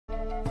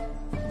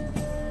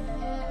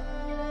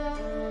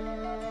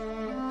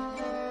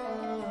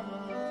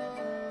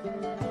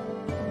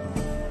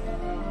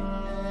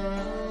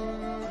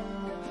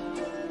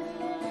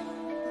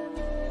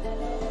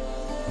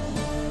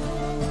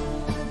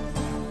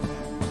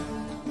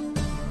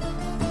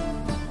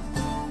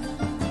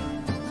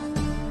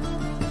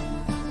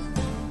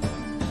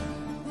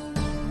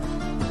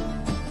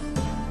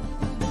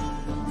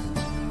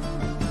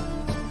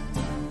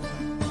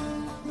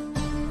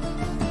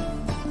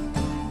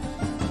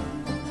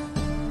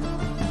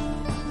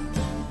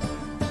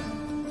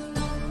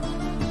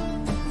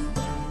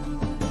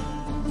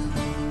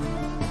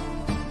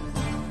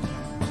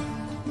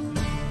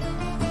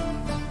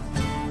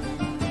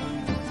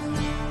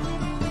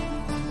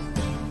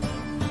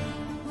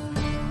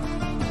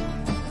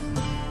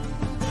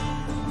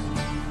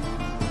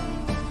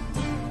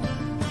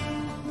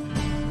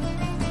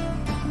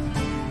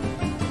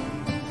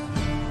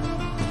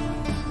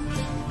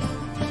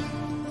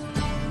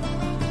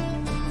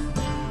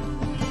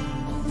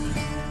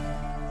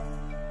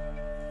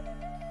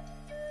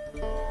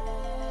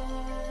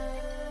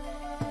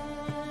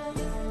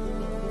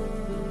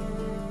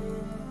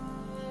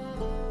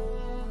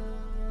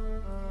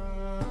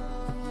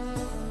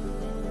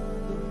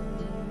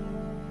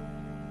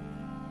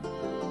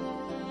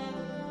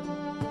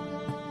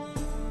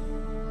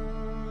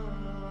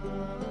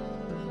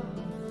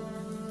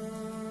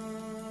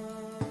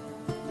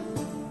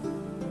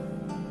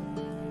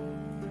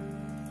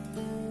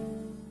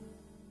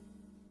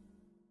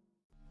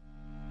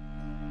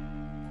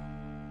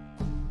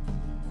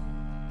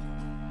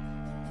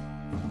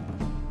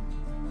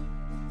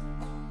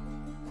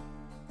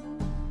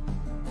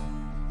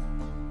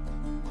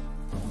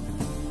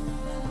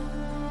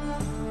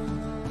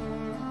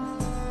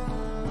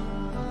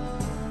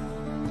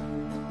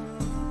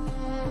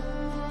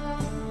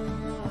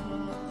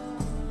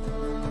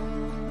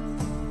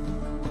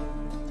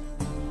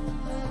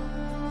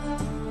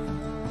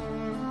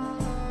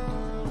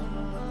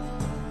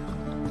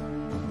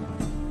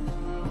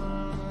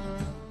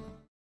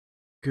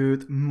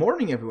Good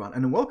morning, everyone,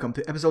 and welcome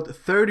to episode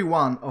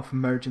 31 of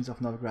Merchants of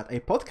Novigrad,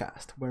 a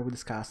podcast where we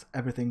discuss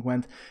everything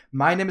Gwent.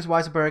 My name is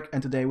Weisberg,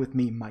 and today with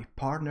me, my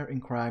partner in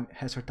crime,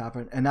 Hesser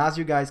Tavern. And as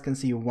you guys can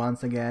see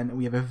once again,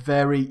 we have a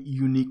very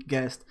unique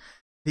guest,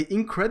 the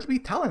incredibly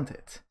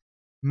talented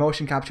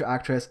motion capture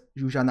actress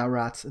Zsuzsanna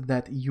Rácz,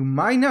 that you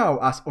might know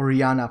as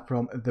Orianna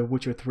from The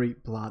Witcher 3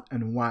 Blood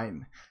and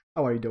Wine.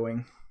 How are you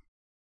doing?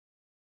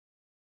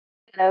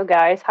 Hello,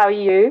 guys. How are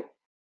you?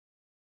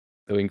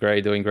 Doing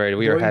great.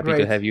 We are happy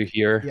to have you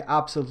here. Yeah,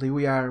 absolutely.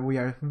 We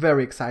are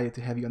very excited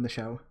to have you on the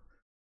show.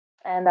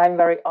 And I'm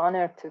very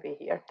honored to be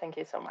here. Thank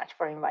you so much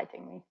for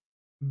inviting me.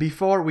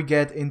 Before we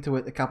get into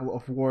it, a couple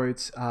of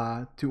words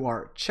to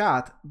our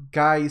chat.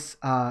 Guys,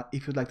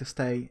 if you'd like to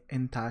stay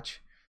in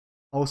touch,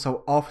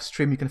 also off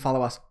stream, you can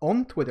follow us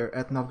on Twitter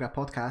at Novigrad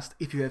Podcast.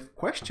 If you have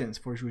questions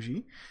for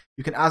Zsuzsi,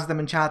 you can ask them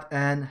in chat,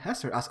 and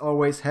Hesser, as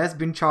always, has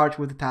been charged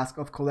with the task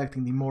of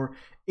collecting the more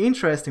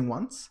interesting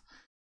ones.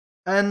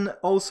 And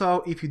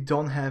also, if you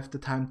don't have the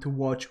time to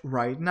watch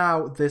right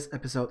now, this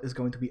episode is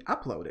going to be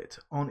uploaded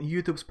on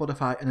YouTube,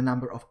 Spotify, and a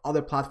number of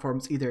other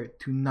platforms either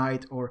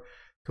tonight or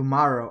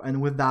tomorrow.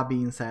 And with that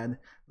being said,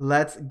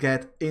 let's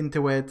get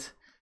into it.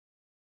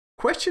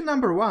 Question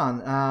number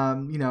one,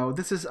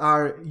 this is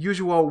our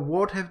usual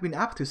what have been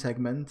up to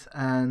segment,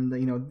 and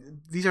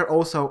these are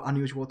also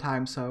unusual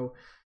times, so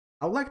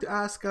I would like to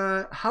ask,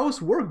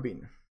 how's work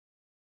been?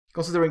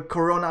 Considering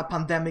Corona,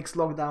 pandemics,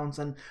 lockdowns,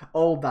 and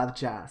all that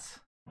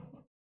jazz.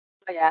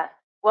 Yeah,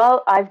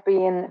 well, I've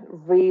been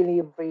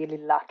really, really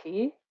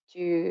lucky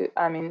during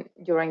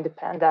the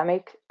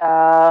pandemic,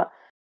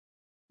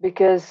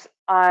 because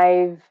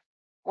I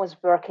was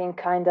working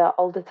kind of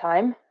all the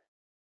time.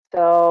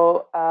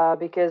 So,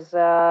 because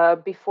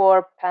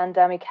before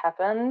pandemic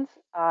happened,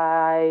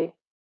 1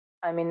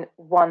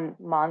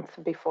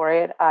 month before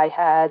it, I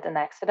had an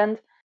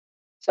accident.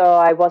 So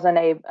I wasn't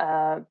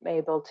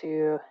able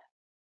to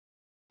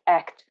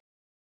act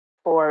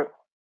for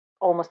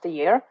almost a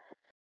year.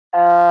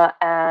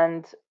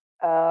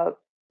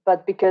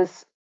 But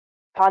because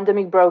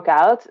pandemic broke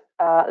out,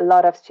 a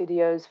lot of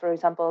studios, for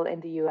example,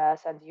 in the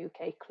US and the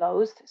UK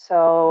closed.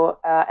 So,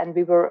 and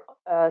we were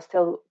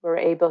still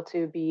able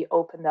to be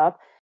opened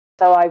up.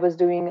 So I was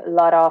doing a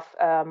lot of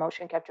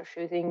motion capture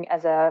shooting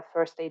as a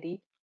first AD.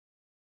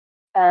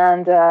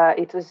 And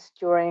it was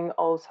during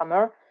all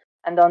summer.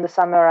 And on the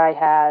summer, I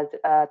had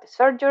the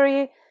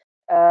surgery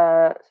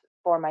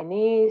for my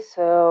knee,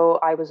 so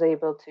I was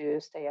able to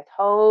stay at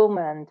home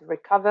and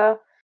recover.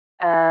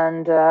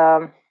 And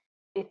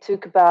it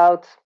took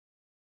about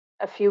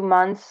a few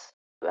months,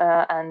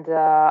 and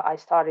I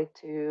started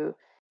to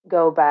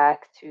go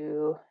back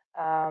to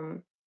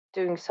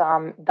doing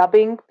some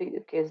dubbing,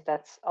 because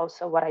that's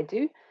also what I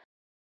do.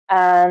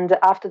 And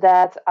after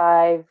that,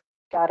 I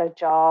got a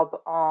job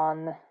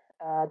on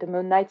the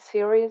Moon Knight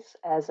series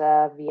as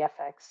a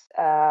VFX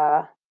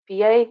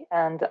PA,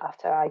 and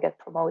after I got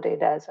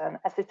promoted as an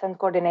assistant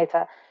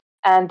coordinator,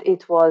 and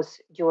it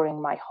was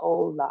during my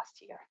whole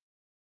last year,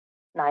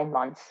 9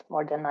 months,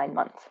 more than 9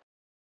 months.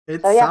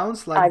 It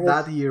sounds like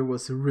that year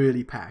was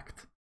really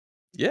packed.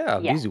 Yeah,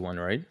 busy one,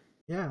 right?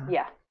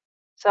 Yeah.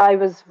 So I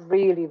was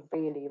really,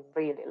 really,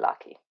 really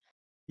lucky.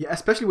 Yeah,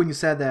 especially when you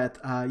said that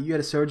you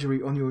had a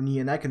surgery on your knee,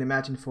 and I can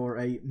imagine for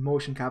a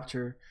motion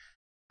capture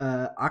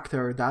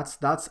actor,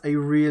 that's a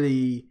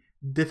really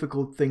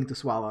difficult thing to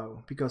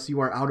swallow, because you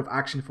are out of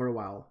action for a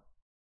while.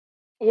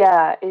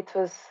 Yeah, it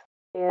was.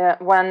 Yeah,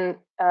 when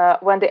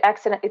the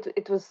accident,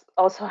 it was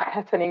also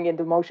happening in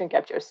the motion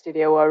capture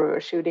studio where we were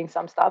shooting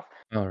some stuff.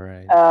 All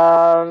right.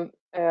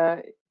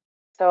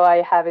 So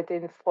I have it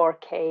in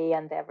 4K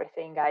and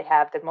everything. I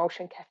have the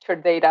motion capture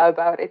data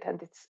about it,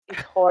 and it's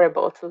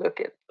horrible to look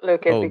at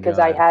because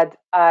God.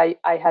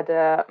 I had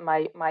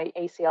my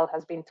ACL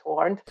has been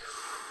torn,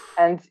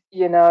 and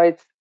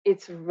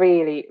it's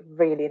really,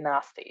 really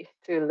nasty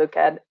to look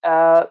at.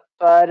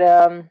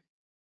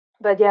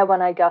 But yeah,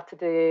 when I got to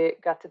the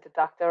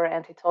doctor,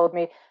 and he told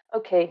me,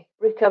 okay,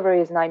 recovery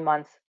is 9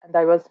 months, and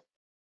I was,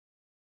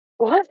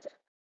 what?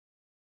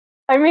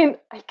 I mean,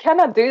 I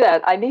cannot do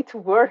that. I need to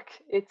work.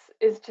 It's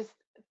just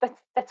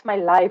that's my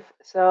life.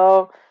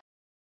 So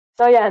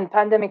yeah, and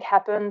pandemic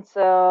happened.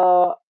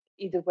 So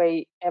either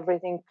way,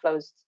 everything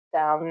closed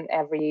down.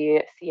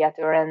 Every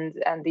theater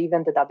and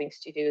even the dubbing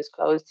studios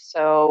closed.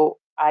 So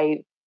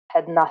I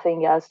had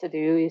nothing else to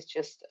do. It's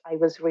just I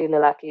was really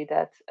lucky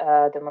that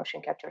the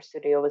motion capture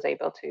studio was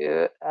able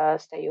to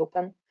stay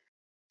open.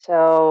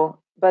 So,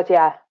 but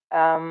yeah.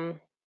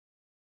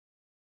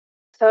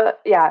 So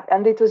yeah,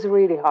 and it was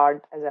really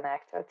hard as an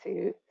actor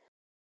to,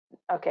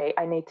 okay,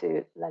 I need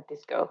to let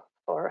this go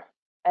for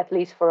at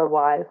least for a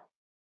while.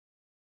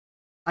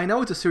 I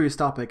know it's a serious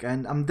topic,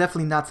 and I'm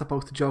definitely not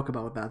supposed to joke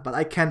about that, but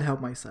I can't help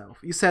myself.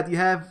 You said you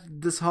have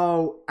this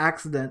whole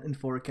accident in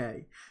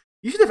 4K.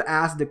 You should have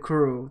asked the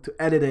crew to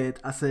edit it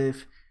as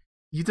if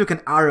you took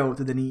an arrow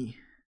to the knee.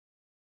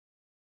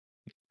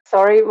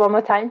 Sorry, one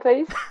more time,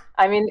 please.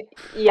 I mean,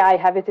 yeah, I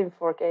have it in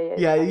 4K.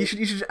 Yeah, you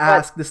should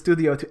ask the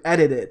studio to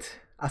edit it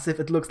as if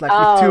it looks like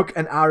you took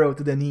an arrow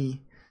to the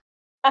knee.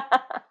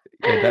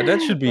 Yeah,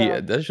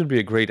 that should be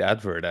a great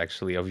advert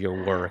actually of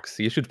your works.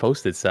 You should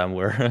post it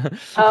somewhere.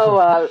 Oh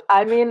well,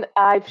 I mean,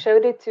 I've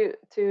showed it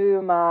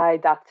to my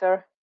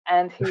doctor,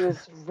 and he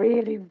was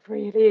really.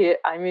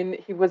 I mean,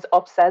 he was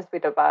obsessed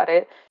with about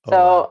it. Oh,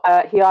 So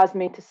wow. he asked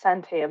me to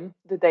send him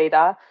the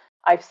data.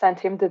 I've sent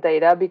him the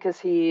data because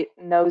he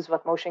knows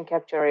what motion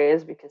capture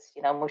is. Because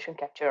motion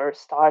capture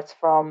starts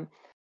from.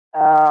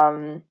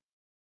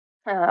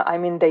 I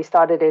mean, they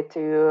started it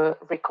to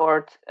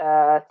record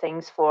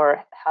things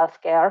for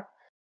healthcare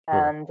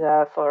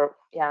Sure.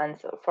 and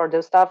for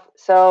those stuff.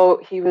 So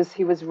he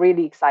was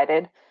really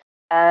excited,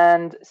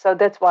 and so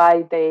that's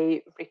why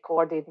they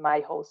recorded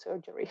my whole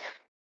surgery.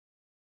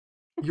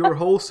 Your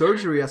whole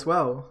surgery as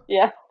well.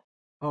 Yeah,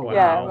 Oh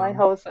yeah,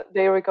 Wow.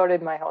 they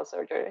recorded my whole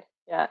surgery.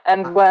 Yeah,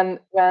 and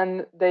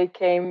when they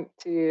came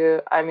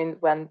to, I mean,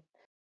 when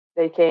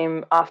they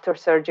came after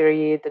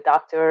surgery, the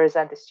doctors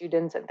and the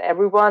students and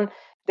everyone,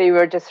 they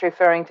were just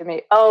referring to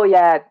me. Oh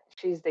yeah,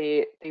 she's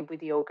the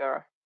video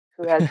girl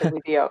who has the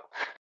video.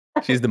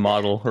 She's the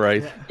model,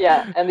 right? Yeah.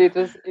 Yeah, and it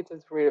was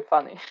really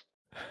funny.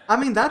 I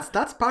mean,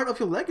 that's part of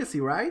your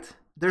legacy, right?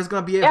 There's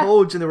gonna be a Yeah,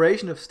 whole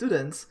generation of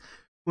students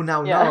who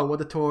now yeah, know what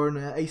the torn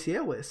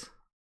ACL is.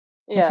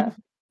 yeah,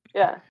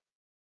 yeah.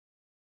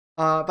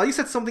 But you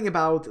said something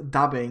about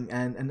dubbing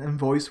and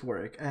voice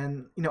work,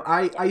 and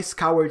I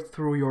scoured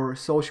through your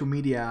social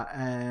media,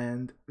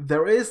 and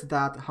there is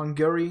that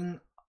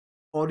Hungarian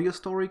audio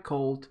story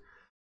called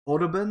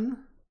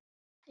Audubon.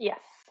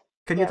 Yes,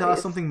 Can you there tell us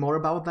is. something more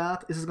about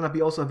that? Is this gonna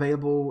be also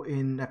available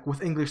in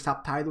with English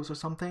subtitles or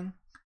something?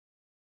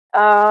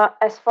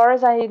 As far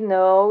as I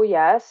know,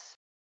 yes.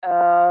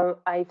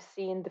 I've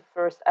seen the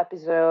first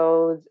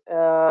episode.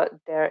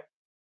 There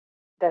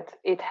that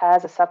it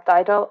has a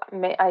subtitle.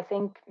 I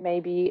think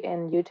maybe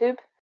in YouTube,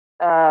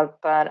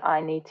 but I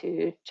need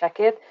to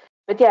check it.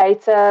 But yeah,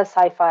 it's a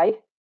sci-fi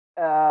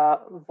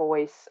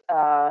voice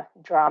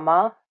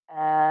drama,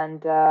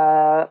 and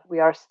we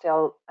are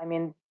still. I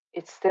mean,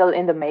 it's still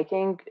in the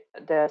making.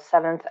 The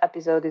seventh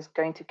episode is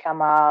going to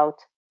come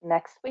out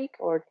next week,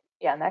 or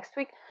yeah, next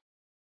week.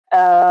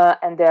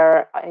 And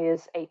there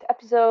is 8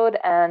 episode,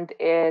 and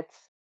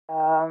it's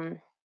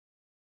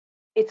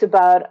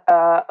about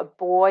a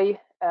boy,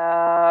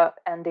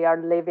 and they are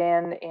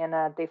living in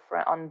a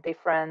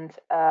different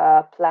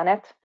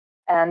planet,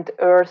 and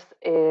Earth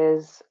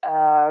is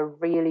a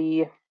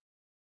really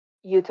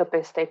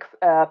utopistic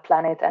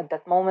planet at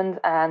that moment,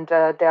 and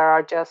there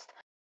are just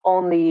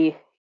only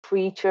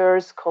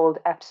creatures called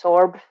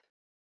absorbs,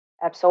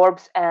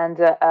 and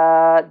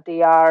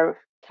they are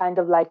kind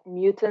of like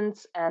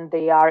mutants, and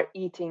they are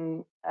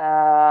eating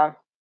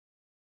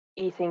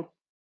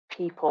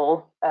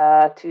people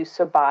to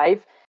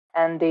survive,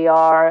 and they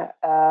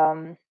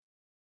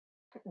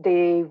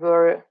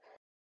were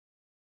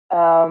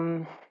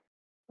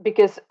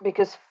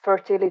because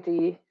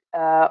fertility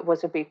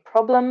was a big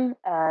problem,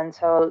 and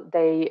so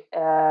they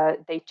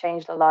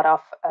changed a lot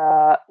of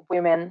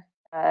women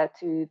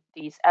to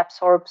these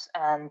absorbs,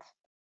 and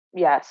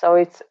yeah, so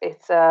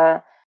it's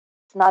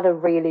not a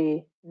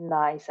really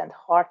nice and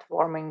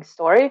heartwarming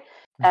story,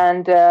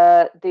 and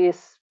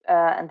this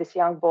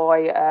young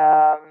boy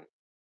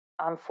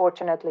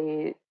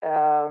unfortunately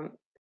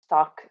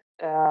stuck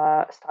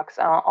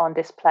on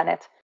this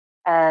planet,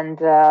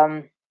 and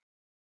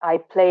I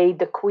played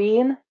the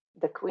queen,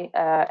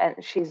 and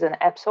she's an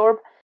absorb,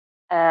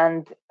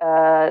 and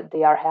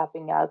they are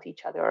helping out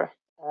each other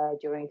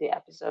during the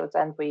episodes,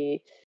 and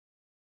we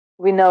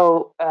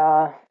know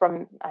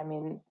from, I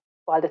mean,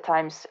 while the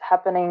time's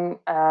happening,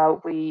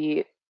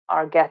 we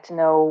are get to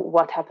know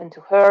what happened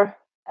to her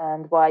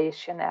and why is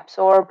she an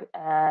absorb,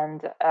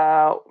 and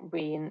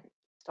we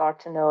start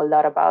to know a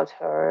lot about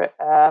her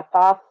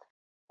path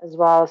as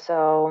well.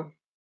 So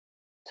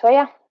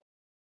yeah,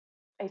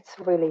 it's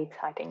really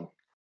exciting.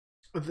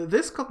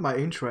 This caught my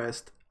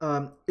interest.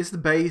 Is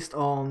it based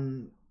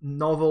on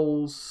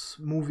novels,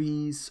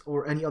 movies,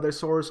 or any other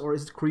source, or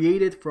is it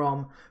created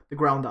from the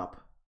ground up?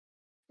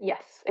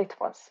 Yes, it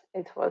was.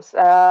 It was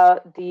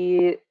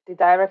the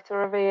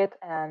director of it,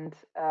 and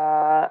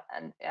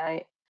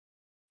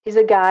he's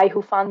a guy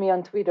who found me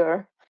on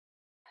Twitter,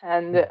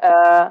 and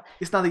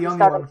It's not the he only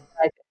started one.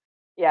 writing.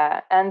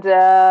 Yeah, and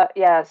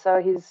yeah, so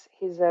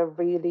he's a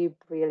really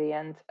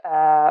brilliant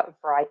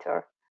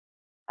writer.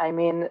 I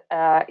mean,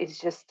 it's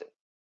just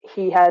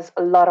he has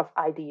a lot of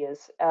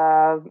ideas.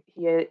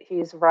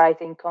 He's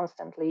writing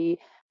constantly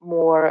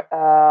more.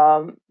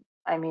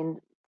 I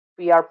mean,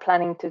 we are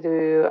planning to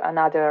do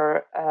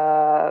another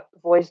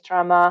voice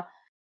drama,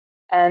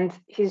 and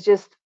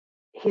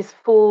he's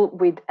full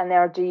with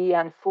energy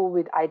and full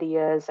with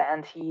ideas.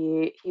 And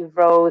he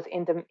wrote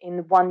in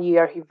 1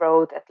 year he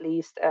wrote at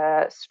least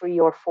 3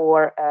 or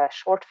 4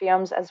 short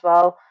films as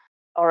well,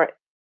 or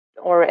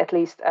at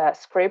least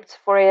scripts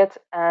for it,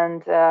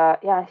 and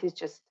yeah, he's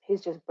just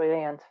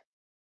brilliant.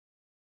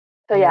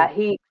 So Yeah. yeah,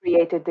 he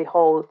created the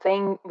whole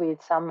thing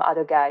with some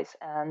other guys,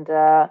 and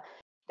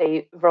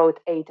they wrote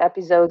 8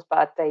 episodes,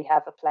 but they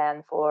have a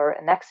plan for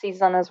a next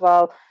season as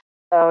well.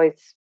 So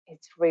it's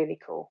really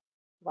cool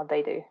what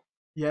they do.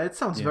 Yeah, it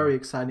sounds Yeah. very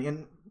exciting.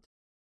 And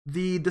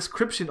the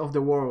description of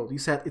the world, you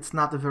said it's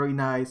not a very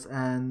nice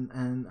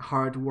and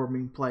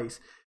heartwarming place.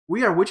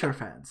 We are Witcher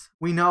fans.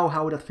 We know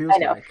how that I feels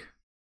know. like.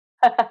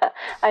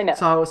 I know.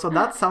 So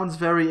that sounds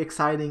very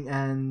exciting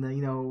and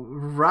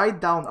right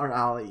down our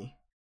alley,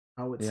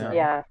 I would Yeah. say.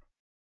 Yeah.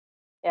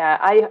 Yeah,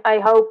 I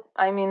hope.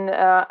 I mean,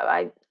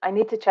 I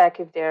need to check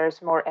if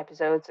there's more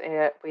episodes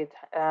with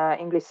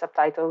English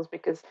subtitles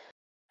because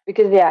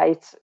yeah,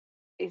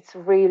 it's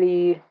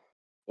really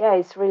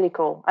it's really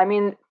cool. I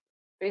mean,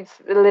 it's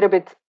a little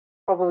bit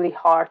probably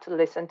hard to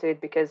listen to it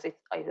because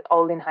it's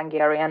all in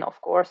Hungarian, of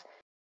course.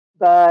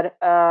 But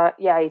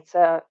yeah, it's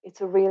a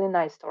really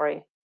nice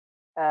story.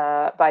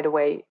 By the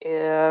way,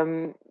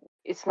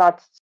 it's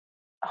not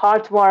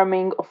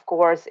heartwarming, of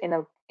course, in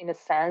a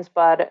sense,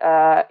 but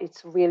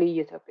it's really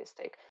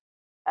utopistic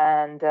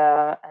and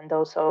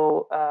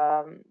also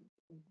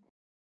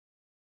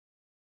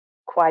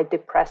quite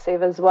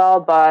depressive as well.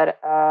 But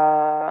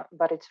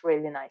it's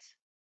really nice.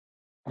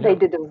 They Yeah.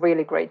 did a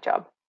really great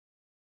job.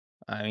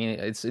 I mean,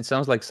 it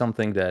sounds like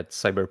something that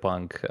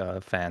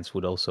cyberpunk fans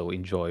would also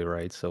enjoy,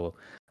 right? So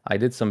I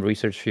did some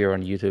research here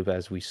on YouTube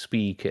as we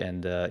speak,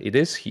 and it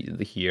is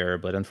here,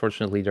 but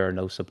unfortunately there are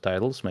no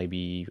subtitles.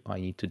 Maybe I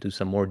need to do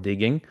some more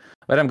digging,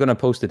 but I'm gonna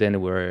post it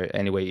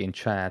anyway in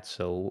chat.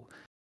 So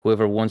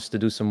whoever wants to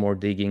do some more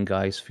digging,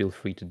 guys, feel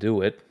free to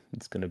do it.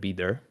 It's gonna be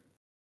there.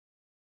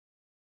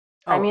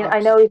 I Oh, mean, I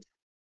know it's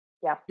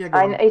yeah, go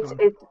on. it's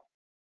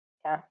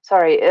yeah.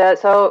 Sorry.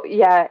 So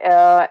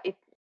yeah.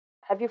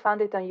 Have you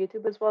found it on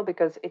YouTube as well?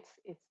 Because it's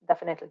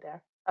definitely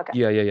there. Okay.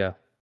 Yeah.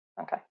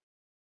 Okay.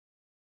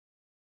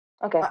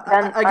 Okay. I,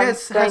 Then I I'm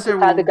guess going to Hesser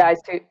tell the will.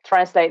 guys to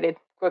translate it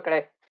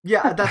quickly.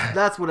 Yeah,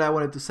 that's what I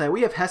wanted to say.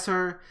 We have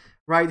Hesser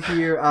right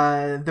here,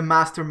 the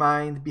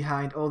mastermind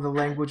behind all the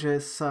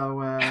languages. So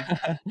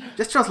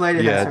just translate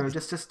it, Yeah, Hesser.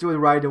 Just do it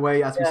right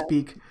away as we Yeah.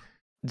 speak.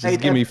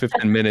 just give me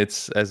 15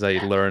 minutes as I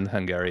learn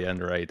Hungarian,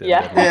 right? And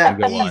Yeah. then we can Yeah,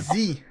 go on.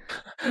 easy.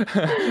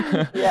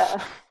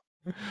 Yeah.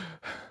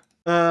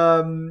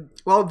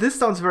 Well, this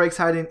sounds very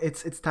exciting.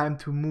 It's time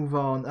to move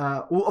on.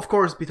 We'll of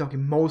course be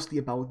talking mostly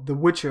about The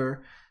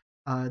Witcher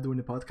during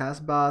the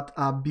podcast, but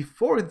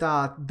before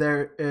that,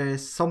 there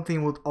is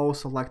something we'd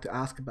also like to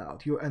ask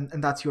about you,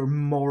 and that's your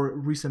more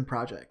recent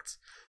projects,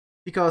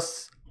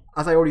 because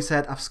as I already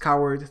said, I've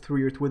scoured through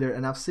your Twitter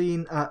and I've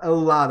seen a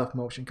lot of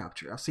motion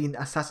capture. I've seen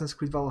Assassin's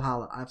Creed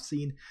Valhalla. I've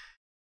seen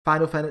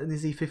Final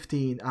Fantasy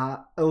 15,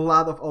 a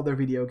lot of other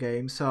video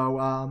games. So,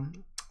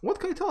 what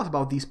can you tell us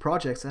about these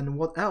projects and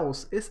what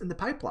else is in the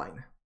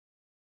pipeline?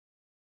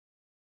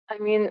 I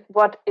mean,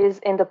 what is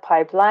in the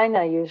pipeline?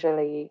 I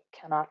usually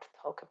cannot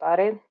talk about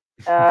it.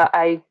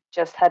 I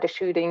just had a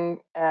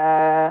shooting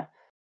the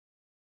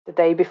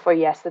day before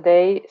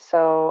yesterday,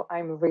 so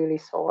I'm really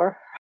sore.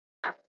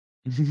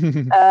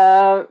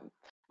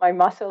 My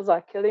muscles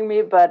are killing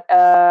me, but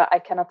I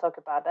cannot talk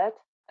about that.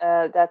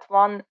 That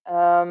one.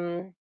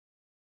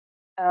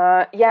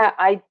 Yeah,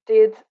 I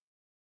did.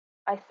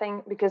 I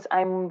think because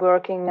I'm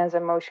working as a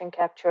motion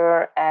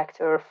capture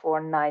actor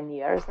for 9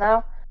 years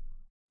now.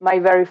 My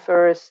very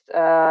first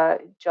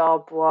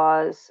job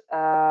was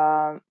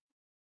The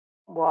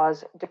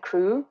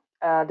Crew,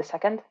 the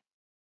second,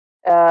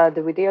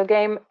 the video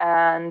game,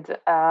 and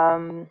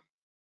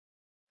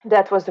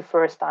that was the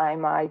first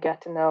time I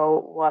got to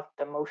know what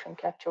the motion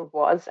capture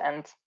was,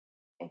 and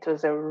it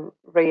was a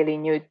really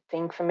new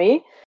thing for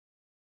me.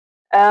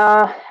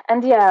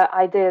 And yeah,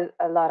 I did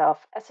a lot of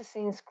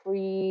Assassin's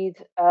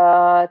Creed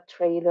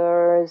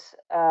trailers,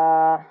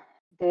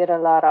 did a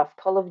lot of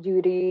Call of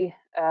Duty,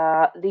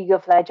 League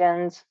of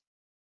Legends.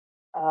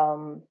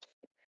 Um,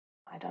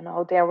 I don't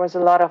know, there was a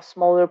lot of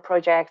smaller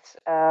projects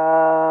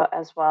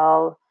as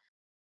well.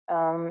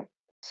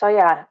 So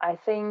yeah, I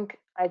think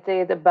I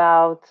did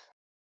about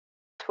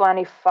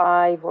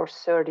 25 or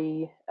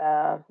 30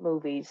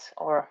 movies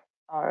or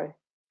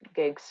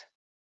gigs.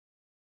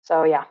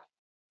 So yeah,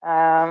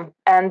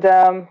 and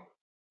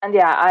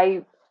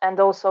yeah, and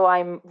also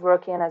I'm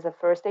working as a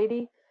first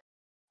AD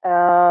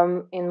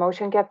in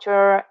motion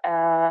capture,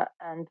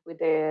 and we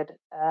did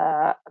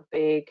a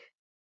big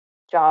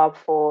job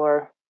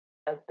for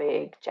a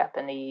big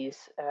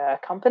Japanese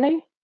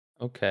company.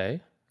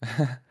 Okay.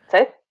 That's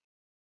it.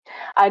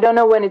 I don't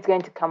know when it's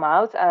going to come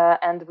out,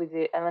 and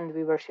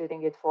we were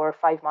shooting it for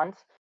 5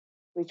 months,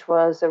 which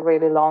was a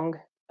really long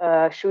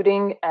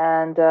shooting,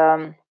 and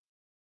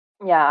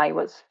yeah, I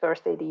was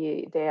first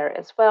AD there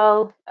as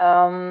well.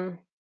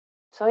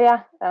 So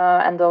yeah,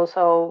 and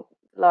also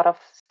a lot of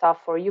stuff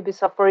for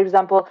Ubisoft. For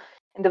example,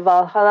 in the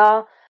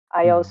Valhalla,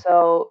 I Mhm.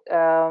 also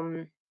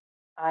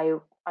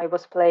I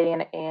was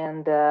playing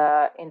in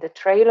the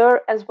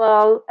trailer as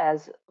well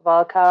as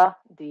Valka,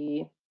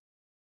 the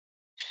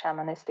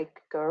shamanistic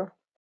girl.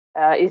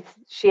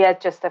 She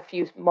had just a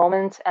few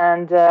moments,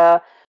 and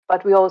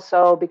but we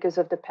also, because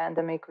of the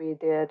pandemic, we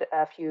did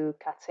a few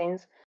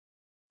cutscenes.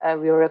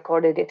 We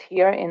recorded it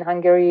here in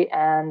Hungary,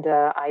 and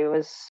I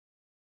was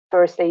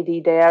first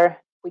AD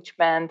there, which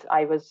meant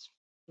I was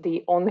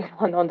the only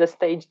one on the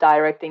stage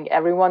directing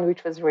everyone,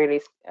 which was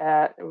really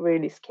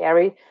really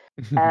scary.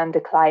 And the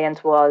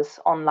client was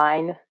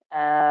online,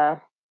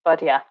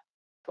 but yeah,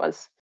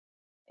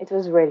 it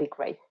was really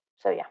great.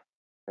 So yeah,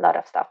 a lot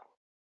of stuff.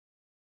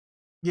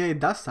 Yeah, it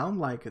does sound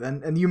like it.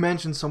 And you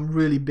mentioned some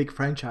really big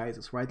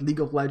franchises, right? League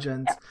of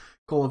Legends, Yeah.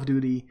 Call of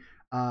Duty.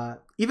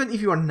 Even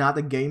if you are not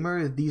a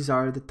gamer, these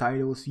are the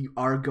titles you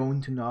are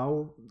going to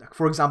know. Like,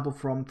 for example,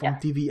 from Yeah.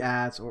 TV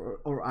ads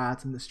or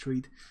ads in the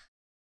street.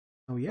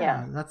 So yeah,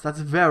 Yeah. that's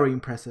very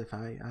impressive.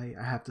 I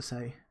have to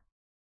say.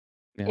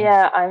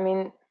 Yeah, I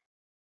mean,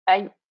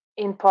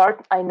 in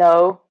part I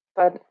know,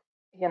 but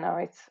you know,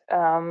 it's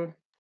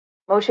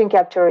motion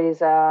capture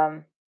is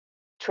a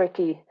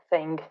tricky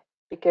thing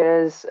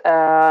because,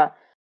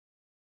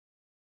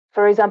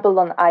 for example,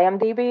 on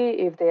IMDb,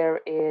 if there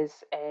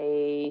is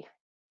a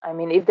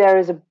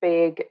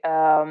big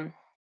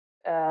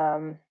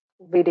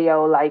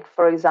video, like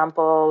for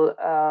example,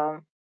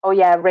 oh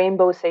yeah,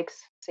 Rainbow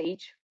Six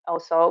Siege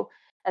also.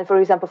 And for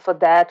example, for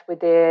that, we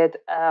did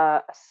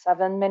a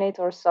 7 minute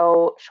or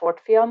so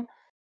short film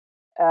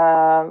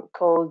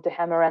called The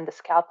Hammer and the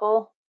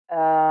Scalpel.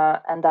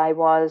 And I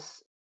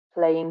was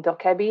playing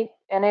Dokebi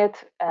in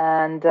it.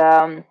 And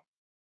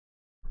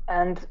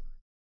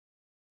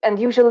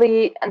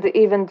usually, and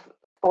even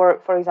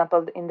for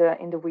example, in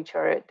the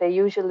Witcher, they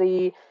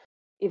usually,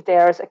 if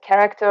there's a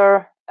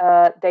character,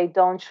 they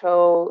don't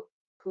show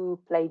who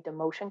played the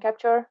motion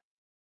capture.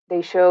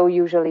 They show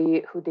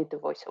usually who did the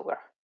voiceover.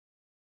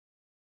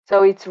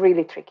 So it's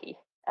really tricky.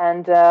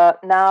 And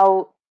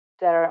now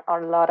there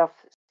are a lot of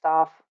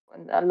stuff,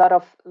 a lot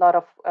of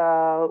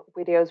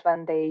videos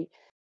when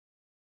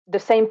the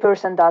same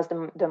person does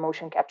the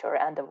motion capture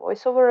and the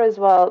voiceover as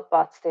well.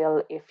 But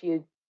still, if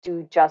you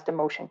do just the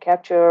motion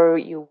capture,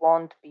 you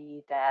won't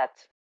be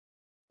that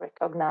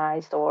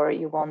recognized, or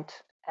you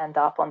won't end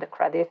up on the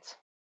credits.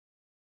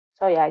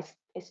 So yeah,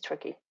 it's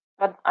tricky.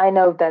 But I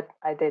know that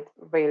I did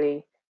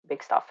really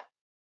big stuff.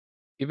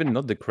 Even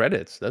not the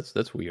credits.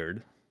 That's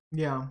weird.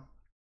 Yeah.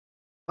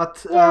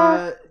 But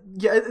Yeah.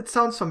 yeah, it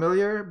sounds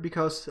familiar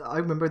because I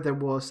remember there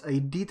was a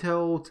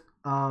detailed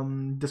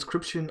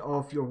description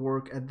of your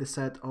work at the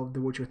set of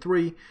The Witcher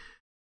 3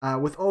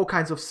 with all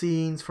kinds of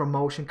scenes from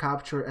motion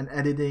capture and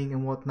editing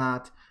and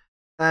whatnot.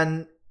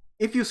 And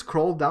if you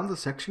scroll down the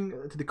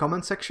section to the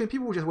comment section,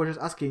 people were just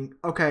asking,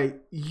 okay,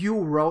 you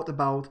wrote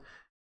about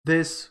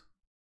this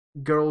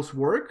girl's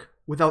work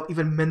without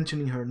even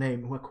mentioning her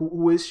name. Like,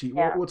 who is she?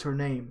 Yeah. What's her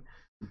name?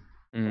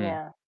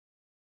 Yeah.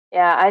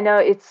 Yeah, I know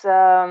it's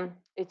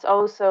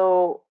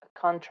also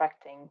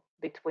contracting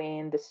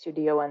between the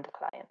studio and the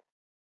client.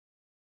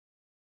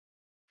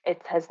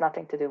 It has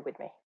nothing to do with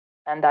me,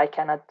 and I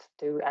cannot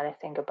do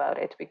anything about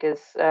it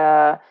because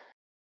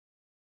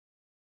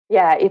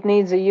yeah, it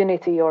needs a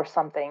Unity or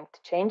something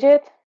to change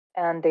it,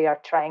 and they are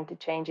trying to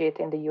change it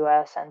in the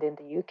US and in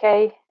the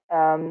UK.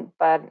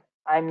 But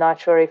I'm not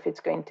sure if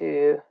it's going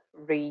to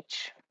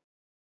reach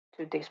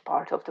to this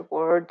part of the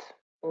world,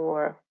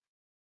 or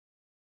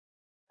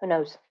who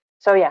knows.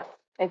 So yeah,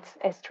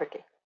 it's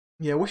tricky.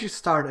 Yeah, we should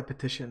start a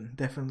petition,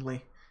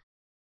 definitely.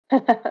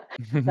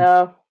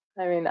 No,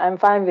 I mean, I'm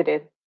fine with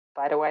it,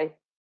 by the way.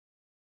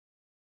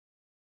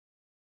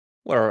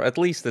 Well, at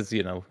least it's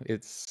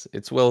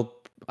it's well.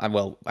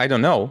 Well, I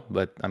don't know,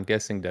 but I'm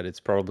guessing that it's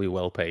probably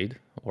well paid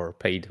or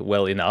paid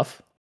well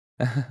enough.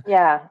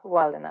 Yeah,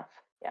 well enough.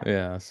 Yeah.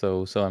 Yeah.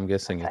 So I'm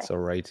guessing Okay. it's all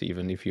right,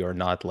 even if you're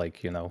not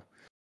like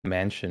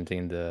mentioned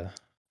in the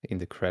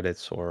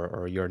credits,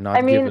 or you're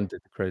not given the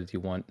credit you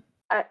want.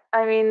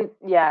 I mean,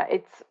 yeah,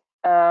 it's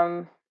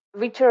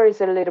Witcher is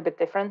a little bit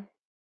different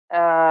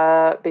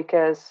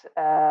because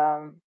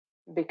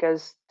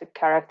the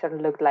character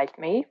looked like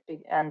me,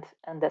 and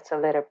that's a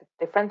little bit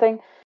different thing.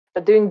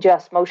 But doing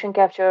just motion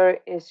capture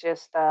is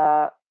just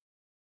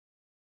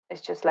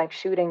it's just like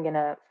shooting in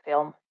a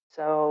film,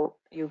 so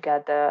you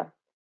get the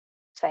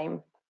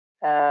same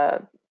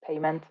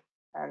payment,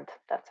 and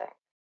that's it.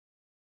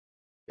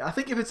 I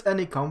think if it's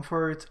any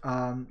comfort,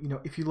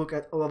 if you look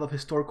at a lot of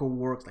historical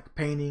works like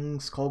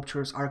paintings,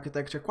 sculptures,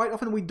 architecture, quite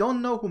often we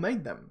don't know who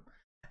made them.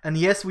 And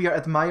yes, we are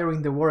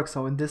admiring the work.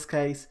 So in this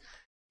case,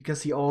 you can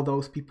see all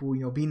those people,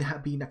 being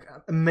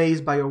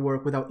amazed by your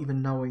work without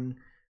even knowing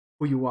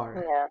who you are.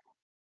 Yeah,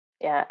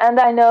 yeah, and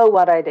I know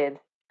what I did,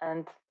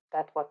 and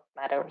that's what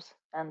matters,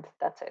 and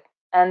that's it.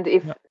 And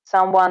if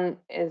someone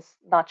is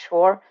not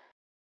sure,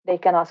 they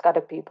can ask other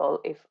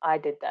people if I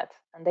did that,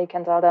 and they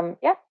can tell them,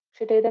 yeah,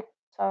 she did it.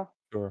 So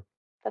sure,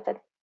 that's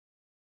it.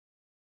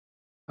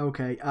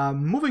 Okay,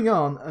 moving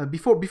on.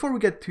 Before we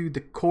get to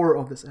the core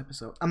of this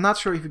episode, I'm not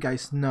sure if you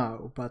guys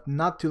know, but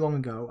not too long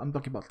ago, I'm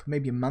talking about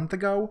maybe a month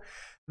ago,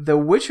 the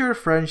Witcher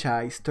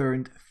franchise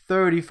turned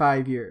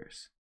 35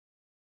 years.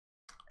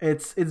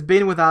 It's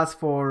been with us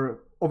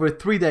for over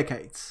 3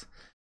 decades.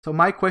 So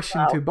my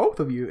question to both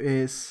of you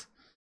is,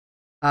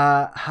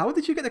 how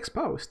did you get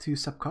exposed to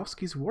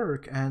Sapkowski's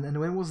work, and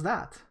when was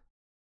that?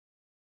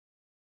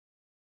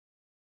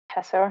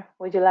 Hesser,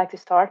 would you like to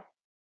start?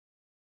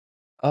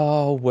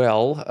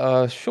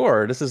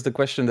 Sure. This is the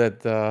question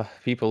that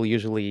people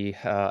usually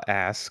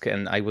ask,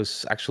 and I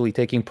was actually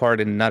taking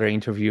part in another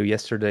interview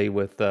yesterday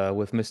with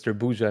Mr.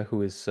 Buja,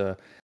 who is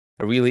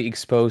really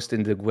exposed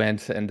in the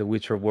Gwent and the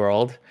Witcher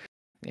world.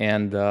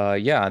 And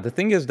yeah, the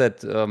thing is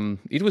that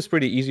it was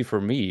pretty easy for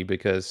me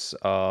because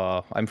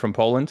I'm from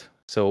Poland,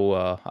 so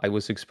I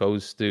was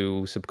exposed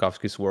to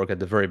Sapkowski's work at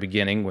the very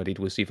beginning when it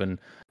was even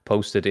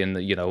posted in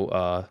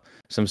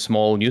some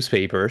small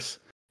newspapers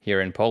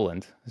here in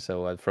Poland.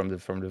 So from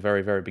the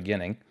very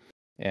beginning,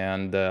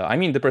 and I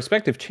mean the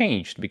perspective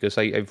changed because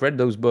I've read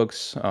those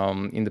books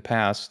in the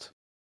past,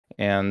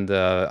 and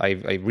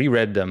I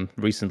reread them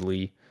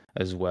recently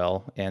as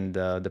well, and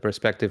the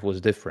perspective was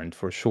different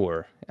for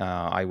sure.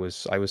 I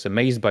was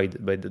amazed by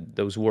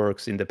those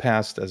works in the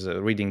past as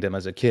reading them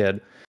as a kid,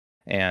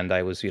 and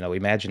I was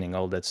imagining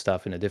all that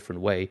stuff in a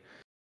different way.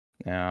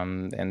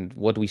 And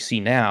what we see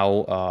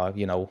now,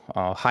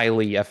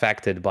 highly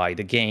affected by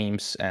the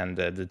games and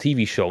the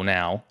TV show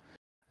now.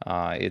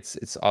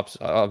 It's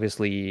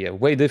obviously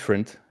way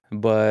different,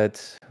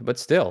 but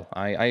still,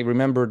 I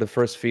remember the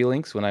first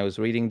feelings when I was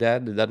reading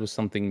that. That was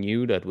something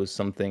new. That was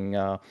something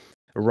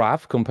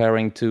rough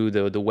comparing to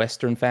the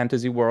Western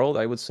fantasy world,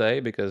 I would say,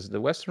 because the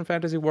Western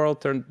fantasy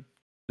world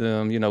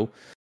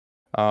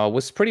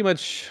was pretty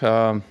much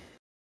I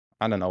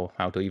don't know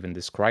how to even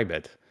describe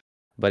it,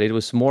 but it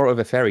was more of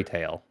a fairy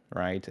tale,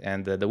 right?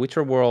 And the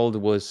Witcher world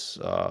was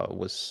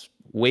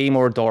way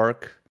more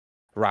dark,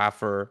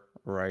 rougher,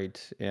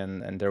 right?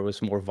 And there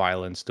was more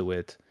violence to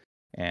it.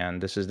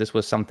 And this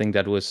was something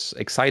that was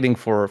exciting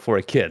for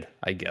a kid,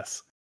 I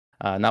guess.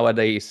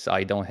 Nowadays,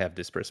 I don't have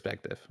this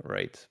perspective,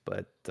 right?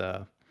 But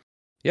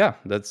yeah,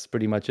 that's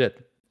pretty much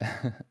it.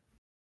 For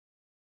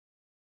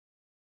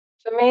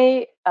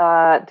me,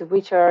 The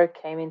Witcher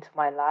came into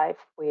my life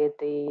with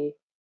the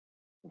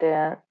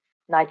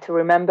Night to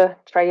Remember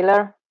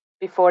trailer.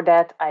 Before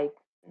that, I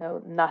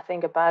know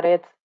nothing about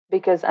it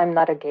because I'm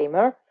not a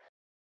gamer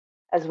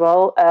as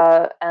well,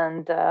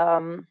 and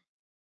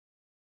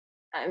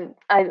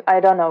I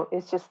don't know.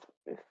 It's just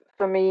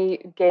for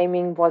me,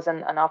 gaming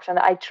wasn't an option.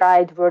 I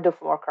tried World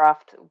of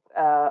Warcraft.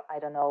 I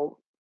don't know,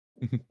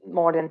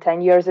 more than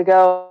 10 years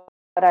ago,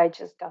 but I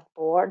just got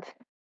bored.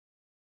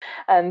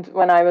 And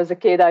when I was a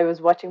kid, I was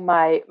watching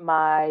my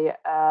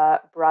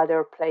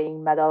brother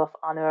playing Medal of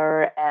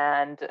Honor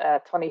and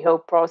Tony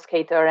Hawk Pro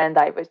Skater, and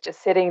I was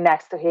just sitting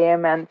next to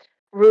him and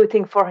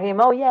rooting for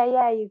him. Oh yeah,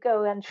 yeah, you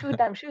go and shoot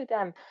them, shoot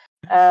them.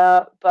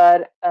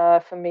 But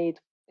for me, it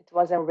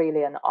wasn't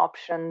really an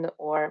option,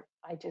 or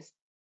I just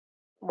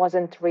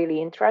wasn't really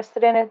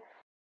interested in it.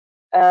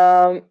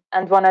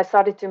 And when I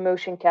started to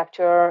motion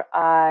capture,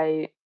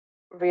 I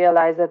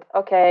realized that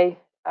okay,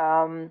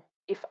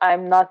 if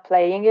I'm not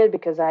playing it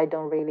because I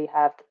don't really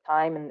have the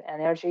time and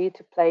energy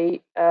to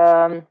play,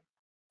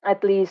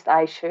 at least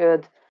I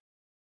should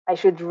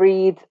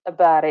read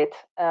about it.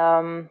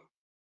 And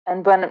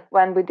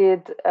when we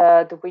did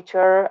The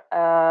Witcher,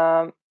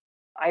 I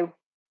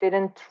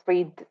didn't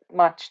read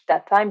much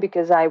that time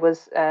because I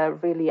was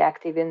really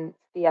active in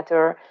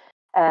theater,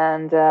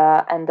 and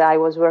I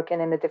was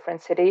working in a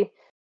different city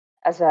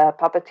as a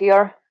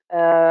puppeteer.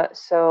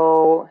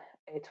 So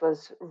it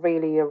was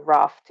really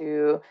rough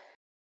to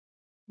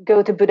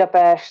go to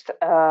Budapest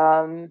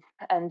and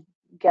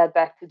get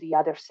back to the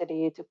other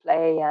city to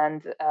play,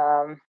 and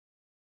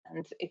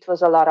it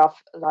was a lot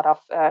of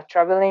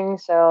traveling.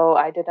 So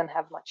I didn't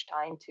have much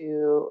time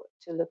to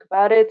look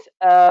about it.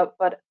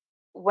 But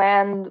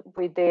when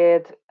we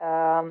did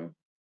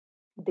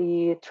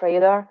the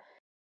trailer,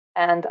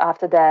 and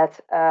after that,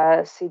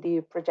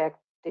 CD Projekt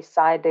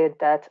decided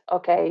that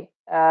okay,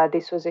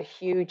 this was a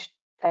huge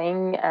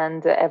thing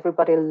and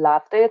everybody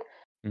loved it,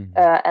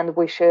 and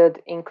we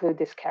should include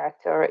this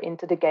character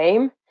into the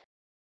game.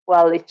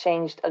 Well, it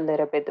changed a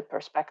little bit the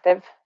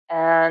perspective,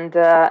 and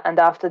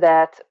after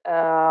that,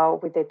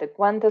 we did the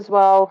Gwent as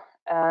well,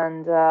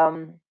 and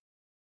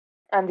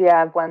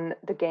yeah, when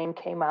the game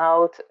came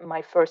out,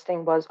 my first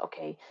thing was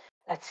okay,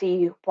 let's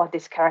see what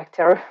this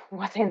character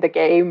was in the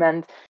game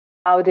and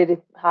what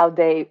did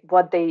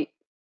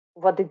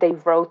they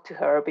wrote to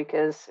her,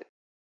 because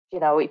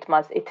it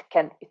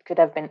could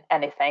have been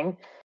anything.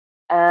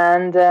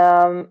 And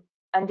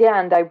yeah,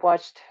 and I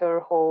watched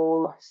her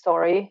whole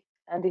story,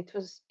 and it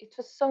was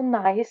so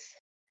nice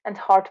and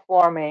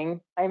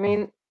heartwarming. I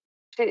mean,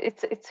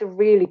 it's a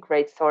really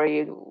great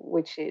story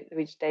which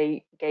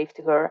they gave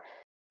to her.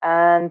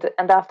 And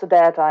after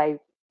that, I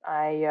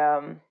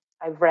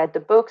read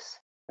the books,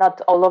 not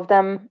all of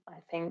them,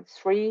 I think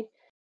three.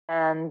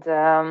 And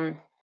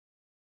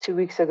 2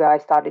 weeks ago, I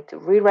started to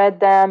reread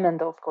them, and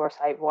of course,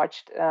 I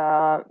watched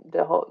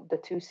the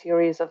two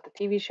series of the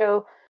TV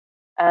show.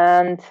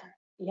 And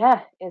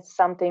yeah, it's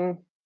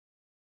something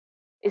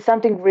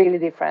really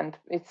different.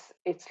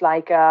 It's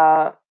like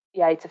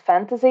yeah, it's a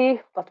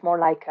fantasy, but more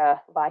like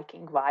a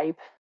Viking vibe.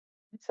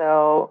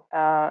 So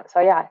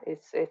yeah,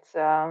 it's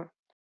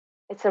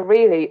a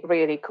really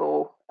really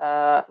cool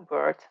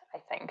word, I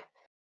think.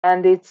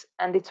 And it's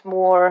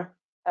more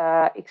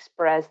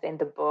expressed in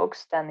the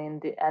books than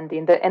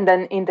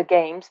then in the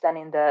games than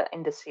in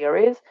the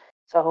series.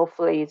 So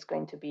hopefully it's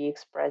going to be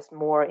expressed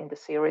more in the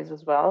series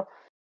as well.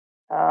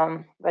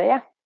 But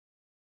yeah.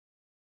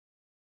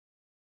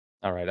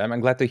 All right, I'm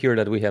glad to hear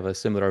that we have a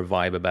similar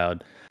vibe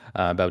about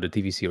the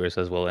TV series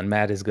as well, and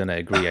Matt is gonna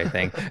agree. I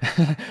think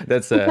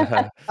that's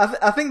a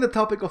I think the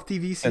topic of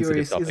TV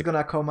sensitive series is topic.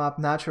 gonna come up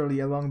naturally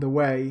along the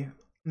way.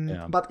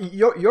 Yeah. But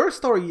your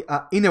story,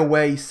 in a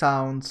way,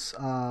 sounds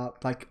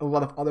like a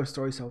lot of other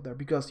stories out there,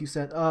 because you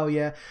said, "Oh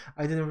yeah,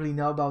 I didn't really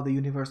know about the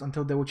universe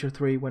until The Witcher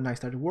 3 when I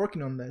started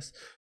working on this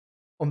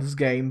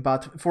game."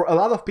 But for a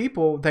lot of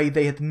people,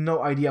 they had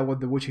no idea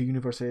what the Witcher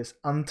universe is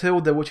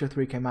until The Witcher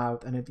 3 came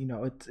out, and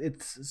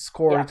it's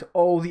scored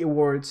all the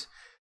awards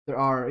there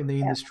are in the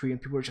industry,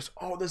 and people were just,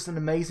 "Oh, this is an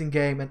amazing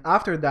game." And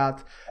after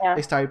that,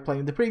 they started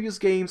playing the previous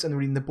games and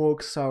reading the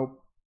books.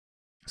 So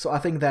I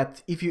think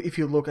that if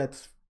you look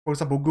at, for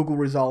example, Google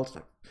results,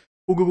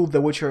 who Googled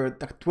The Witcher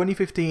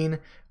 2015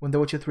 when The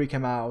Witcher 3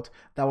 came out,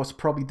 that was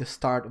probably the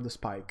start of the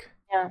spike.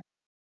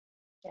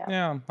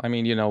 Yeah. I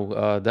mean,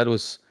 that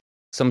was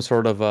some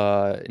sort of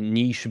a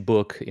niche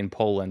book in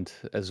Poland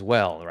as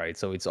well, right?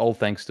 So it's all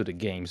thanks to the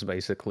games,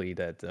 basically,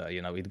 that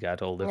it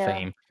got all the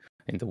fame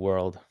in the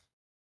world.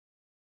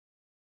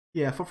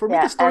 Yeah, for me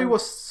the story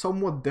was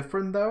somewhat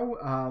different though.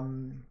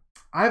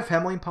 I have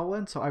family in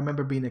Poland, so I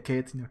remember being a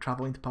kid,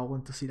 traveling to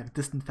Poland to see like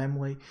distant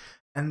family,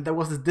 and there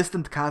was this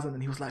distant cousin,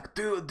 and he was like,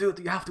 "Dude,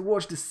 you have to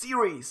watch this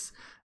series."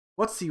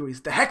 "What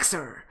series?" "The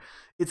Hexer.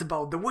 It's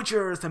about the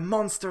Witchers and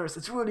monsters.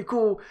 It's really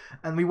cool."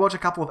 And we watched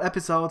a couple of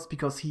episodes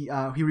because he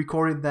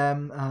recorded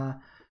them.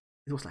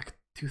 It was like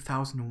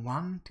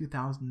 2001,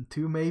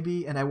 2002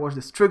 maybe, and I watched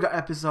this Trigger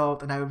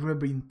episode, and I remember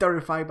being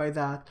terrified by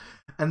that.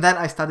 And then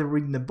I started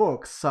reading the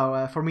books.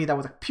 So for me, that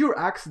was a pure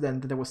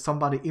accident that there was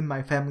somebody in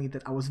my family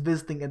that I was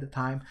visiting at the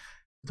time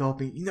who told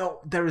me,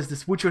 there is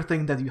this Witcher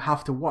thing that you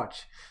have to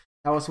watch.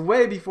 That was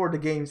way before the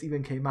games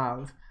even came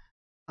out.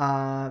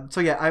 So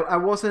yeah, I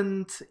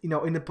wasn't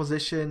in the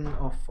position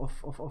of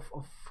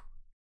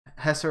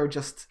Hesser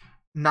just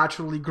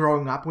naturally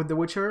growing up with The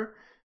Witcher.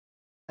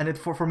 And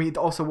for me, it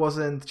also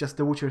wasn't just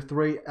The Witcher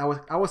 3.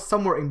 I was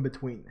somewhere in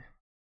between.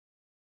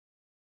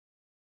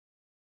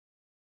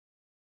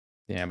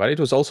 Yeah, but it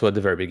was also at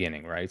the very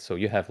beginning, right? So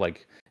you have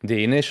like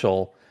the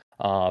initial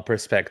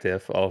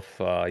perspective of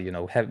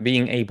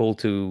being able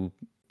to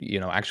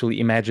actually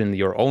imagine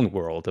your own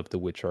world of The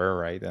Witcher,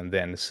 right? And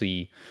then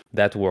see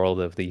that world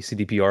of the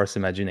CDPR's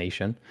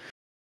imagination.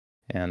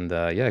 And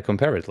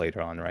compare it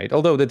later on, right?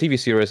 Although the TV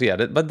series,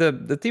 but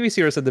the TV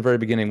series at the very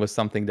beginning was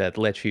something that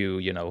let you,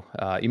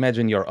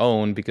 imagine your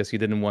own, because you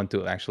didn't want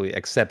to actually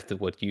accept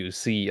what you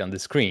see on the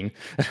screen,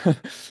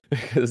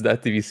 because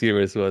that TV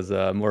series was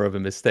more of a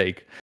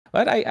mistake.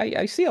 But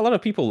I see a lot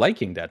of people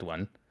liking that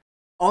one.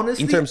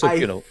 Honestly, in terms of, I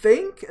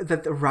think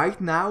that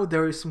right now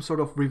there is some sort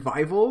of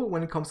revival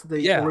when it comes to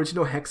the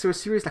original Hexer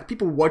series. Like,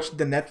 people watched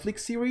the Netflix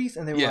series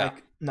and they were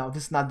like, "No,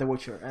 this is not The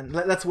Witcher, and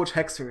let's watch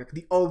Hexer, like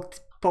the old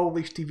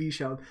Polish TV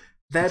show."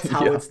 That's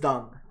how it's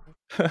done.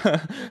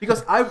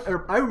 Because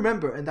I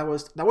remember, and that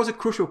was a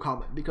crucial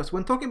comment, because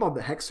when talking about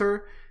the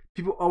Hexer,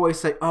 people always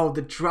say, "Oh,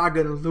 the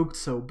dragon looked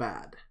so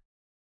bad."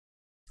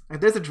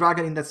 Like, there's a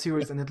dragon in that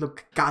series and it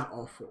looked god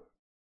awful.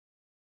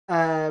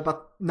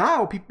 But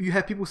now you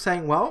have people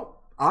saying, "Well,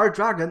 our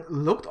dragon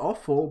looked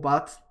awful,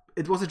 but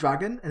it was a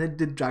dragon and it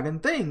did dragon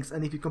things.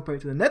 And if you compare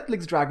it to the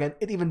Netflix dragon,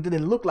 it even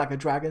didn't look like a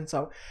dragon."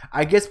 So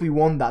I guess we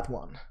won that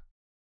one.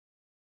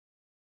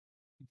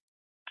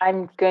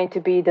 I'm going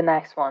to be the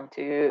next one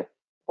to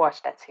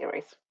watch that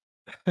series.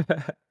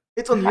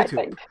 It's on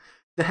YouTube.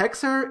 The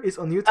Hexer is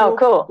on YouTube. Oh,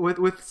 cool.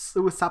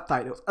 with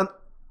subtitles. And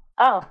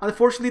oh,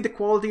 unfortunately, the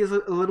quality is a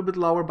little bit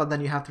lower, but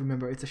then you have to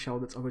remember it's a show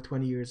that's over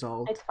 20 years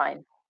old. It's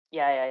fine.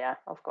 Yeah,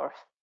 of course.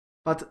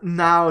 But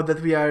now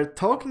that we are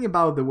talking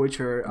about The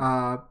Witcher,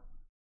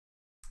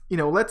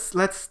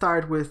 let's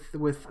start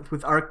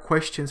with our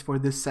questions for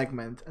this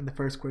segment. And the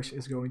first question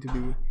is going to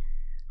be,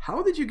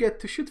 how did you get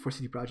to shoot for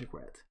CD Projekt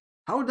Red?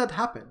 How did that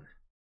happen?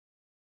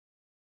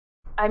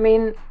 I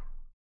mean,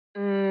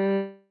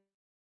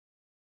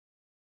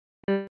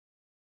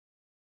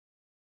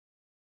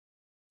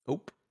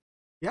 Oop.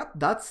 Yep,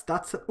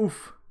 that's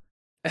oof.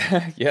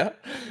 Yeah,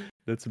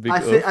 that's a big.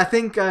 I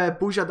think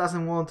Buja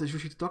doesn't want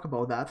Zsuzsi to talk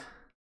about that.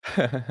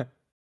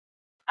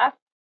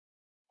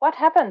 What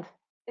happened?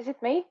 Is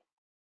it me?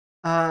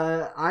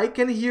 I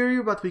can hear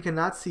you, but we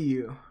cannot see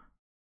you.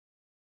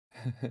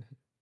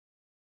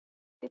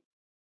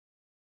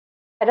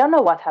 I don't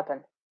know what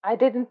happened. I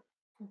didn't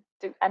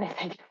do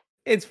anything.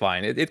 It's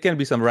fine. It can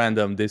be some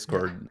random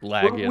Discord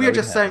lag. We're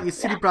just saying it's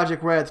CD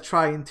Projekt Red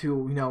trying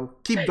to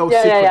keep those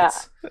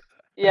secrets.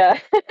 Yeah.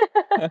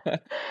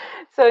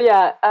 So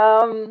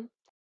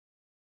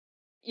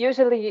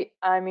usually,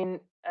 I mean,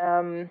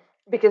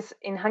 because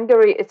in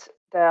Hungary it's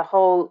the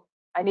whole.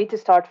 I need to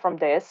start from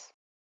this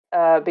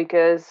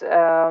because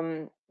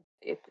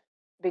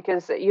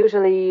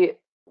usually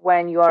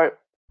when you are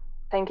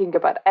thinking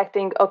about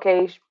acting,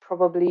 okay,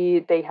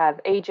 probably they have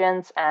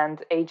agents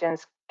and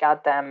agents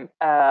got them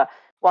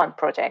one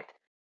project.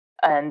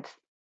 and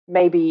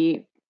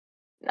maybe,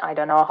 I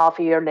don't know, half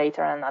a year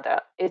later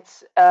another.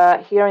 It's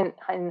here in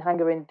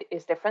Hungary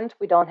is different.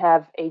 We don't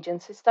have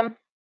agent system,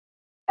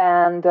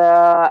 and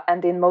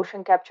in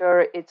motion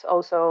capture it's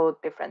also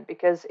different,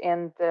 because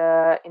in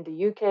the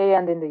UK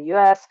and in the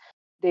US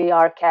they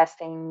are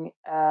casting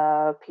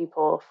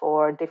people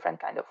for different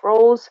kind of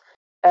roles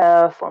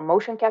for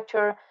motion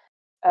capture,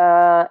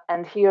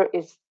 and here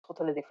is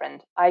totally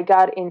different. I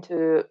got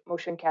into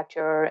motion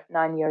capture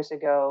 9 years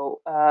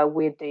ago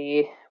with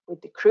the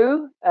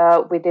crew.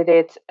 We did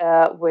it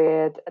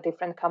with a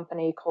different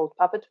company called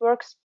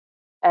Puppetworks,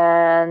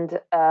 and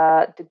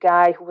the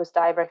guy who was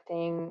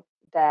directing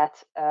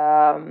that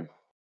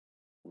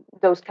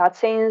those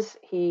cutscenes,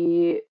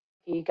 he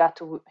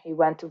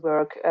went to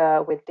work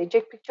with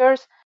Digic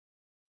Pictures,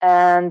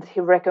 and he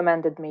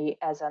recommended me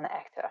as an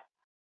actor.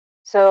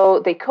 So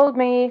they called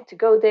me to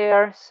go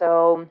there.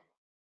 So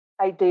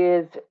I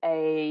did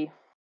a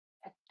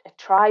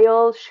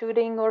trial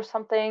shooting or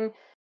something,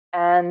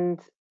 and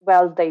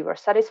well, they were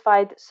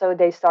satisfied, so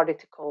they started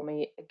to call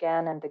me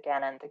again and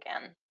again and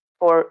again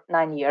for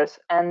 9 years,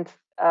 and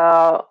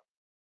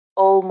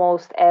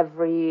almost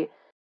every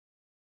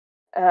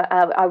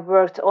I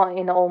worked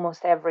in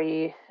almost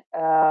every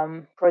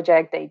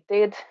project they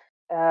did.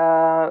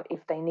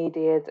 If they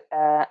needed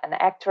an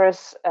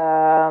actress,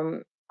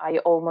 I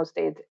almost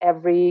did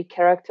every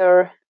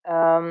character,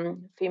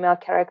 female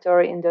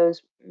character in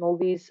those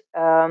movies,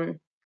 and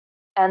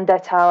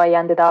that's how I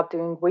ended up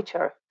doing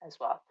Witcher as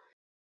well.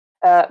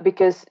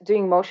 Because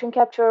doing motion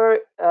capture,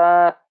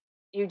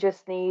 you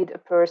just need a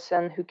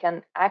person who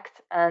can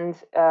act and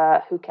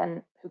who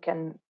can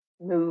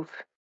move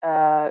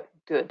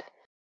good,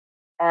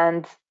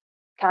 and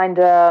kind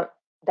of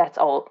that's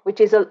all,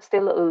 which is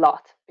still a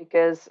lot,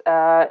 because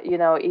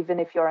even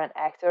if you're an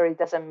actor, it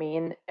doesn't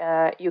mean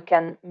you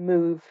can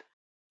move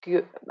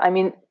good. I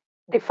mean,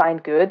 define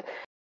good.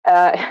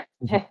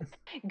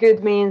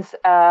 Good means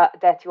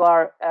that you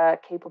are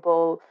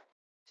capable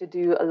to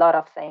do a lot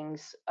of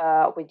things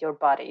with your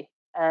body,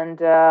 and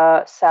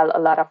sell a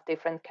lot of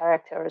different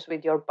characters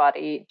with your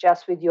body,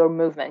 just with your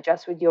movement,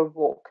 just with your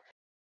walk.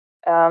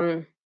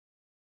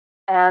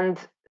 And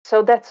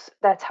so that's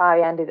how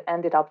I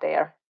ended up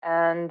there,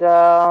 and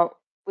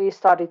we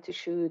started to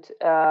shoot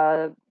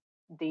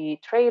the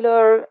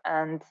trailer,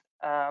 and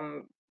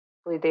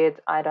we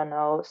did, I don't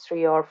know,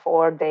 3 or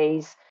 4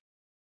 days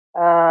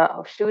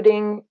of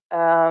shooting.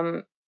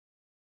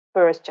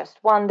 First just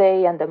one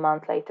day, and a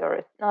month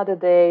later another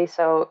day.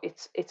 So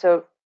it's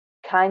a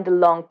kind of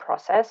long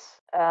process,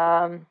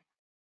 and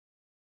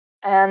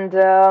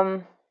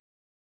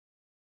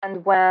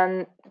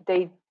when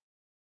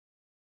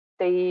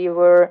they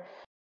were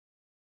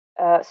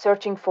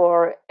searching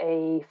for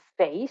a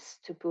face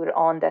to put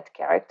on that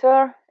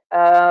character.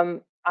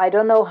 I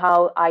don't know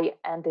how I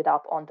ended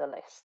up on the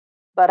list,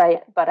 but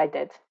I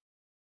did.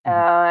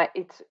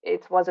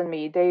 It wasn't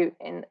me. They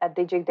at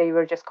Digic, they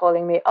were just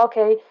calling me.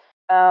 Okay,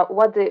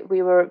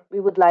 we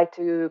would like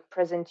to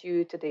present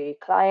you to the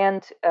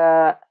client.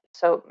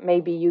 So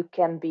maybe you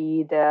can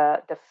be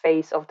the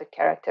face of the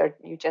character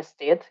you just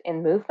did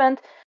in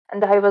movement.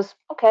 And I was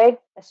okay.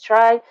 Let's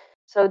try.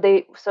 So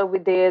we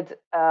did.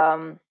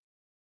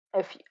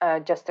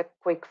 Just a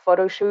quick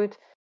photo shoot,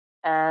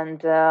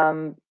 and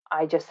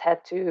I just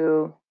had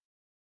to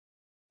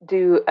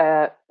do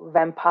a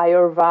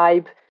vampire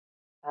vibe,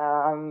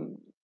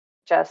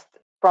 just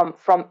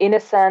from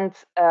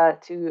innocent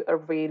to a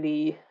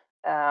really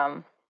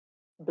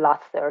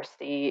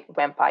bloodthirsty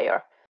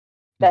vampire.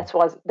 That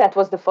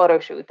was the photo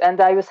shoot, and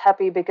I was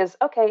happy because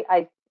okay,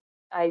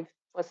 I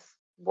was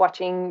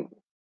watching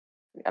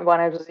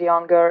when I was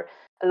younger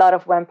a lot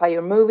of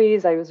vampire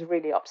movies. I was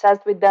really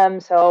obsessed with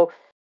them, so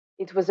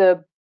it was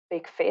a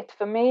big fit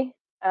for me,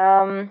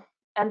 and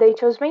they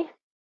chose me,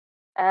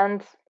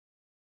 and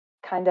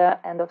kind of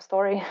end of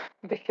story.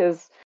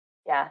 Because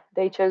yeah,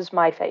 they chose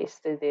my face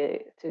to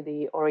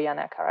the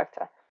Orianna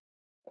character,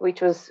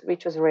 which was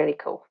really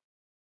cool.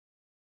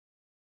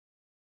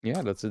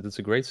 Yeah, that's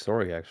a great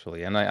story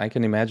actually, and I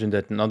can imagine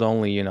that not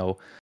only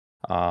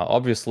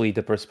obviously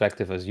the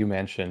perspective as you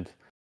mentioned,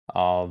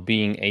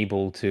 being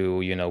able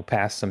to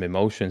pass some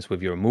emotions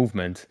with your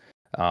movement.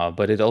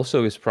 But it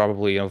also is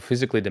probably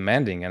physically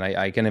demanding, and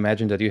I can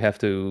imagine that you have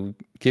to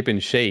keep in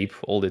shape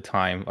all the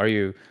time. Are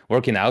you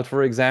working out,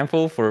 for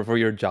example, for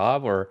your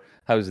job, or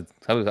how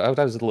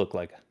does it look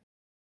like?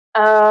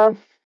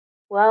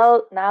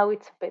 Well, now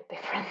it's a bit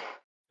different.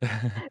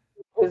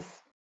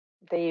 Because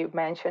the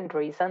mentioned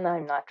reason,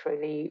 I'm not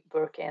really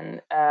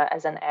working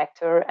as an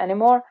actor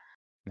anymore.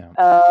 No.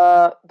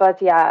 But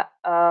yeah,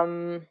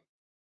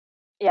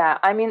 yeah,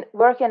 I mean,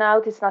 working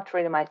out is not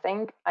really my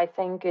thing. I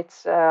think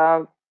it's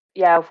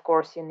yeah, of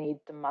course you need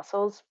the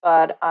muscles,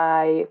 but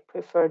I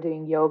prefer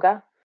doing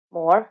yoga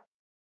more,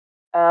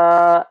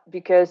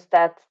 because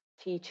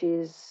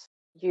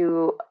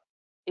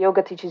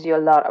yoga teaches you a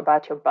lot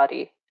about your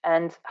body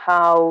and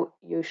how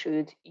you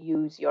should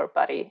use your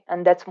body,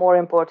 and that's more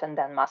important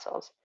than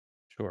muscles.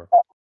 Sure.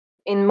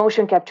 In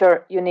motion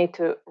capture, you need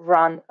to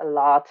run a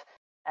lot.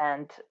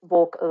 and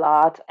walk a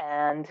lot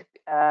and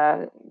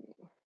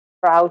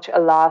crouch a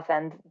lot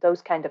and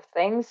those kind of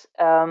things.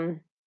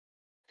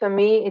 For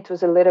me, it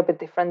was a little bit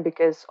different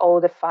because all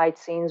the fight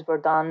scenes were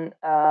done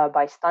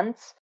by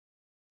stunts.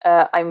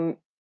 I'm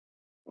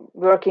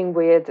working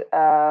with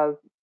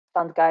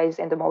stunt guys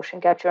in the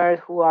motion capture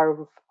who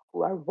are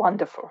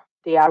wonderful.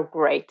 They are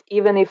great.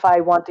 Even if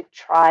I want to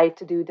try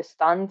to do the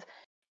stunt,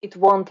 it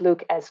won't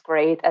look as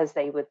great as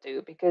they would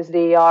do because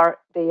they are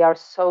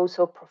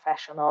so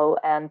professional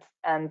and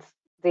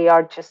they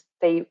are just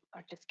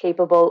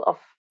capable of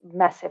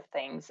massive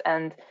things,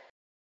 and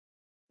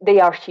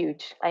they are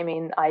huge. I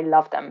mean, I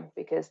love them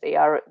because they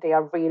are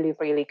really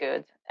really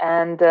good.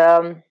 And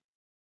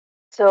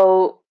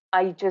so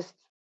I just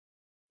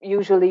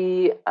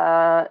usually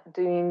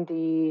doing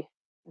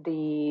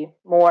the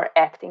more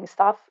acting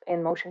stuff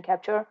in motion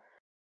capture,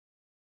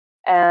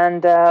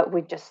 and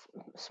with just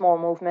small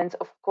movements.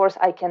 Of course,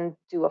 I can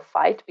do a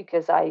fight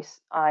because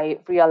I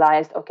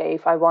realized, okay,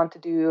 if I want to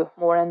do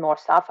more and more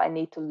stuff, I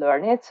need to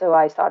learn it. So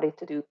I started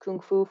to do kung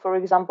fu, for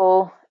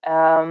example.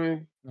 Oh,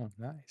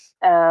 nice.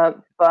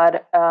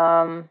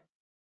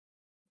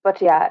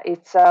 But yeah,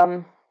 it's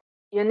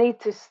you need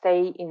to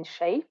stay in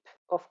shape,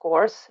 of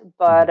course, Mhm.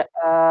 but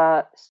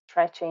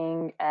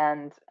stretching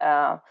and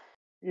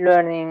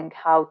learning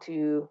how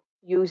to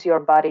use your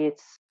body,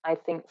 it's, I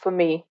think for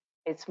me,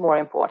 it's more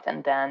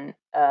important than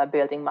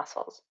building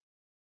muscles.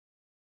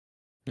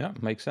 Yeah,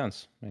 makes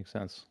sense. Makes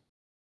sense.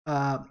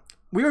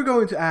 We are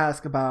going to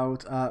ask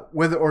about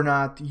whether or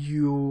not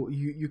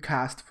you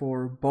cast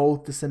for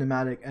both the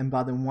cinematic and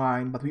Blood and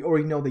Wine, but we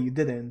already know that you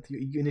didn't.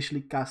 You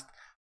initially cast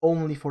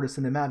only for the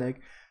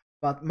cinematic.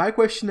 But my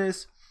question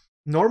is,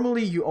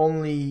 normally you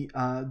only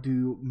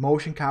do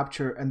motion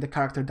capture and the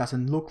character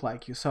doesn't look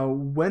like you. So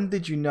when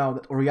did you know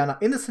that Orianna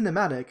in the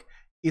cinematic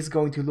is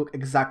going to look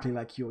exactly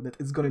like you, that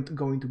it's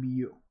going to be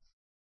you?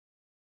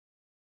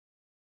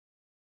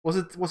 Was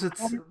it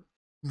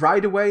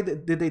right away?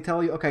 Did they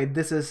tell you, okay,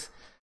 this is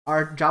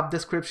our job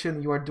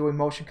description, you are doing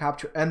motion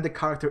capture and the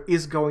character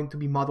is going to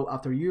be modeled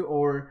after you,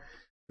 or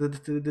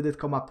did it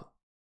come up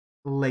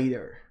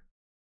later?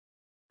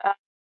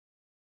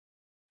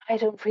 I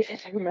don't really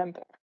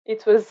remember.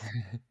 It was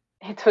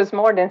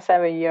more than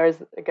 7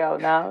 years ago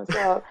now,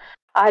 so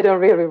I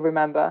don't really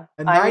remember.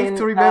 And I nice mean,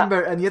 to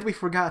remember, and yet we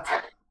forgot.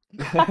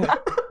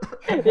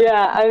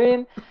 yeah, I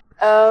mean,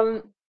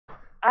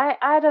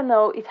 I don't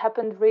know. It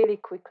happened really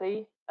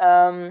quickly,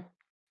 and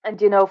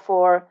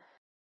for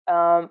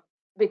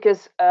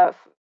because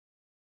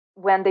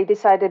when they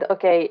decided,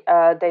 okay,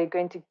 they're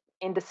going to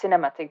in the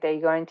cinematic, they're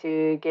going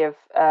to give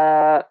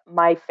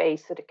my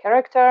face to the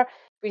character.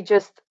 We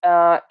just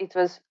it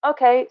was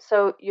okay.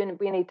 So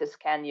we need to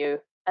scan you,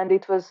 and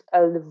it was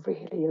a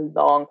really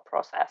long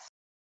process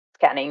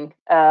scanning.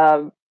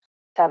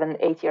 7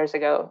 years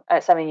ago,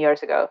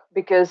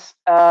 because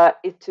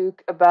it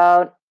took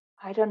about,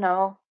 I don't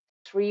know,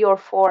 3 or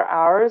 4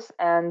 hours,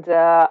 and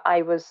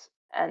I was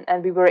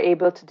and we were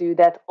able to do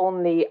that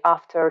only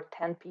after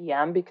 10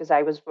 p.m. because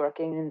I was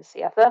working in the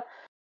theater.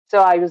 So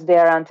I was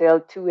there until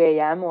 2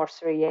 a.m. or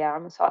 3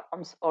 a.m.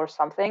 Or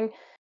something.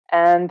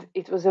 And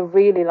it was a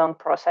really long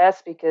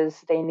process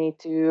because they need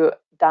to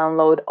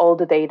download all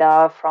the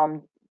data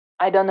from,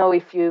 I don't know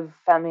if you're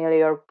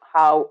familiar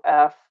how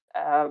a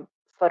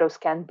photo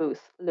scan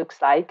booth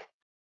looks like.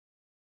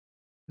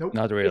 Nope.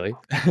 Not really.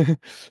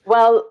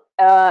 Well,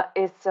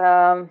 it's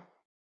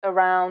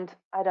around,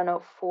 I don't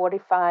know,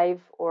 45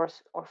 or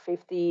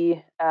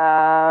 50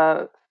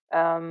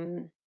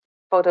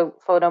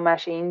 photo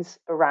machines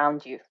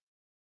around you,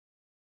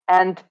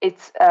 and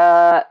it's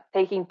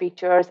taking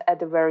pictures at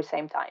the very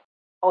same time,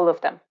 all of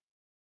them.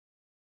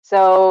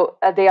 So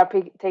they are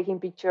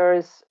taking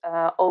pictures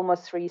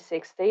almost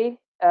 360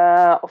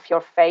 of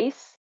your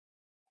face,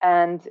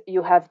 and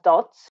you have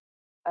dots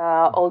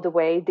all the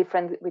way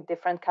with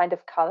different kind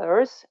of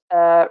colors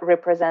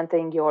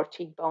representing your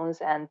cheekbones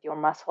and your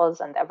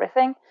muscles and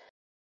everything.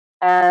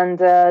 And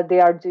they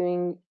are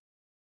doing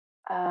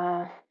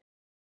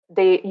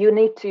you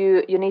need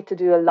to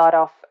do a lot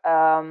of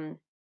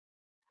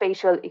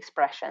facial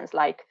expressions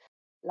like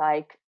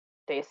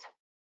this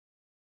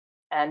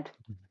and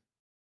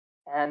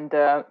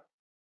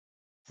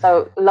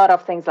so a lot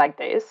of things like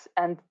this,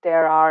 and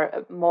there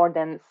are more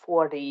than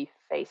 40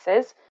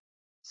 faces.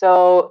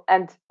 So,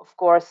 and of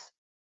course,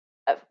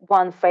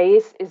 one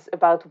face is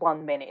about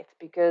 1 minute,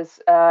 because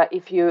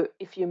if you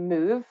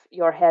move,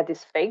 your head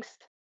is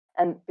fixed,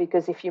 and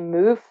because if you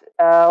move,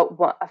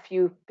 a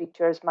few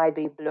pictures might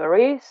be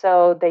blurry,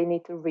 so they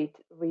need to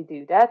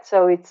redo that.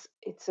 So it's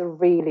a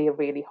really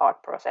really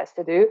hard process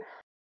to do,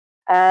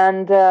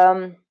 and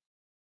yeah,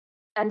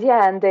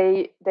 and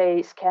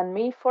they scan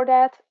me for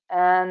that,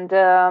 and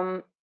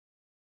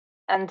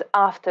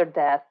after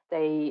that,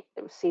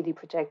 CD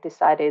Projekt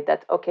decided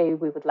that, okay,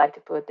 we would like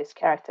to put this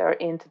character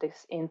into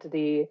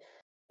the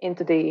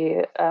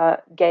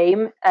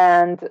game.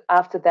 And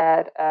after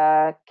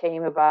that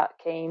came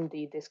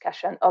the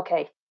discussion.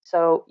 Okay,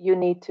 so you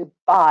need to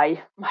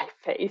buy my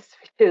face,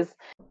 which is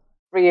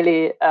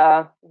really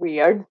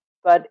weird.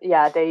 but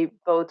yeah, they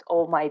bought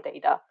all my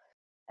data,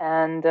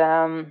 and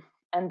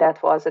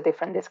that was a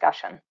different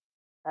discussion.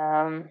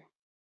 So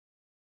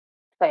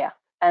yeah,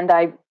 and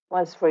I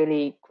was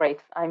really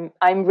great.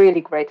 I'm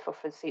really grateful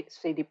for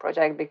CD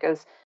Projekt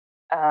because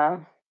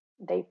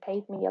they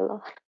paid me a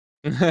lot.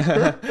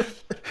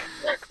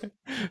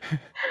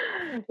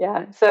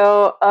 Yeah.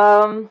 So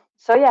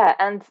yeah,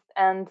 and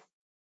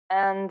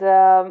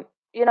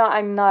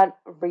I'm not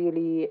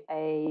really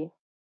a.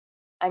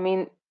 I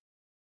mean,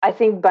 I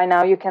think by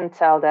now you can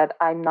tell that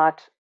I'm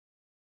not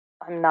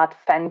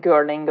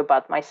fangirling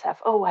about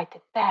myself. Oh, I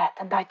did that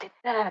and I did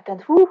that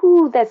and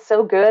woohoo, that's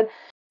so good.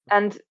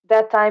 And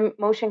that time,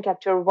 motion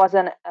capture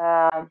wasn't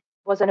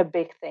a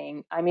big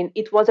thing. I mean,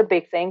 it was a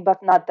big thing,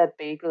 but not that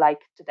big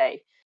like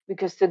today.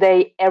 Because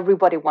today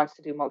everybody wants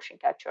to do motion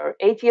capture.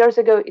 8 years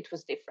ago, it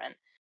was different,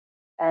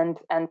 and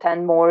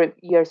 10 more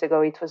years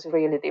ago, it was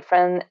really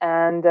different.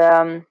 And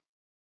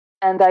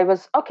I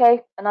was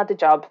okay, another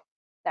job,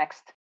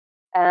 next.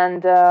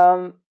 And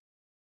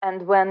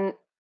and when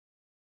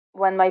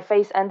my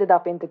face ended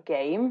up in the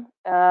game,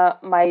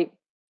 my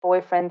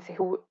boyfriend,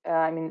 who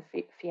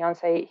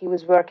fiance, he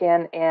was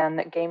working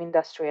in game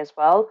industry as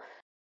well.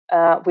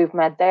 We've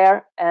met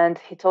there, and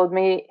he told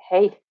me,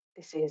 "Hey,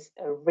 this is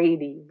a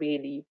really,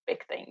 really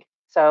big thing.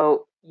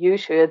 So you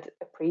should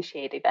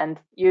appreciate it, and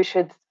you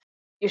should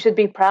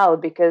be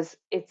proud because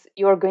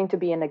you're going to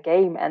be in a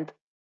game, and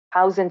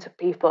thousands of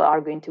people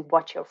are going to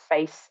watch your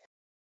face,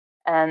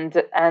 and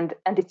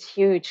it's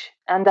huge."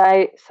 And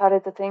I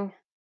started to think,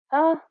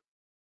 oh,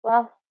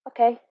 well,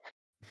 okay.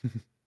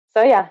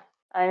 So yeah,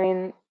 I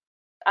mean,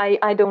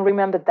 I don't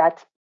remember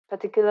that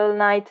particular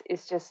night.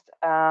 It's just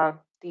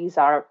these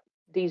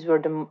were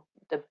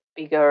the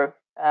bigger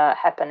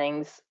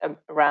happenings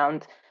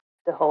around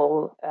the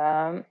whole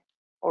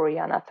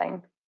Orianna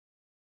thing.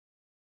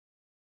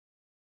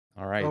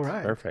 All right, All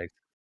right. perfect.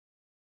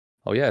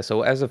 Oh yeah,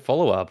 so as a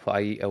follow-up,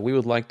 we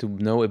would like to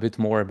know a bit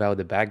more about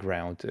the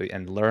background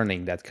and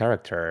learning that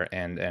character,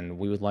 and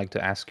we would like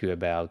to ask you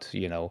about,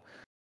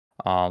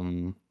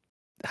 um,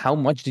 how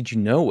much did you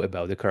know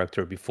about the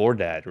character before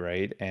that,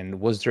 right? And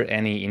was there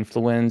any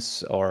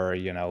influence or,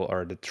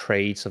 or the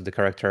traits of the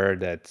character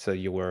that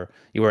you were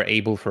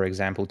able, for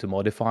example, to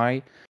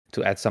modify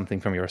to add something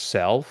from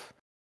yourself?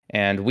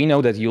 And we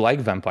know that you like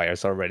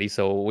vampires already,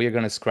 so we are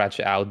going to scratch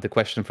out the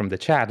question from the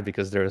chat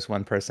because there is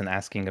one person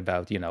asking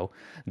about,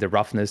 the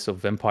roughness of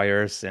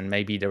vampires, and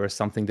maybe there was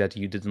something that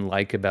you didn't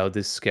like about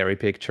this scary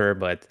picture,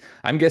 but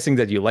I'm guessing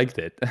that you liked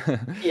it.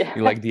 Yeah.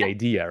 You like the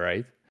idea,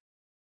 right?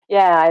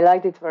 Yeah, I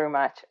liked it very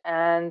much.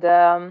 And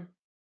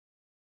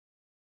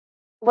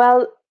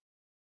well,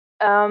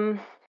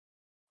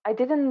 I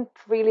didn't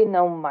really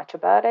know much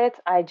about it.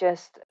 I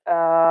just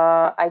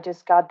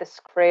got the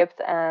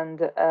script,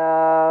 and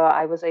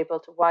I was able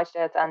to watch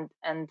it,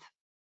 and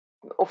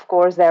of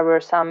course there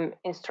were some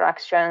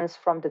instructions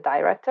from the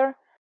director.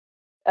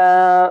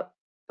 Uh,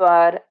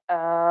 but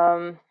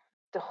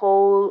the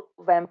whole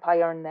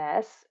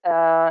vampire-ness,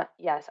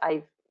 yes,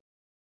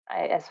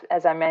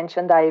 as I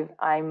mentioned, I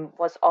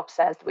was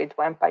obsessed with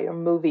vampire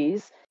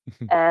movies,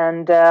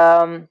 and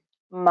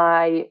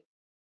my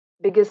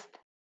biggest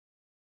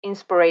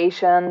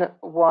inspiration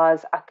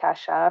was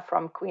Akasha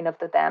from Queen of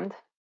the Damned.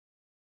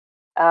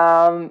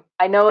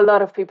 I know a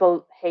lot of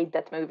people hate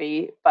that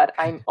movie, but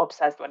I'm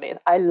obsessed with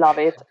it. I love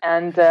it,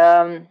 and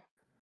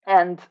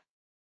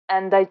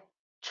I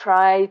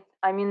tried.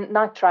 I mean,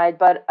 not tried,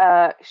 but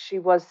she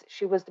was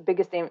the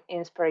biggest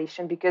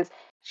inspiration because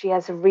she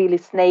has a really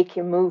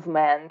snaky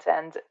movement,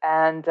 and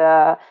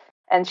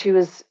she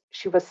was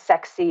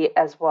sexy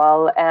as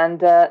well, and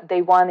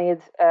they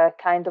wanted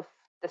kind of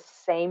the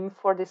same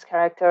for this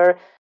character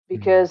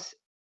because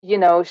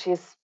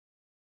she's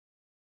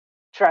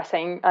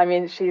dressing. I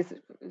mean, she's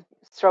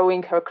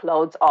throwing her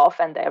clothes off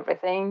and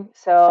everything.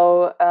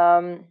 So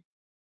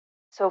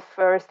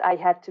first I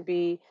had to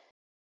be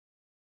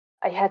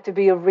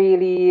a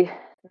really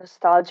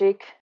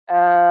nostalgic,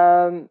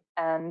 and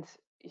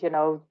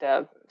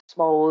the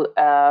small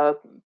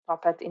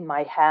puppet in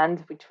my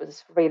hand, which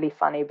was really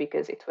funny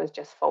because it was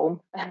just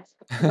foam and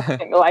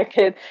nothing like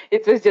it.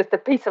 It was just a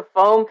piece of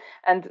foam,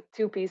 and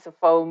two pieces of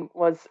foam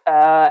was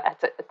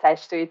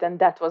attached to it, and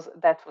that was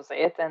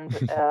it.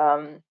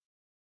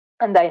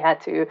 And I had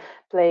to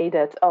play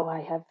that. Oh,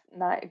 I have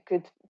not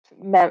good.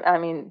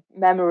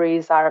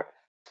 Memories are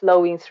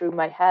flowing through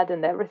my head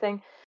and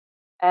everything,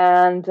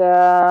 and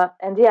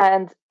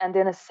yeah, and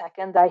in a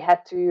second I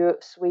had to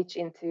switch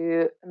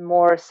into a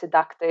more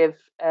seductive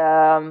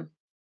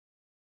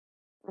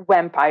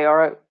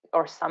vampire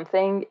or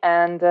something,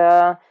 and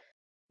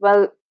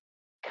well,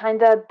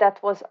 kind of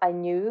that was I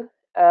knew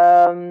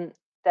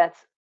that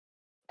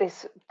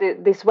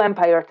this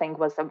vampire thing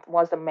was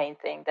the main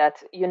thing,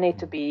 that you need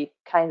to be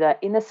kind of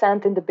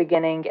innocent in the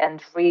beginning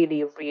and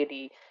really,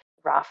 really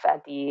rough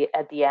at the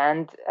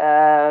end,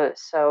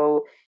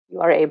 so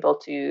you are able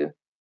to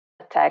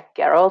attack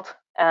Geralt,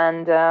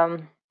 and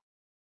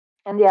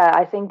yeah,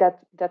 I think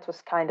that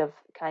was kind of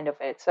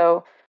it.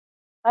 So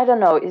I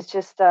don't know. It's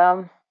just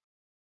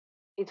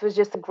it was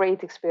just a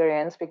great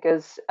experience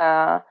because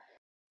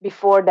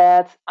before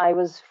that, I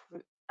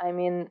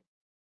mean,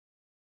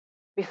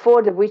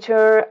 before The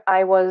Witcher,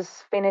 I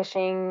was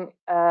finishing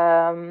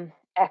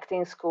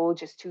acting school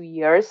just 2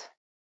 years.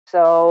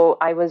 So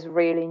I was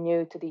really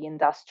new to the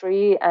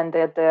industry. And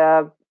at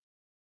the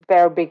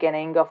very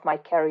beginning of my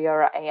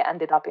career, I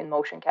ended up in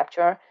motion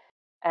capture.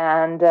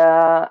 And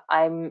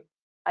I'm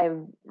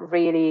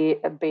really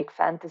a big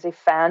fantasy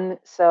fan.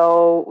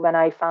 So when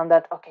I found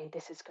that, okay,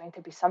 this is going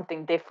to be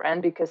something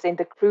different, because in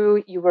the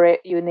crew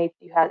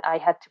I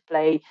had to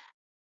play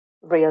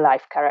real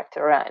life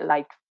character,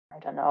 like, I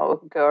don't know,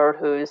 a girl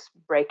who's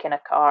breaking a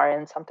car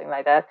and something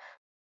like that.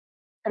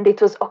 And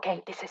it was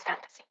okay. This is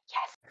fantasy.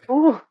 Yes.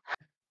 Ooh.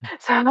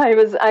 So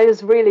I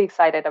was really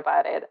excited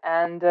about it,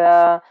 and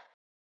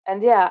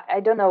yeah,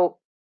 I don't know.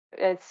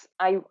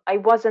 I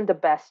wasn't the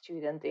best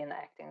student in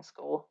acting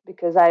school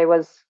because I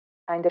was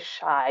kind of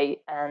shy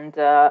and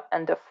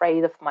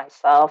afraid of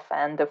myself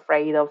and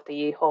afraid of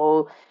the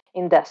whole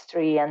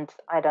industry, and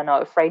I don't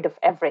know, afraid of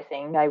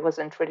everything. I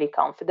wasn't really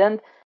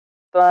confident,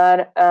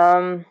 but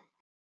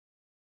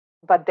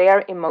there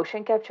in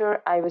motion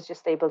capture, I was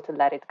just able to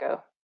let it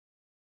go,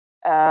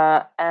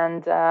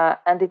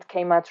 and it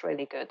came out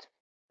really good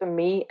for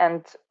me,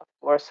 and of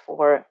course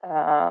for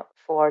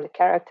the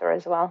character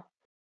as well.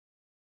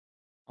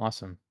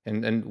 Awesome.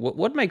 And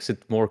what makes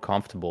it more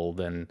comfortable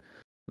than,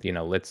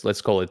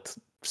 let's call it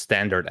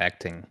standard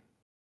acting?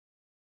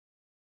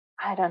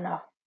 I don't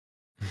know.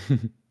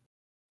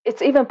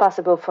 It's even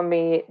possible for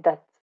me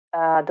that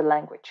the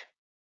language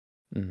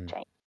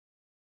changed,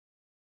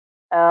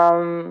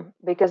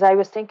 because I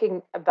was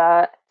thinking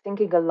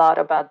a lot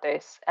about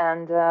this,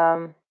 and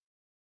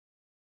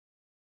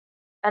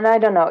I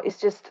don't know.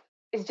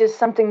 It's just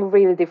something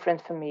really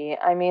different for me.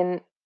 I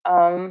mean,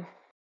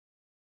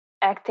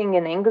 acting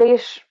in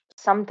English,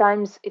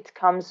 sometimes it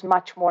comes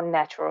much more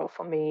natural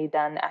for me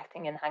than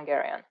acting in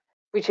Hungarian,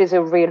 which is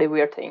a really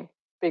weird thing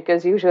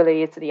because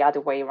usually it's the other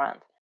way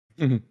around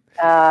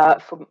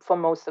for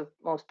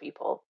most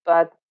people.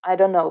 But I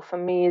don't know. For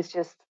me, it's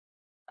just,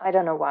 I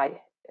don't know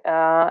why,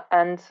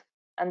 and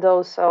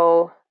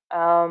also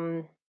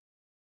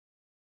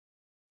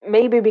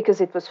maybe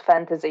because it was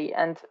fantasy,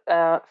 and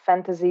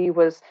fantasy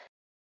was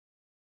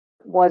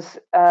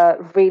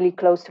really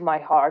close to my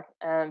heart,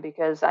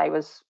 because I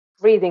was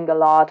reading a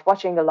lot,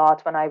 watching a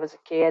lot when I was a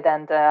kid,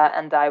 and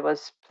I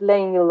was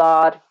playing a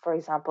lot. For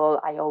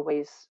example, I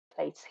always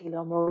played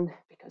Sailor Moon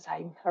because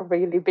I'm a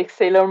really big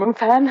Sailor Moon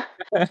fan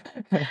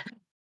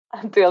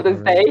until this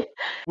Alright. day.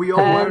 We all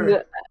And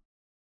were.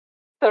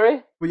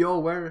 sorry. We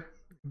all were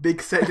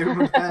big Sailor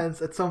Moon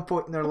fans at some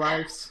point in our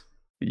lives.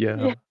 Yeah.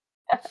 Yeah.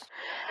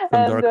 From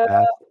And dark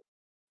past.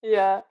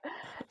 yeah,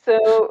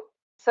 so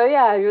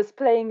yeah, I was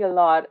playing a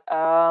lot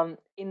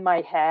in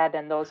my head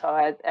and also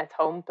at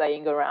home,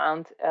 playing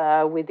around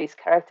with these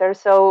characters.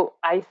 So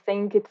I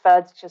think it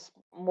felt just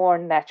more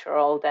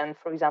natural than,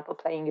 for example,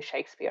 playing a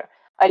Shakespeare.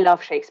 I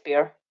love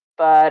Shakespeare,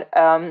 but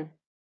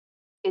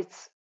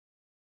it's,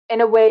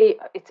 in a way,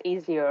 it's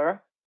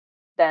easier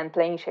than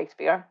playing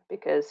Shakespeare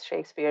because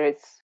Shakespeare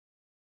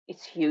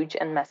it's huge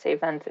and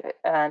massive,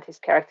 and his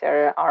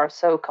character are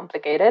so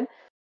complicated.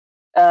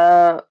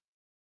 Uh,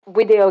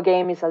 Video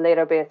game is a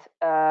little bit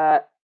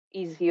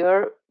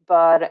easier,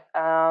 but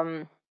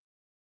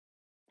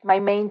my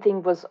main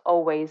thing was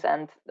always,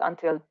 and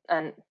until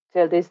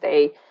this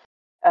day,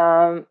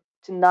 to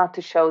not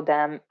to show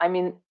them. I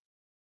mean,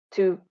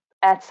 to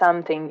add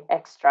something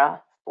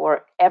extra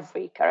for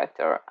every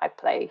character I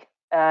play,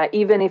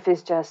 even if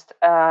it's just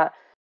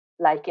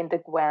like in the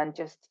Gwent,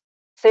 just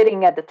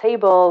sitting at the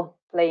table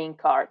playing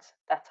cards.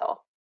 That's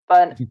all.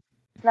 But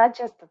it's not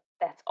just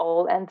that's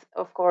all. And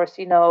of course,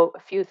 a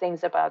few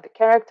things about the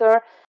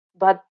character,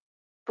 but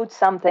put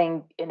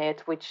something in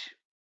it which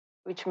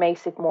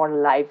makes it more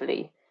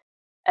lively.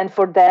 And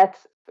for that,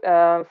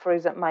 for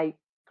example, my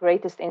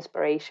greatest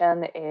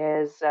inspiration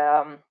is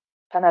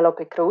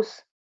Penelope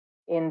Cruz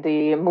in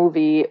the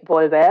movie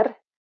Volver.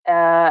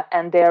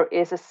 And there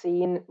is a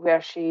scene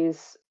where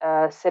she's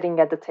sitting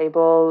at the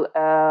table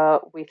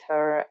with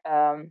her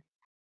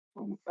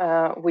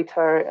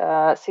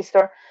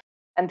sister,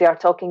 and they are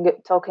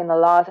talking a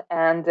lot,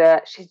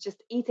 and she's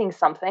just eating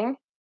something,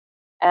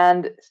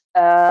 and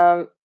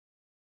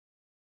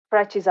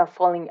scratches are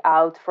falling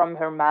out from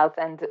her mouth,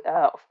 and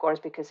of course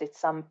because it's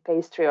some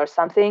pastry or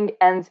something,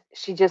 and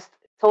she just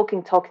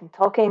talking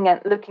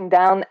and looking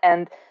down,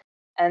 and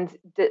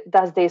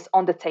does this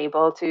on the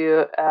table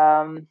to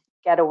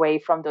get away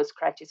from those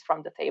scratches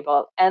from the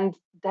table. And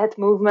that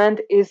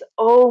movement is,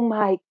 oh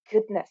my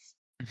goodness,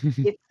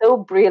 it's so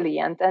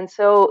brilliant and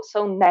so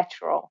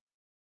natural.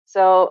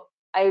 So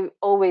I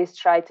always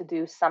try to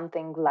do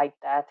something like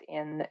that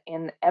in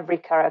every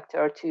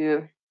character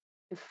to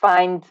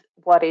find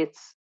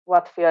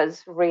what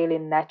feels really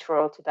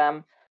natural to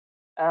them.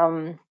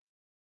 Um,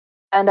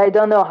 and I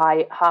don't know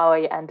how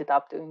I ended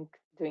up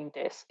doing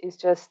this. It's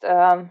just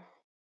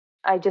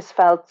I just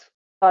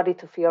started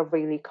to feel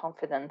really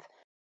confident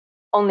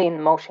only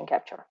in motion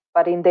capture,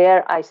 but in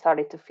there I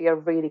started to feel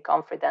really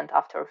confident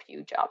after a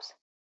few jobs.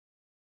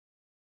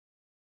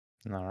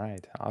 All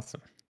right,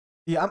 awesome.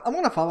 Yeah, I'm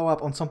gonna follow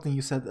up on something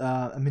you said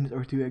a minute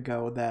or two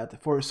ago.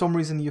 That for some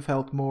reason you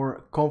felt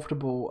more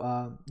comfortable,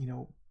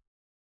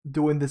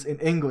 doing this in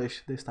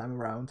English this time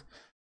around.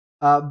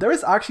 There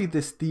is actually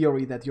this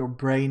theory that your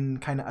brain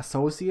kind of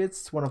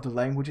associates one of the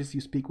languages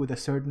you speak with a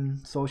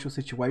certain social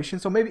situation.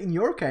 So maybe in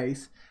your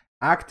case,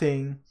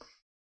 acting,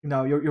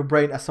 your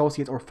brain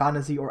associates or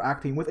fantasy or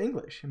acting with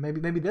English. And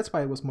maybe that's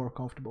why it was more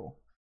comfortable.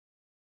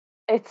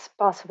 It's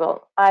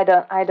possible. I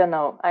don't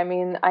know. I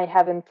mean, I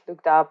haven't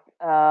looked up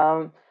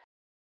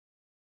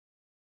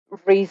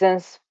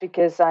reasons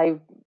because I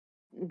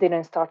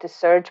didn't start to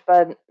search,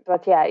 but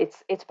yeah,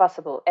 it's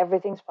possible.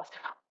 Everything's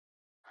possible.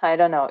 I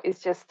don't know.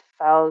 It's just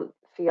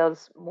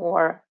feels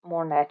more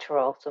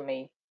natural to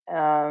me,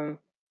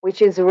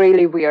 which is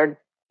really weird.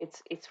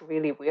 It's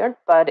really weird,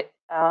 but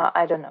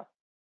I don't know.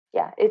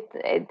 Yeah,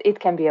 it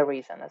can be a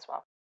reason as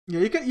well. Yeah,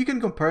 you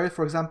can compare it,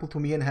 for example, to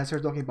me and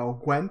Hesser talking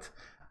about Gwent.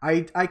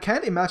 I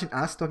can't imagine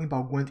us talking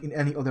about Gwent in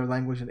any other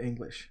language than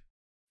English.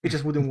 It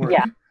just wouldn't work.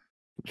 Yeah,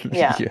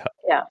 yeah, Yeah.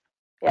 yeah,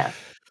 yeah.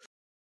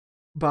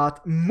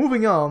 But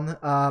moving on,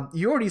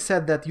 you already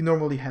said that you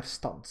normally have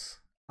stunts.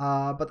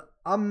 But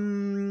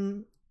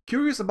I'm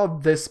curious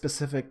about this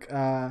specific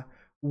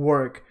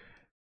work.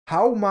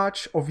 How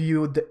much of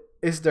you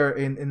is there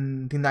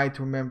in The Night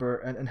to Remember,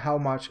 and how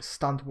much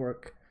stunt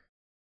work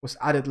was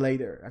added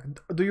later?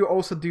 Do you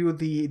also do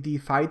the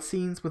fight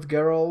scenes with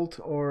Geralt,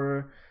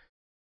 or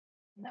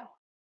No,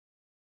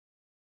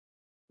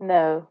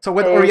 no. so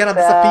when Orianna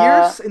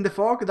disappears in the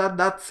fog,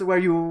 that's where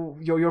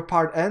your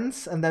part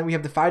ends, and then we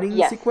have the fighting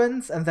Yes.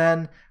 sequence, and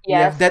then we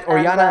Yes, have dead and,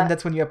 Orianna, and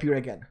that's when you appear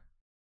again.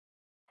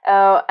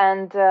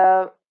 and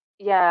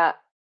yeah.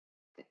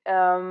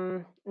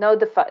 No,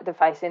 the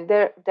fight scene.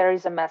 There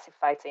is a massive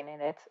fight scene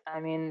in it. I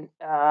mean,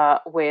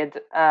 with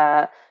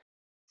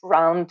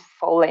round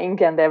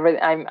falling and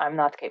everything. I'm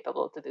not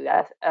capable to do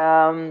that.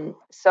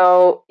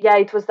 So yeah,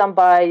 it was done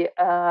by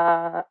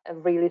a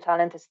really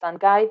talented stunt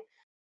guy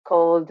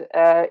called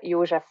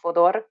József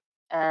Fodor,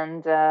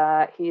 and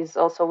he's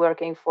also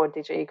working for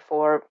DJ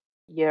for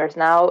years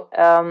now.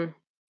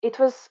 It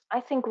was,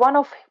 I think, one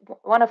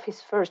of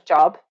his first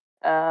job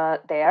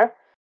there.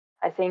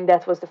 I think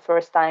that was the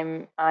first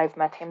time I've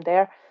met him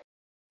there.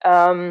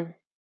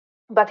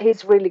 But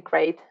he's really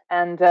great.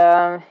 And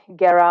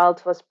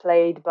Geralt was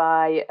played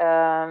by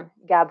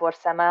Gábor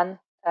Szemán,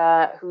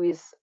 who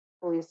is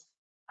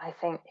I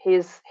think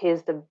he's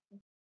the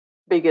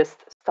biggest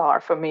star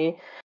for me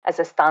as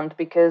a stunt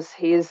because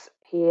he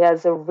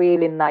has a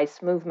really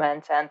nice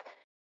movement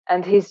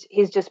and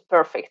he's just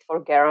perfect for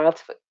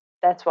Geralt.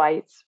 That's why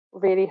it's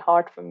really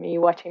hard for me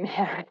watching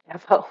Harry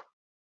Neville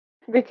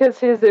because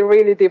he's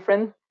really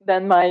different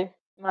than my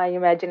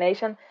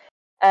imagination.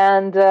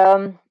 And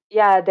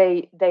yeah,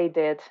 they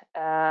did.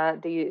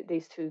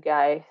 These two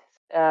guys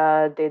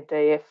did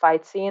the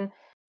fight scene,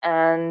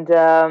 and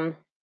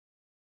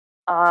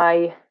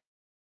I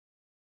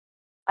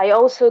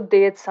also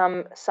did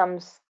some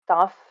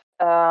stuff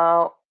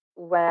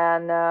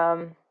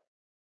when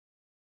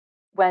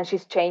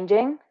she's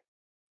changing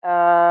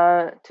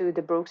to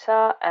the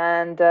Bruxa,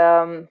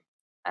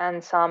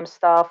 and some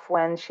stuff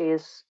when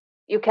she's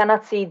you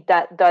cannot see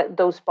that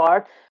those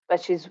parts,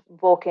 but she's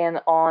walking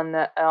on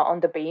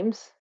the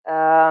beams.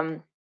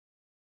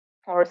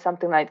 Or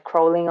something like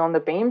crawling on the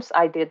beams.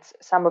 I did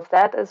some of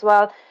that as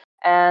well.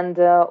 And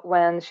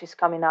when she's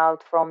coming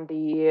out from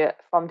the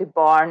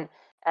barn,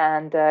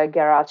 and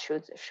Geralt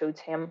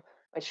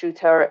shoot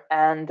her,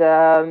 and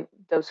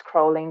those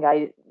crawling,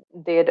 I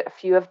did a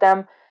few of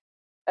them.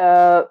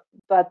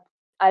 But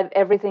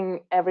everything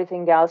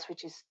else,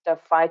 which is the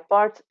fight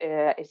part,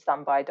 is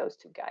done by those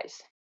two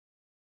guys.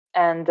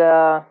 And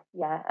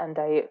yeah,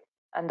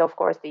 and of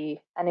course the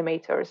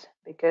animators,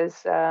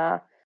 because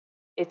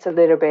it's a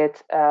little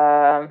bit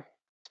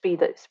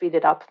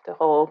speeded up the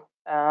whole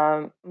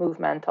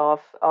movement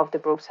of the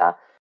Bruxa,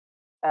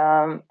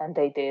 and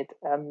they did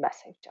a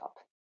massive job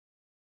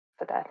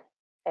for that.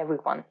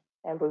 Everyone,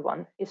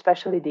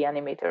 especially the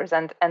animators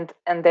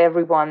and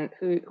everyone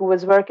who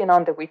was working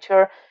on The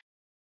Witcher.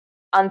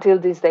 Until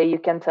this day, you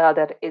can tell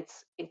that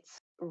it's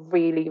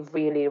really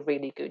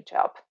really good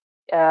job.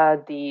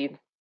 The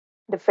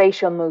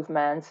facial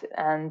movements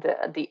and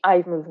the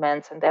eye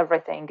movements and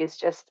everything is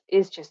just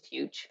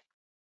huge.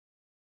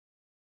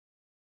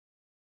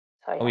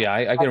 So, Oh yeah,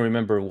 I can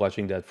remember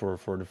watching that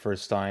for the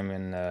first time,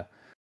 and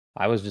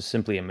I was just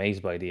simply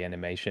amazed by the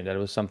animation. That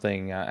was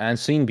something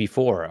unseen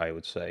before, I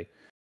would say.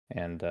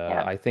 And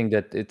Yeah. I think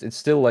that it's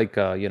still like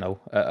a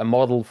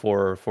model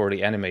for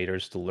the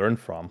animators to learn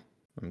from.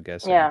 I'm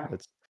guessing. Yeah.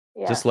 It's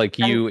Yeah. just like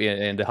you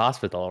in the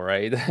hospital,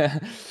 right?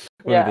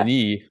 Or Yeah. the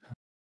knee.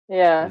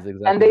 Yeah. It's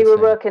exactly And they the were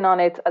same. working on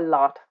it a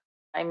lot.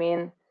 I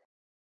mean,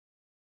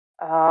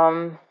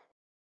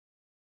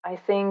 I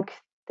think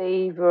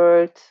they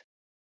worked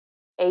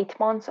 8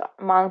 months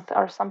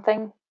or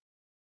something.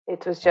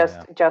 It was Oh,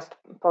 yeah. just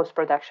post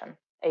production,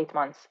 8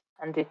 months,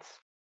 and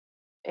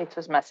it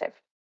was massive.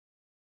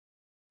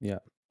 Yeah,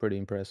 pretty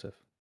impressive.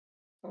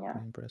 Yeah.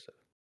 Pretty impressive.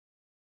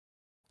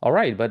 All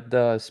right,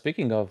 but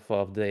speaking of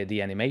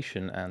the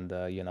animation and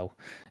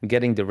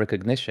getting the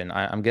recognition,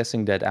 I'm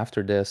guessing that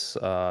after this,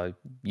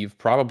 you've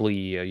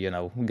probably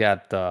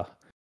got a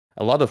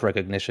lot of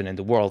recognition in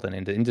the world and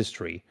in the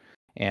industry.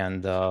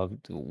 And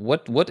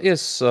what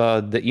is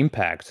the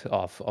impact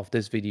of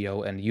this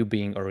video and you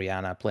being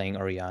Orianna, playing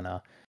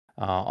Orianna,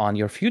 on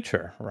your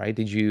future, right?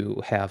 Did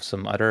you have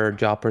some other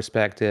job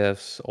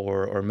perspectives,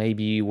 or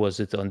maybe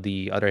was it on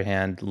the other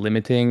hand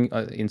limiting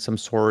in some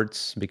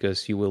sorts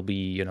because you will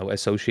be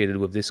associated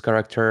with this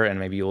character and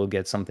maybe you will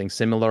get something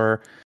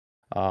similar?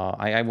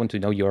 I want to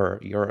know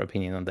your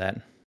opinion on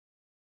that.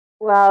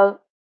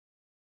 Well,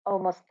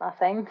 almost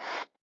nothing.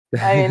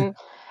 I mean,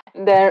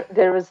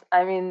 there was,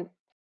 I mean,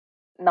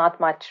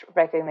 not much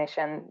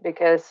recognition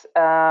because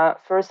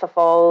first of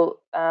all,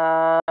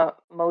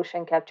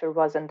 motion capture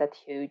wasn't that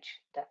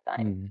huge that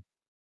time, Mm.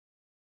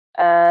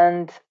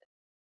 and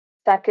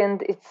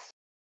second, it's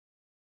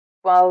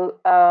well,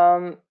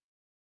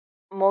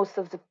 most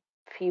of the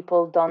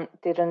people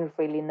didn't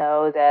really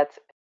know that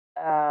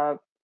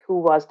who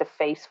was the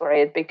face for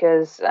it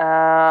because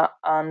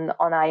on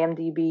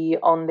IMDb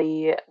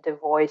only the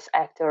voice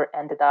actor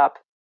ended up,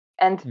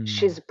 and Mm.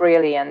 she's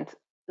brilliant.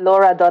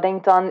 Laura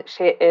Doddington,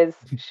 she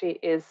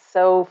is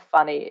so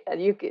funny. And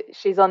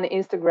she's on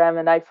Instagram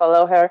and I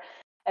follow her,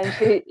 and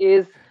she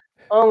is,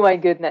 oh my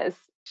goodness,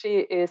 she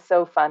is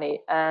so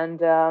funny.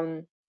 And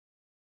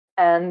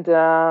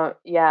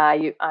yeah,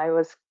 I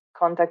was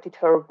contacted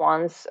her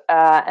once,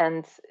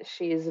 and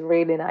she is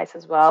really nice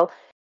as well.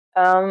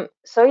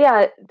 So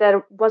yeah,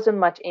 there wasn't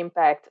much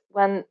impact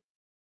when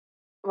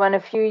a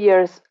few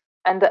years,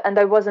 and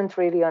I wasn't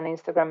really on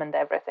Instagram and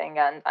everything,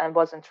 and I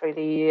wasn't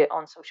really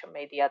on social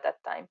media at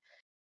that time.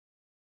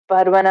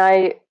 But when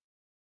I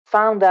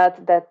found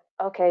out that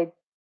okay,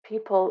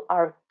 people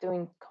are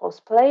doing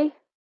cosplay,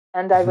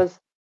 and I was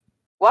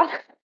what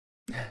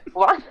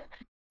what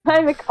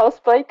I'm a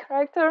cosplay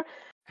character,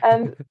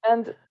 and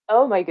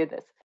oh my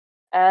goodness,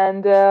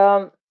 and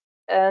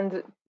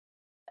and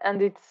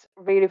and it's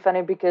really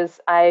funny because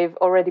I've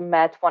already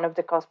met one of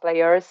the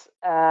cosplayers,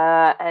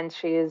 and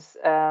she's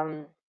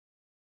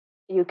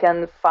you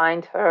can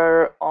find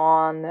her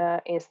on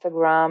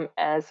Instagram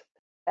as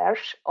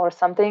Serge or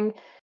something,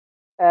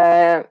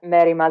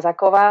 Mary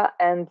Mazakova,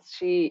 and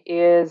she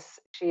is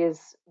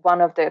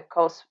one of the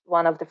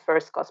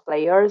first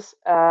cosplayers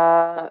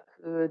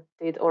who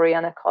did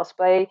Orianna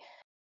cosplay,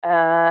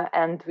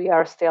 and we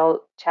are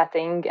still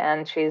chatting.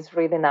 And she's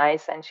really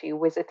nice, and she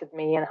visited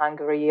me in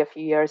Hungary a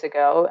few years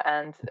ago,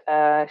 and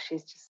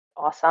she's just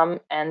awesome,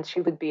 and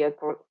she would be a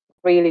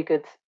really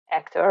good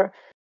actor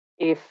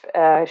if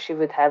she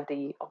would have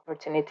the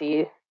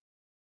opportunity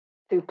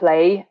to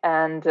play.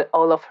 And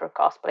all of her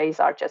cosplays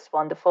are just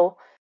wonderful.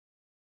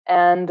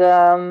 And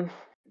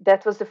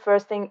that was the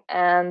first thing.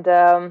 And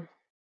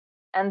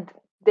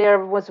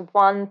there was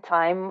one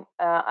time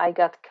I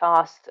got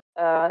cast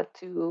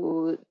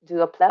to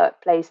do a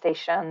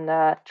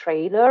PlayStation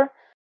trailer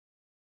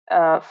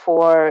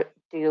for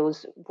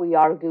those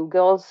VR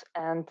Googles,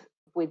 and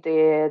we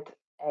did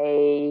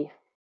a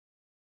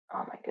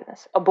oh my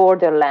goodness, a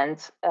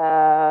Borderlands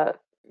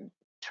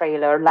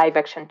trailer, live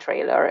action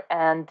trailer.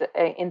 And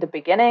in the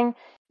beginning,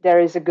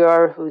 there is a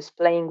girl who's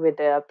playing with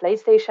the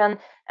PlayStation,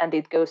 and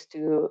it goes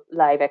to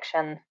live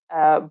action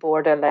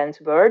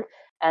Borderlands world.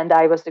 And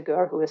I was the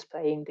girl who was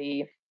playing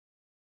the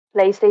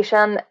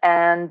PlayStation.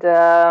 And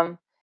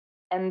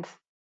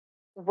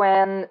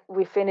when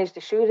we finished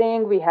the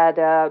shooting, we had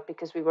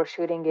because we were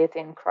shooting it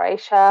in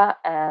Croatia,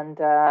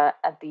 and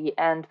at the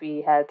end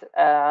we had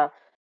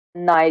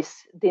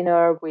nice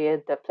dinner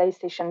with the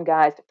PlayStation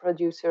guys, the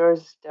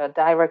producers, the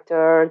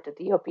director, the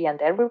DOP,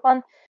 and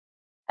everyone.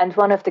 And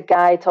one of the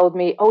guy told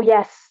me, "Oh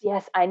yes,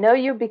 yes, I know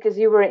you because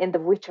you were in the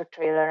Witcher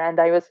trailer." And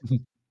I was,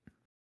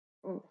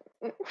 "Mm,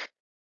 mm,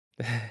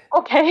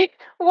 okay,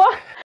 what?"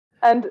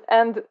 And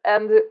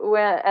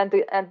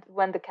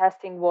when the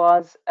casting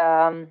was,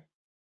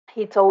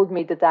 he told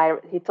me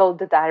he told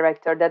the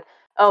director that,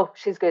 "Oh,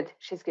 she's good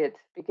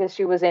because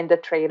she was in the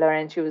trailer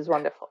and she was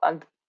wonderful."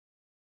 And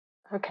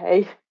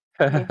okay,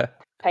 I mean,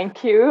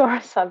 thank you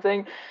or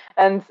something.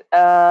 And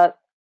I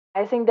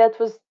think that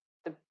was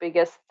the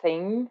biggest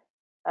thing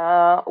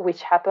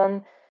which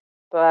happened.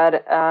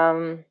 But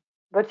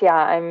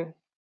yeah,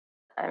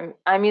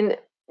 I mean,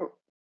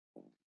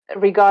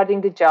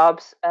 regarding the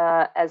jobs,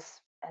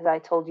 as I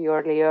told you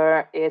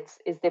earlier, it's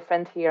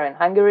different here in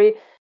Hungary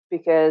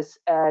because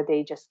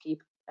they just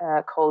keep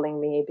calling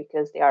me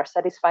because they are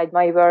satisfied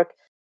my work.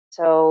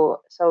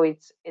 So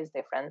it's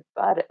different,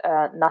 but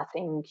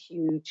nothing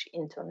huge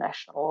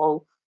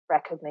international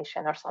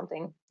recognition or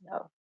something.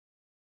 No.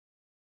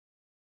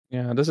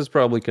 Yeah, this is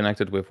probably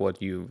connected with what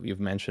you've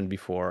mentioned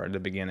before at the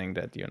beginning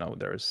that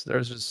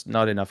there's just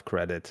not enough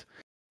credit,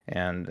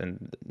 and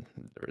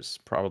there's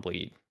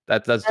probably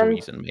that's the And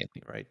reason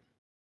mainly, right?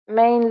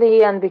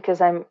 mainly, and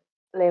because I'm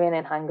living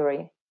in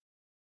Hungary,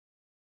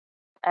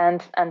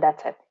 and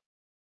that's it.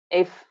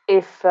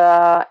 If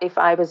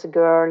I was a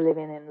girl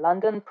living in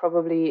London,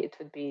 probably it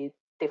would be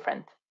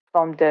different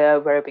from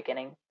the very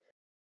beginning.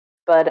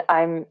 but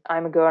I'm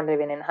a girl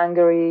living in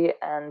Hungary,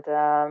 and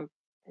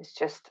it's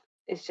just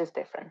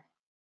different.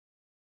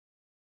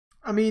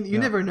 I mean, you Yeah.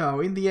 never know.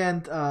 In the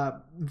end,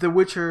 The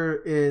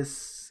Witcher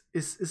is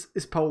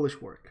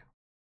Polish work,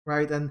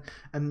 right? And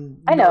I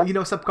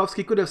know.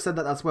 Sapkowski could have said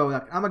that as well.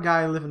 Like, I'm a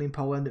guy living in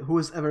Poland. Who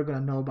is ever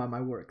gonna know about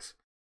my works?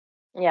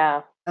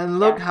 Yeah. And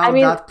look Yeah. how I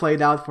mean, that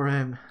played out for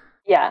him.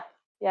 yeah.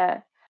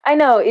 I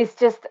know. It's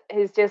just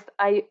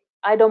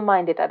I don't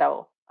mind it at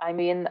all. I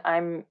mean,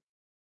 I'm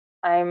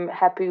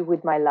happy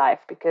with my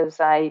life because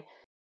I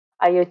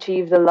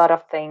achieved a lot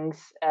of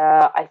things,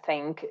 I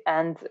think,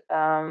 and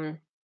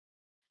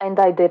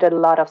I did a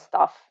lot of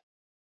stuff,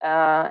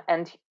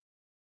 and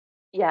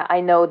yeah,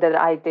 I know that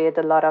I did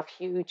a lot of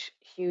huge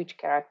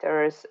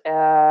characters,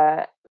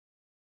 and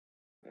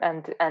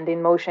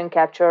in motion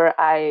capture,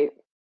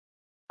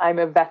 I'm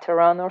a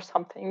veteran or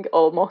something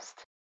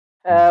almost,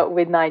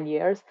 with 9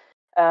 years.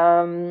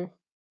 Um,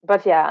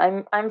 but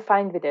yeah, I'm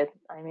fine with it.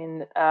 I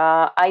mean,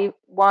 I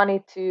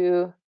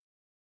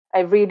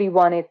really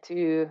wanted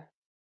to,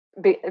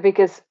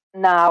 because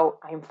now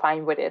I'm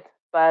fine with it.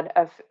 But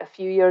a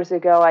few years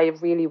ago, I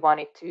really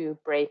wanted to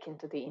break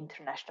into the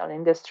international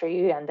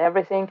industry and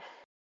everything.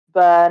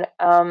 But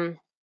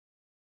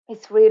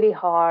it's really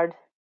hard,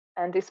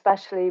 and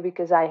especially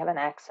because I have an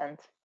accent,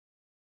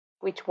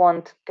 which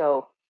won't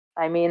go.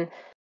 I mean,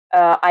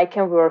 I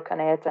can work on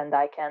it and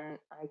I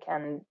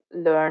can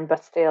learn,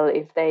 but still,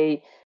 if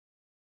they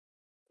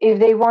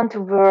want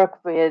to work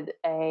with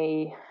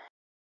an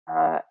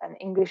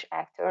English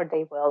actor,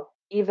 they will.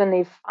 Even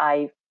if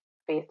I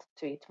fit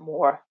to it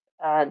more,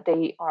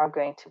 they are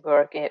going to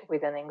work it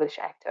with an English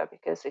actor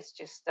because it's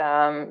just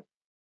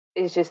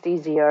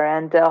easier,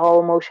 and the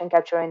whole motion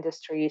capture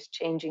industry is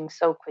changing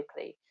so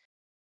quickly.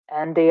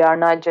 And they are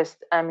not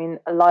just, I mean,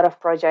 a lot of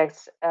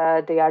projects,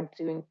 they are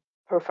doing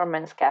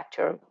performance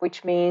capture,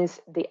 which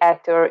means the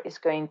actor is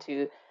going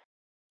to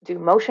do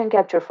motion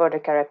capture for the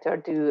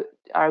character,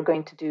 are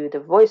going to do the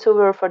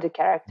voiceover for the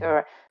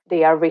character.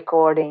 They are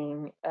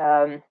recording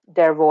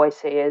their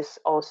voices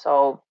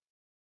also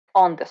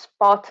on the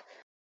spot.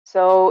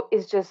 So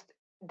it's just,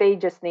 they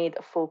just need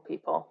a full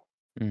people,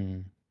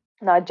 Mm.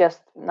 not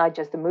just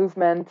the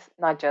movement,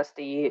 not just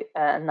the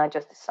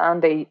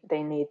sound.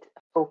 They need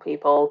full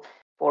people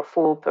for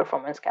full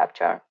performance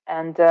capture,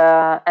 and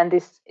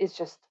this is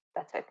just,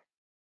 that's it.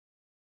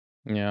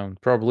 Yeah,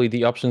 probably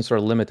the options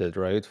are limited,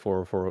 right?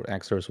 For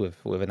actors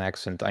with an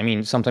accent. I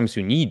mean, sometimes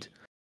you need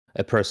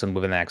a person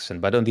with an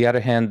accent, but on the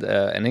other hand,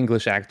 an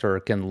English actor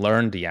can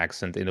learn the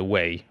accent in a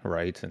way,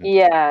 right? And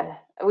Yeah,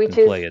 which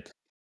play is, it.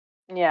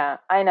 yeah,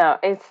 I know.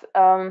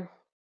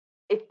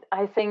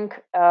 I think,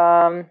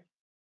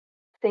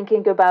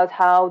 thinking about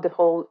how the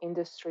whole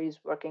industry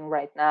is working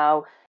right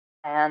now,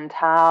 and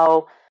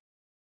how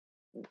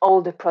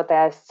all the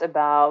protests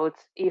about,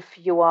 if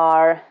you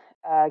are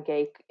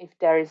gay, if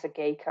there is a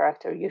gay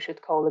character, you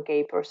should call a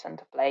gay person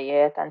to play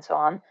it, and so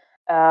on.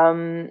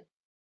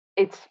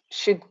 It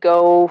should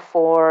go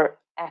for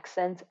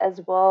accent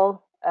as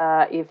well.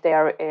 If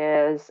there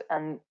is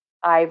an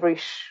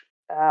Irish,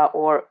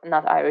 or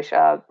not Irish,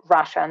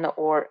 Russian,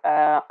 or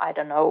I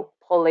don't know,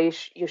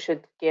 Polish, you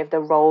should give the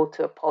role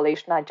to a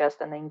Polish, not just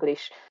an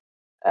English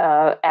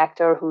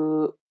actor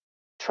who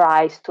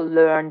tries to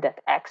learn that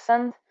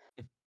accent.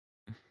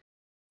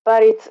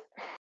 But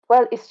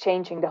it's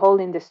changing. The whole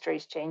industry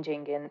is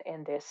changing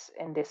in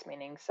this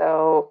meaning.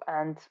 So,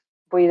 and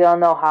we don't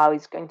know how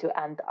it's going to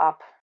end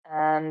up.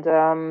 And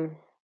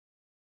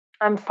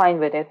I'm fine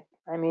with it.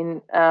 I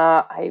mean,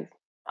 I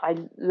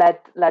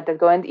let that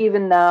go. And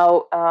even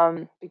now,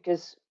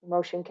 because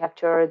motion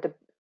capture, the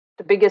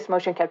biggest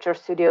motion capture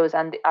studios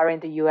are in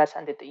the US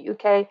and in the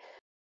UK,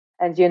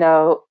 and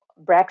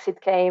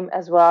Brexit came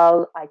as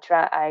well.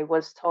 I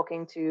was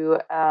talking to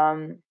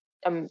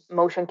a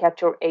motion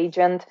capture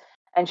agent,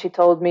 and she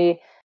told me,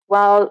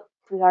 well,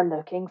 we are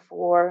looking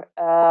for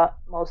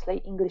mostly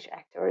English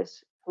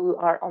actors who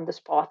are on the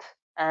spot.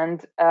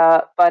 And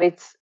but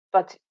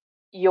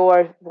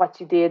what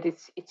you did,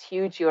 it's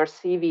huge. Your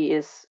CV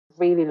is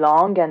really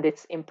long and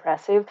it's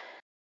impressive,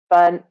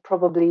 but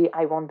probably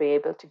I won't be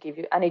able to give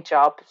you any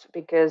jobs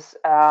because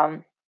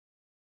Brexit.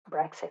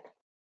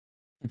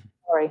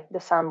 Sorry, the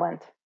sun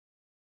went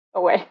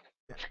away.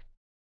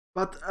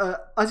 But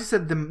as you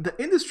said, the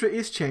industry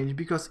is changed,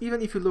 because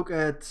even if you look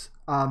at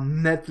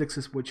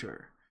Netflix's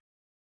Witcher,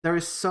 there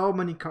is so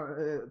many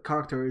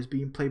characters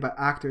being played by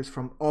actors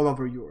from all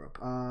over Europe.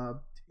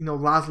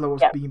 Laszlo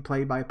was Yeah. being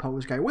played by a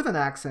Polish guy with an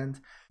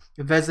accent.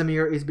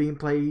 Vesemir is being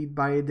played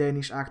by a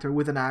Danish actor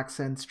with an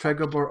accent.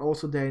 Stregobor,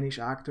 also Danish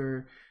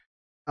actor.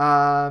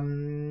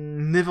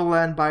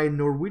 Niveland by a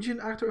Norwegian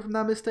actor, if I'm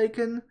not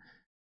mistaken.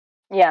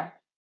 Yeah.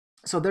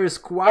 So there is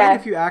quite Yeah. a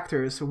few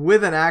actors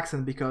with an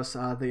accent, because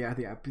they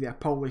are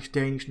Polish,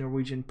 Danish,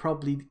 Norwegian,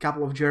 probably a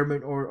couple of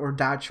German or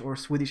Dutch or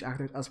Swedish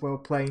actors as well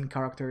playing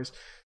characters.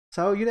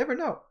 So you never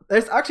know.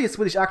 There's actually a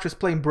Swedish actress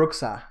playing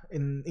Bruxa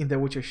in the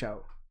Witcher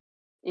show.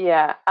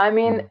 Yeah. I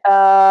mean,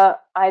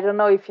 I don't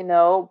know if you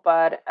know,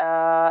 but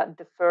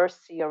the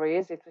first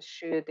series, it was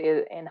shot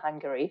in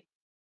Hungary.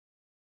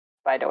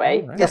 by the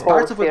way. right. Yes, The whole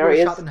parts of it were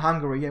series. shot in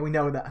Hungary. Yeah, we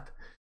know that.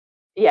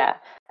 Yeah,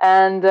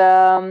 and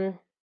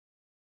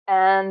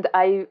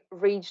I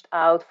reached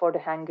out for the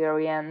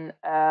Hungarian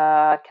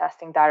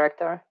casting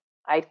director.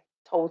 I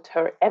told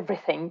her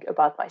everything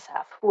about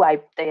myself, who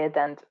I did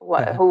and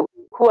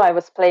who I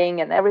was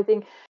playing and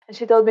everything. And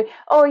she told me,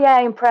 "Oh yeah,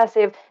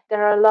 impressive.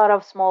 There are a lot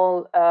of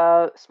small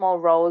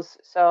roles,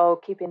 so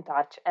keep in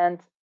touch." And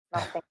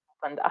nothing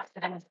happened after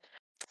that.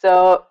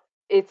 So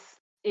it's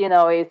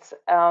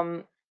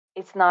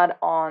it's not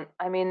on.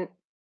 I mean,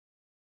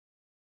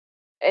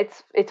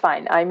 it's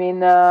fine. I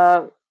mean,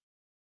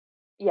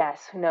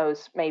 yes, who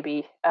knows,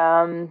 maybe.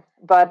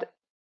 But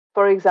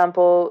for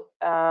example,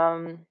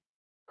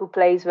 who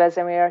plays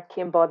Vesemir,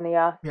 Kim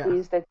Bodnia, Yeah. he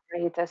is the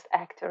greatest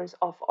actors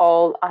of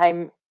all.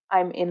 I'm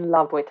in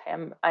love with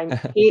him.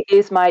 He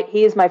is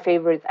my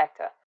favorite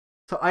actor.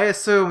 So I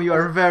assume you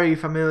are very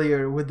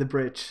familiar with The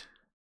Bridge.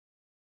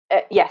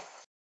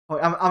 Yes. Oh,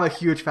 I'm a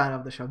huge fan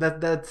of the show.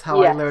 That's how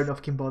I Yes. learned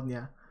of Kim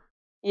Bodnia.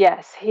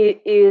 Yes,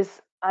 he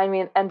is. I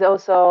mean, and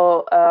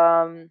also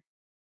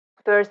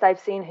first I've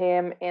seen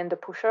him in The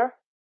Pusher,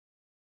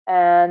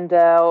 and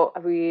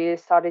we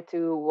started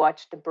to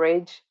watch The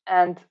Bridge,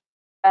 and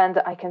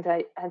I can tell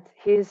you, and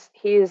he's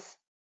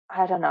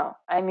I don't know.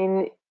 I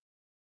mean,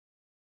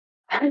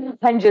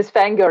 I'm just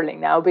fangirling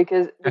now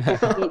because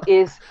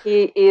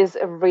he is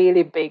a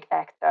really big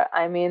actor.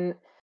 I mean,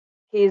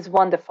 he's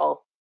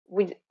wonderful.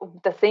 With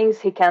the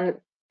things he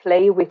can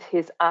play with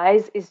his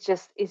eyes is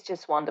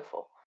just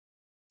wonderful.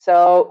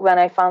 So when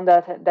I found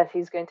out that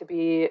he's going to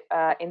be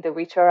in The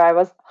Witcher, I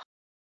was,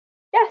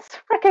 yes,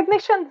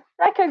 recognition.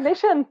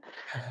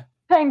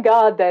 Thank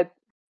God that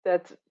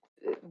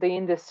the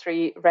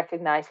industry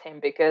recognized him,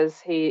 because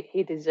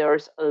he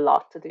deserves a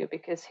lot to do,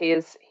 because he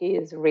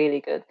is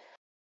really good.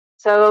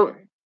 So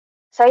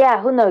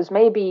yeah, who knows?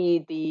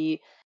 Maybe the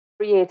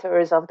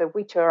creators of The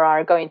Witcher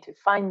are going to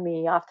find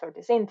me after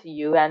this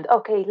interview and,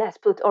 okay, let's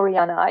put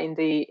Orianna in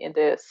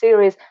the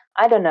series.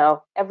 I don't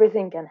know.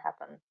 Everything can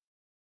happen.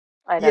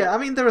 I don't know. I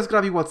mean, there is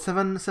gonna be what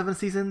seven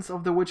seasons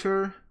of The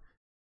Witcher,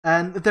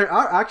 and there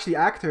are actually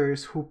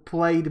actors who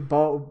played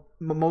both,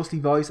 mostly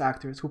voice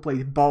actors who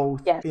played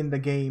both Yes. in the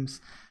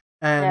games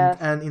and Yes.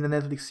 and in the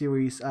Netflix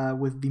series,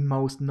 with the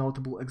most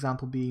notable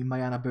example being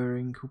Mariana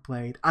Bering, who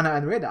played Anna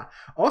and Reda.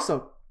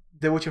 Also,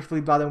 The Witcher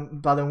 3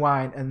 Blood and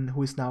Wine, and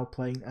who is now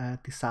playing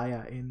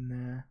Tisaya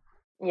in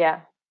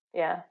Yeah,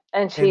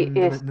 and she in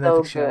is the so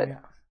Netflix show. good.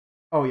 Yeah.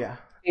 Oh yeah.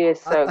 She is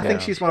so I good. think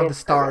Yeah. she's one of the She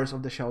is so good. stars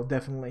of the show,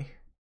 definitely.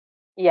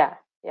 Yeah,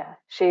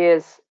 she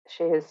is.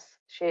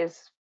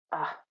 She's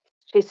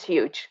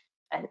huge,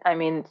 and I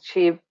mean,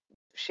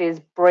 she's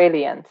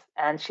brilliant,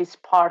 and she's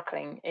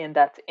sparkling in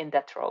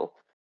that role.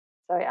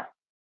 So yeah.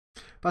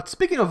 But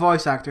speaking of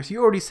voice actors,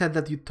 you already said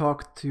that you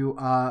talked to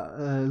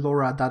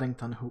Laura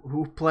Duddington,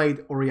 who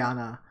played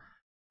Orianna,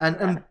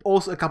 and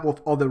also a couple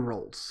of other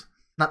roles,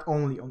 not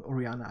only on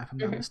Orianna, if I'm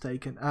not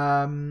mistaken.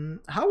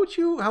 How would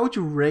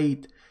you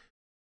rate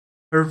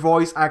her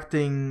voice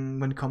acting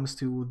when it comes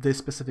to this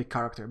specific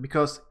character?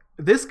 Because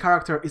this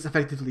character is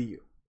effectively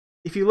you.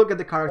 If you look at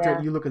the character,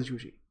 you look at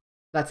Zsuzsi.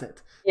 That's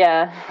it.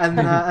 Yeah.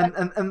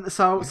 And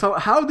so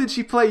how did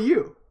she play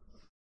you?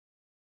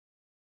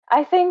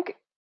 I think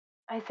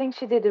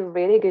she did a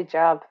really good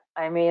job.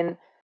 I mean,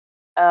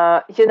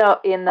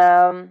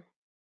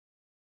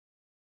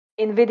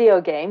 in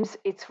video games,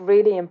 it's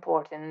really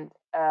important,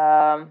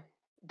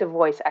 the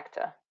voice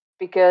actor,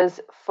 because,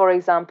 for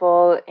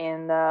example,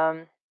 in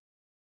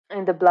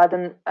the Blood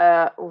and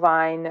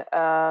Wine,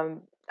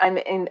 and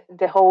in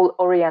the whole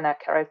Orianna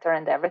character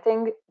and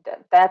everything,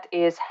 that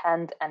is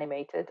hand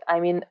animated. I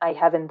mean, I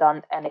haven't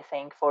done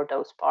anything for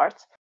those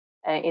parts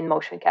in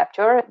motion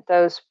capture.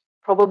 Those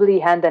probably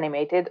hand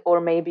animated, or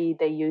maybe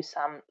they use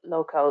some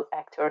local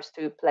actors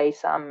to play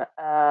some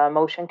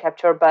motion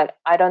capture, but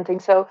I don't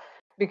think so,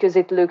 because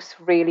it looks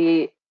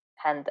really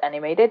hand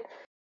animated.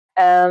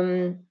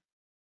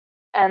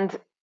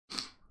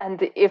 And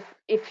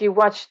if you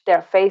watch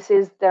their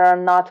faces, there are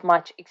not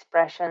much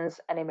expressions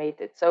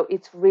animated. So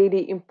it's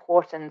really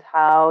important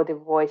how the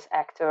voice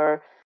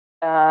actor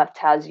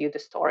tells you the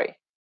story,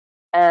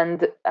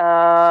 and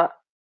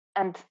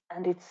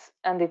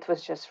it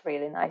was just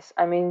really nice.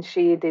 I mean,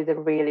 she did a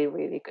really,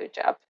 really good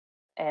job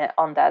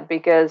on that,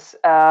 because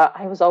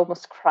I was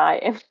almost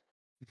crying,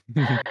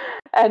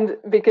 and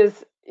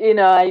because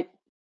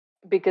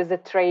because the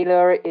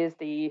trailer is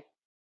the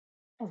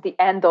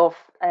end of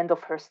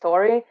her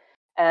story,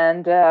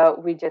 and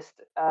we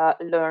just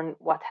learn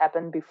what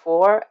happened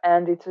before,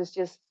 and it was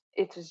just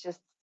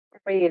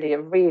really,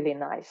 really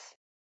nice.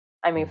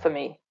 I mean, for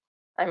me,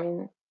 I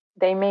mean,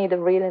 they made a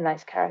really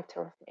nice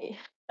character of me,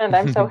 and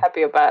I'm so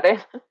happy about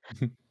it.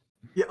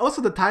 Yeah,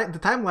 also the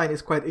timeline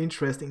is quite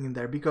interesting in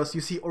there, because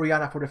you see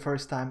Orianna for the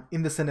first time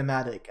in the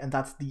cinematic, and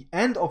that's the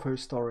end of her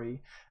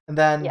story. And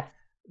then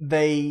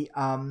they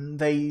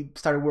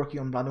started working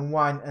on Blood and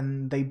Wine,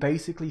 and they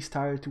basically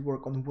started to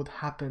work on what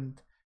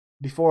happened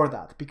before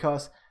that,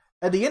 because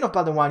at the end of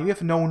Blood and Wine, you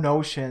have no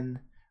notion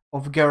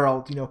of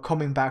Geralt,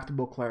 coming back to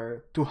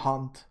Beauclair to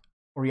hunt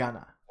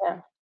Orianna.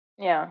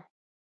 Yeah.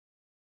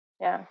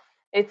 Yeah,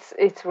 it's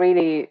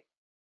really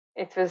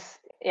it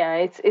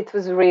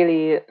was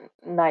really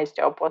nice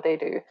job what they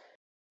do,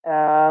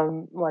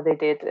 what they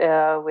did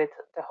with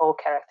the whole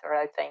character,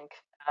 I think,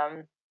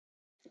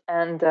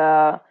 and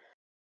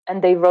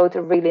they wrote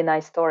a really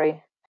nice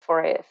story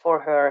for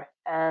her,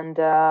 and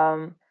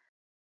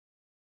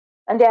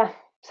yeah,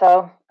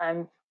 so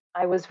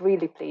I was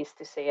really pleased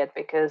to see it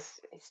because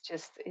it's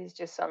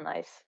just so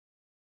nice.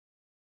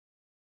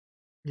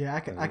 Yeah, I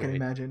can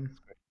imagine.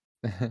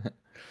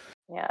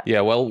 Yeah.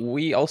 Yeah, well,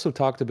 we also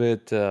talked a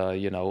bit,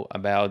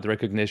 about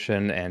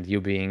recognition and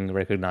you being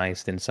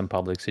recognized in some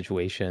public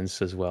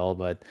situations as well.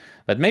 But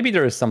maybe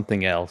there is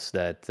something else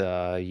that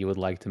you would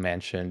like to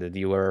mention, that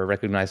you were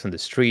recognized on the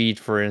street,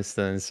 for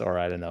instance, or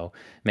I don't know,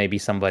 maybe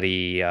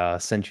somebody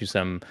sent you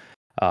some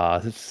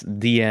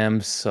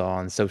DMs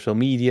on social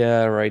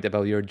media, right,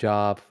 about your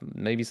job.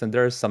 Maybe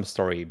there's some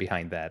story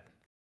behind that.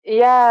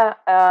 Yeah,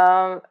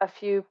 a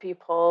few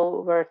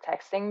people were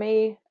texting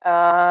me.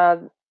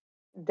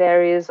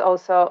 There is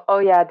also, oh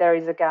yeah, there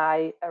is a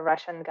guy, a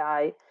Russian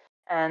guy,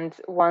 and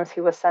once he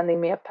was sending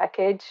me a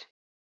package.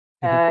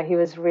 He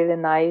was really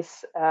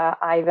nice.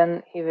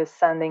 Ivan, he was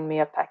sending me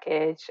a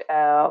package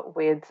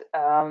with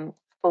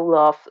full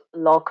of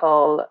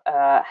local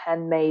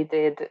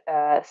handmade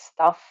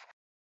stuff.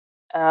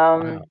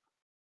 Wow.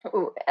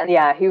 And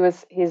yeah, he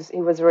was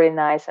really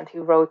nice, and he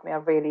wrote me a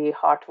really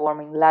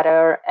heartwarming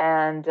letter.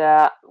 And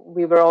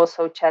we were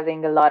also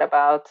chatting a lot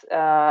about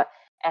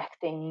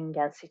acting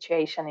and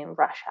situation in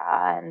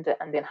Russia and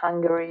in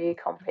Hungary,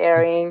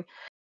 comparing.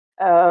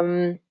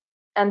 Um,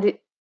 and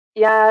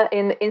yeah,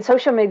 in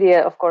social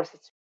media, of course,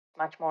 it's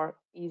much more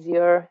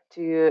easier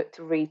to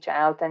reach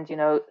out and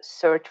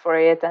search for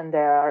it, and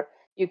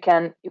you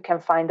can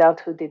find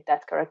out who did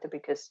that character,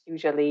 because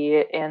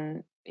usually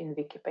in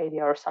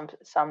Wikipedia or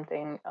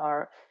something,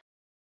 or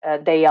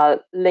they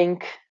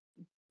link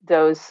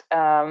those.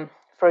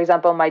 For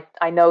example,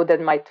 I know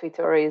that my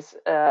Twitter is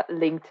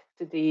linked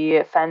to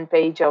the fan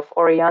page of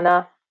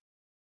Orianna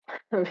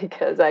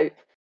because I've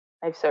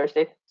searched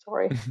it.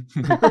 Sorry.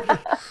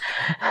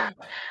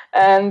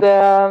 And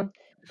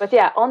but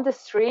yeah, on the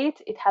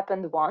street it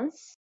happened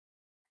once.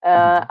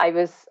 I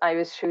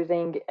was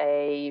shooting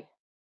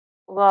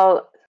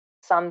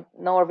some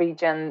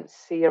Norwegian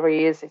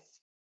series.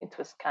 It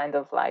was kind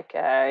of like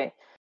a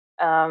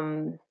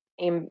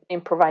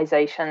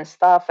improvisation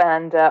stuff,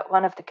 and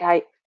one of the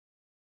guy,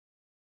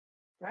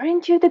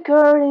 weren't you the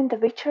girl in The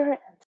Witcher?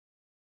 And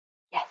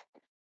yes.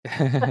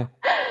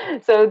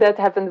 So that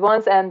happened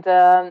once, and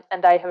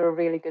I have a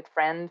really good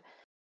friend,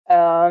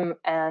 um,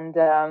 and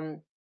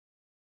um,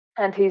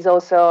 and he's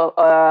also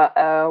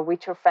a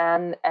Witcher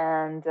fan,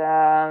 and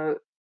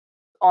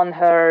on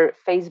her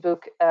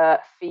Facebook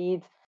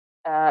feed,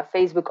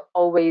 Facebook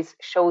always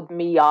showed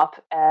me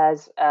up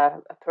as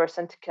a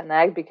person to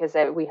connect, because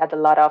we had a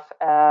lot of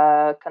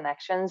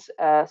connections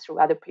through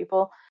other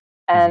people,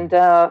 and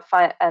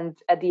and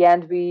at the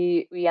end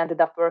we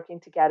ended up working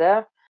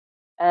together,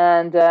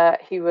 and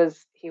he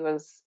was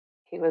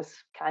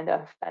kind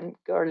of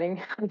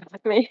fangirling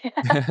about me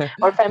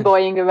or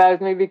fanboying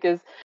about me, because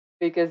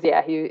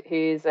yeah,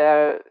 he's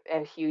a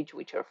huge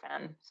Witcher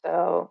fan.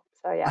 So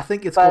I yeah,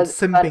 think it's called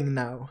simping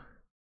now.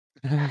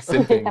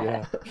 Simping,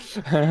 yeah.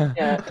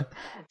 yeah.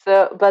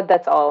 So, but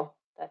that's all.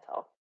 That's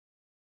all.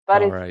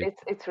 But All right.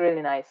 it's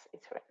really nice.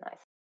 It's really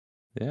nice.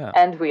 Yeah.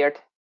 And weird.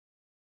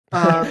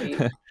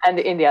 And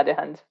in the other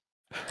hand,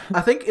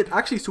 I think it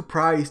actually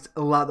surprised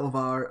a lot of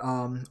our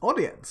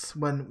audience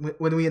when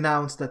we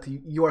announced that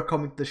you are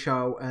coming to the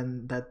show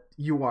and that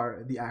you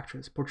are the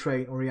actress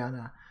portraying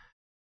Orianna.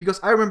 Because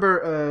I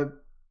remember,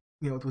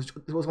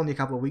 it was only a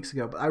couple of weeks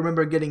ago, but I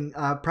remember getting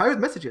private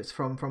messages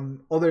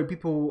from other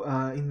people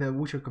in the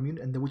Witcher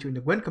community and the Witcher in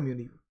the Gwent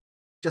community,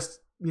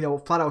 just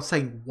flat out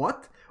saying,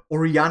 "What?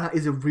 Orianna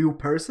is a real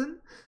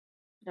person?"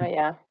 oh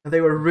yeah, And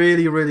they were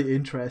really, really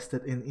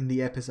interested in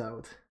the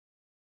episode.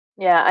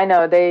 yeah. I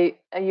know. They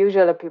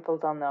usually people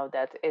don't know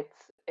that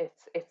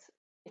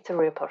it's a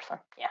real person.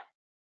 Yeah,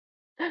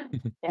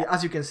 Yeah,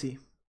 as you can see.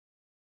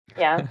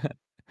 yeah.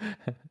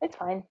 It's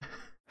fine,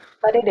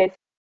 but it is.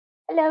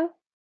 Hello.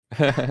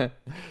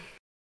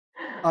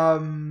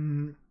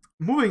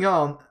 Moving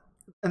on,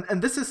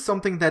 and this is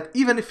something that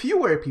even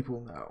fewer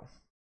people know.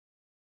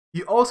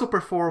 You also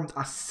performed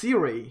a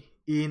Siri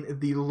in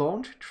the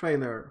launch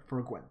trailer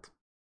for Gwent.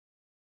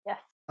 Yes.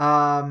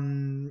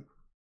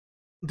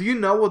 Do you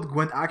know what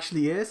Gwent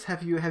actually is?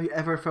 Have you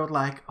ever felt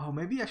like, oh,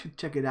 maybe I should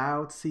check it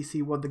out,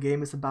 see what the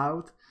game is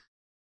about?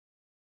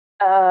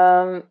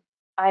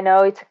 I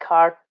know it's a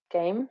card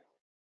game,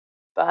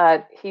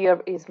 but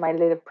here is my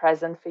little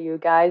present for you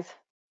guys.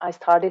 I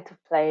started to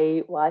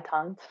play Wild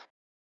Hunt.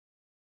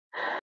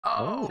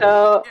 Oh,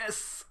 So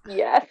yes.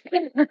 yes.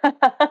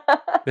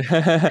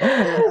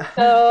 Yeah.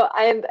 So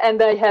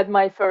and I had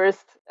my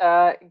first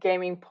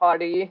gaming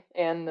party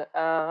in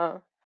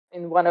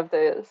one of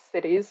the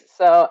cities.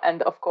 So,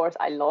 and of course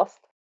I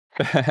lost.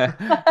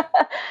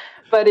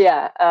 But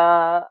yeah,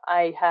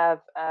 I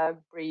have a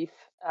brief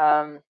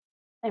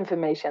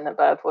information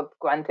about what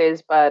Gwent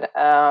is, but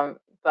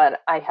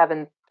I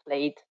haven't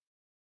played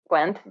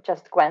Gwent,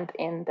 just Gwent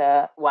in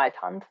the White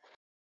Hunt,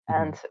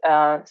 and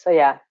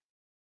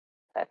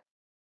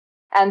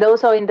and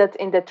also in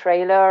the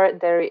trailer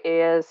there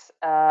is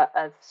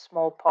a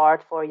small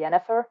part for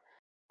Yennefer.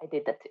 I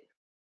did that too.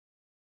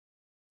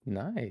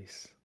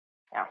 Nice.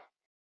 Yeah,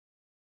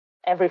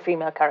 every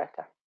female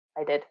character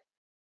I did,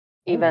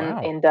 even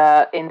wow. in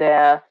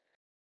the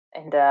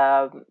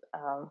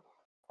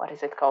what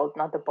is it called?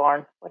 Not the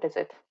barn. What is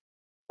it?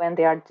 When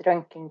they are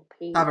drinking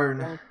tea.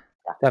 Tavern.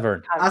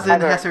 Tavern. As in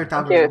Hesser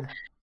Tavern.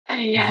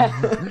 Yeah.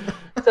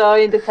 So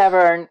in the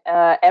tavern,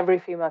 every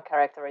female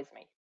character is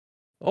me.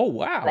 Oh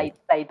wow.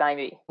 Played by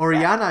me.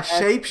 Orianna,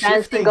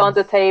 shape-shifting. Dancing on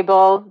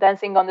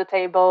the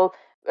table,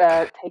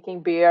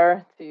 taking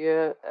beer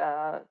to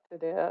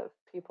the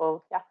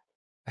people. Yeah.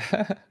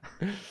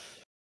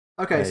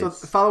 Okay, Nice. so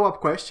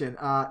follow-up question.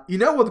 You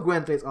know what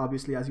Gwent is,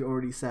 obviously, as you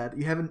already said.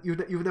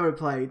 You've never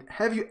played.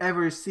 Have you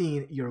ever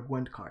seen your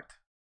Gwent card?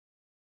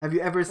 Have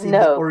you ever seen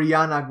the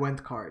Orianna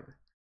Gwent card?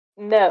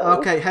 No.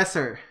 Okay,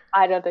 Hesser.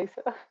 I don't think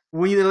so.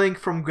 We need a link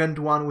from Gwent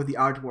 1 with the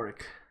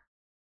artwork.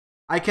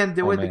 I can't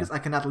do it man. because I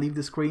cannot leave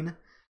the screen.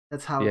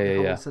 That's how the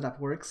whole setup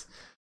works.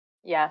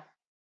 Yeah.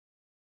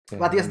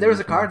 But yes, there is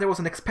a card. There was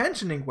an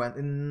expansion in Gwent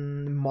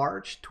in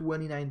March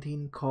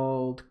 2019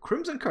 called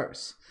Crimson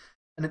Curse.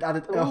 And it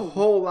added a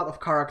whole lot of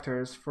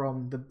characters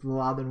from the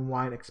Blood and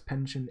Wine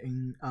expansion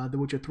in The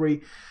Witcher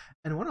 3.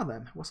 And one of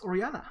them was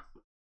Orianna.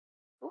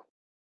 Ooh.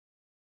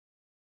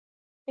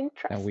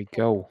 Interesting. There we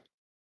go.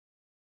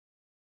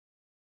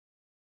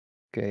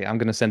 Okay, I'm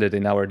gonna send it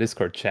in our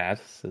Discord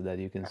chat so that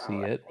you can see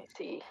it. Let me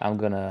see. I'm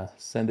gonna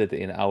send it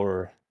in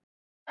our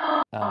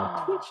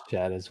Twitch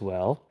chat as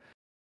well.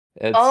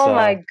 It's,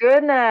 my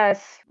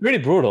goodness! Pretty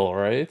brutal,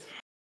 right?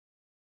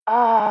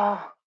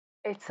 Oh,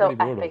 it's so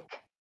epic.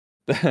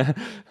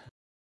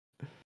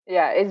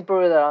 Yeah, it's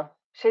brutal.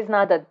 She's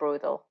not that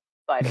brutal,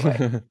 by the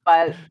way,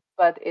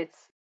 but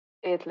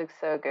it looks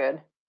so good.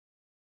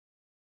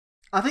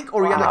 I think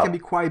Orianna can be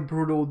quite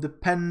brutal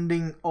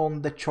depending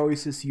on the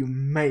choices you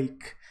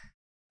make.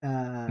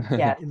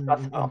 In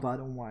Blood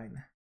and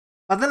Wine.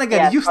 But then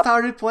again, you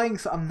started playing,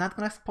 so I'm not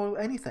gonna spoil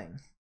anything.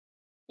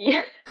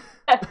 Yeah.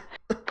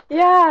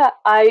 Yeah,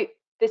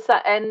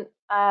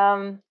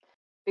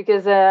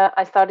 because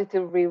I started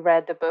to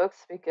reread the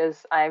books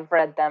because I've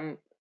read them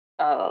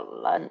a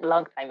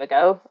long time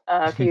ago,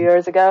 a few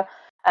years ago,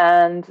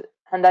 and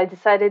I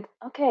decided,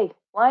 okay,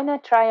 why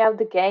not try out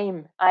the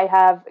game? I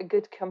have a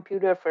good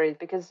computer for it,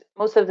 because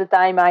most of the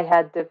time I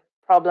had the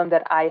problem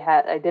that I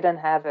didn't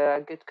have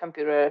a good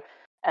computer,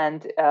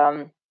 and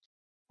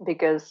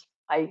because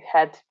I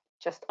had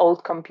just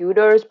old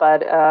computers,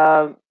 but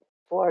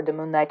for the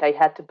Moon Knight I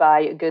had to buy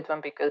a good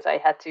one because I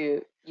had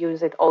to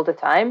use it all the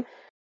time,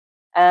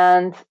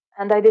 and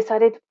I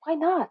decided, why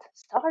not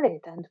start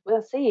it and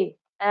we'll see.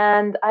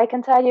 And I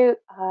can tell you,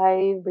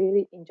 I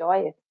really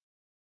enjoy it.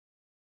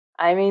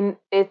 I mean,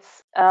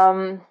 it's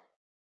the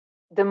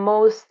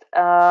most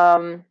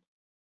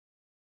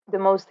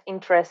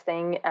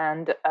interesting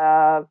and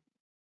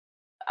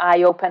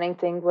eye-opening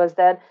thing was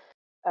that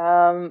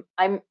I'm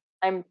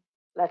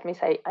let me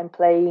say, I'm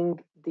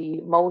playing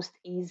the most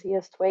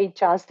easiest way,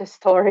 just the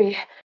story,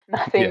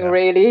 nothing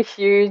really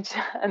huge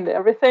and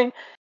everything.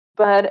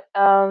 But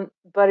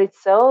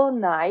it's so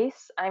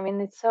nice. I mean,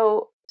 it's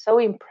so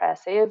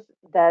impressive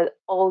that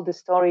all the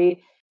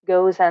story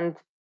goes, and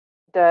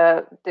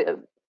the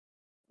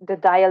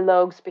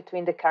dialogues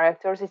between the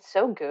characters, it's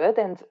so good,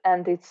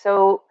 and it's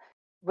so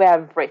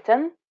well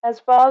written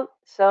as well.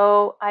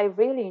 So I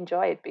really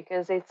enjoy it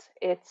because it's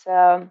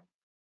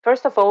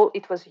first of all,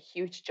 it was a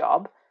huge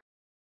job.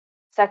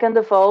 Second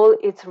of all,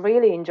 it's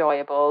really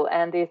enjoyable,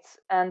 and it's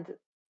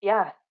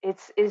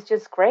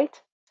just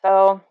great.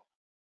 So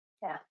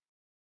yeah.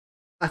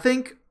 I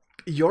think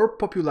your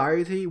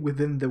popularity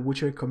within the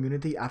Witcher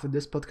community after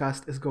this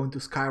podcast is going to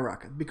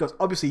skyrocket, because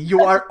obviously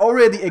you are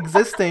already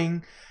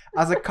existing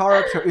as a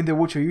character in the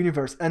Witcher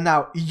universe, and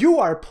now you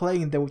are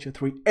playing The Witcher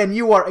 3 and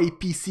you are a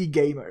PC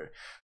gamer.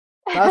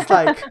 That's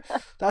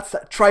that's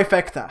a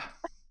trifecta.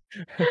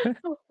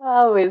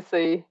 Oh, we'll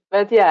see.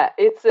 But yeah,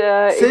 it's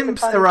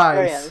Sims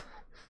arise.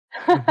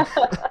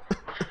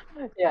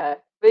 Yeah,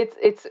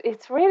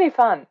 it's really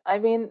fun. I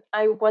mean,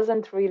 I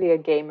wasn't really a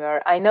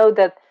gamer. I know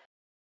that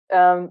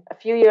a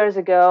few years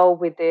ago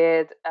we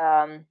did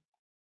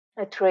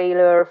a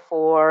trailer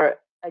for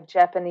a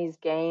Japanese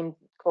game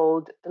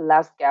called The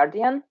Last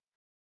Guardian,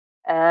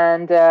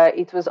 and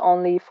it was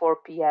only for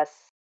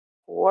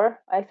PS4,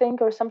 I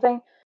think, or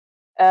something.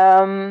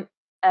 And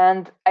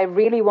I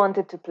really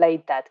wanted to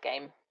play that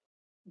game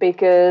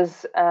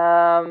because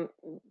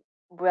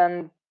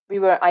when we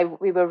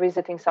were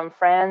visiting some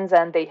friends,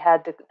 and they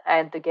had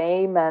the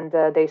game, and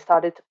they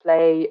started to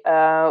play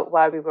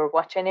while we were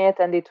watching it,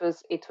 and it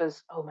was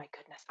oh my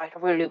goodness, I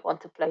really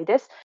want to play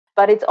this,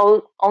 but it's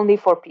only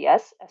for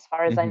PS as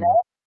far as I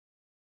know,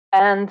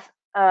 and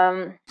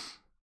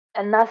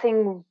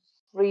nothing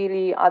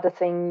really other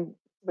thing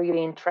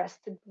really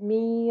interested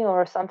me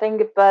or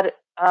something, but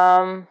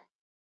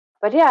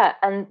yeah,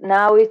 and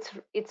now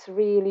it's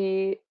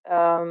really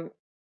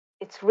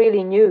it's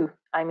really new.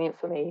 I mean,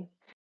 for me,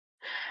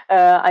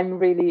 I'm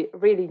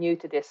really new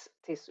to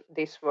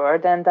this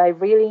word, and I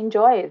really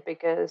enjoy it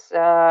because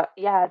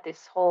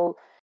this whole.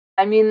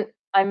 I mean,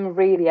 I'm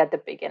really at the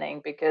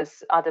beginning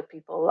because other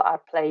people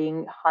are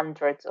playing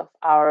hundreds of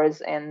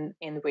hours in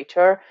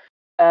Witcher,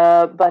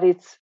 but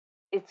it's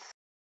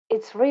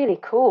it's really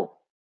cool,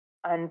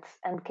 and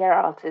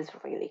Geralt is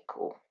really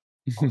cool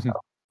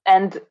also.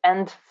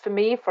 And for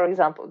me, for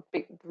example,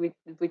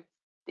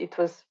 it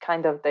was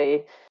kind of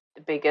the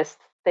biggest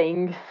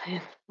thing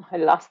in my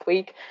last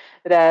week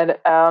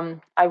that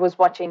I was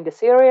watching the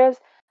series,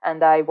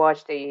 and I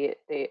watched the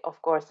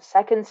of course the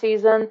second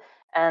season,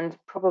 and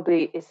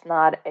probably it's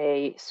not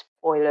a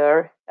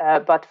spoiler,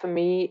 but for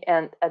me,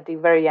 and at the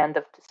very end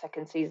of the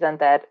second season,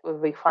 that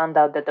we found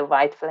out that the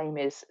White Flame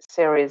is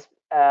Ciri's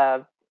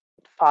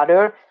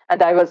father,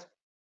 and I was,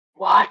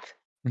 what?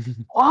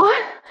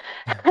 What?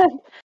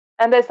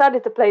 And I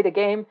started to play the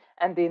game,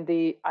 and in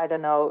the, I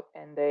don't know,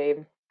 in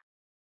the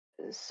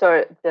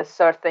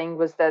third thing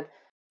was that,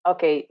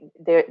 okay,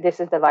 this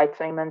is the White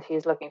Flame, and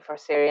he's looking for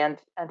Ciri,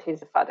 and he's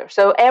the father.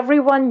 So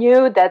everyone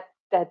knew that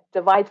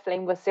the White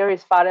Flame was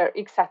Ciri's father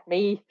except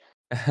me,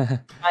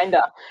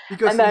 kinda.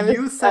 Because And I was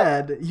you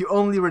said you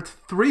only read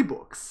 3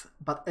 books,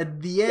 but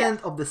at the end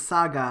yes, of the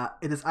saga,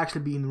 it is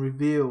actually being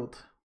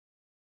revealed.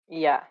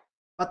 yeah,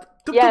 But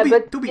yeah,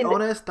 but to be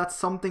honest, that's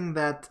something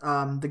that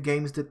the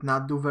games did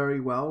not do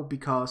very well,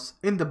 because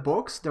in the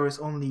books there is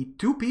only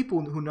 2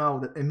 people who know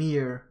that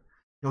Emir,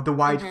 the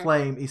White Mhm.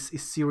 Flame, is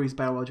Ciri's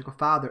biological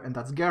father, and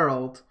that's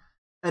Geralt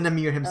and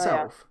Emir Oh yeah,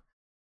 himself.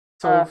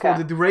 So for okay,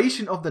 the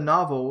duration of the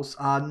novels,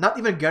 not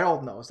even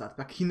Geralt knows that.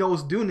 Like, he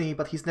knows Duny,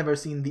 but he's never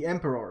seen the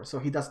Emperor, so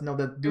he doesn't know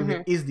that Duny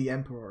Mhm. is the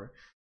Emperor.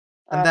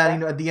 And Okay,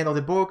 then at the end of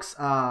the books,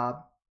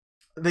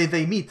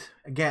 they meet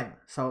again.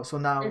 So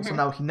Mhm.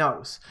 now he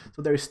knows.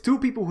 So there's 2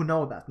 people who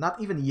know that. Not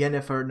even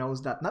Yennefer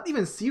knows that. Not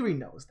even Ciri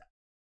knows that.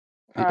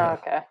 Yeah.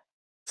 Okay,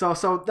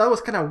 So that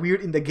was kind of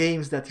weird in the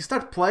games, that you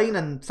start playing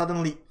and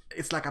suddenly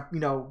it's like a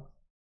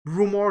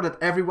rumor that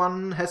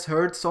everyone has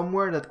heard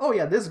somewhere, that, oh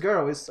yeah, this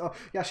girl is, oh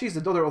yeah, she's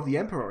the daughter of the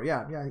Emperor.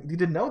 Yeah, you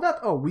didn't know that?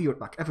 Oh, weird.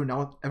 Like,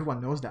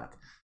 everyone knows that.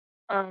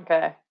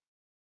 okay.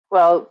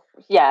 Well,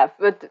 yeah,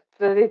 but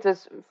it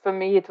was, for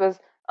me it was,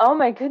 oh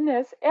my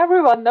goodness,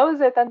 everyone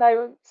knows it, and I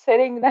was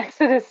sitting next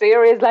to the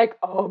series like,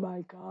 oh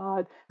my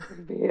god,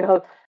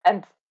 reveal,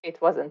 and it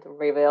wasn't a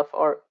reveal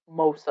for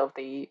most of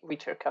the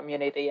Witcher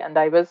community, and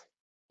I was,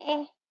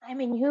 I'm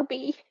a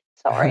newbie,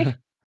 sorry.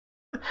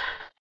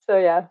 So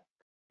yeah,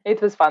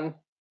 it was fun,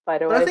 by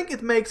the But I way. think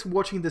it makes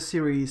watching the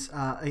series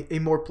a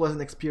more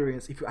pleasant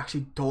experience if you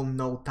actually don't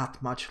know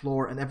that much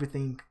lore and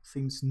everything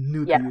seems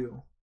new to Yeah,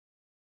 you.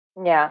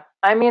 yeah.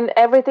 I mean,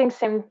 everything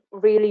seemed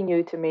really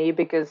new to me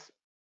because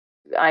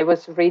I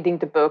was reading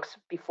the books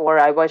before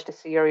I watched the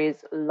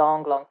series a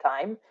long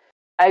time.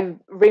 I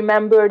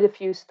remembered a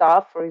few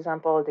stuff, for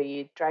example,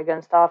 the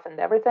dragon stuff and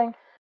everything.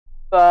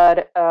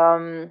 But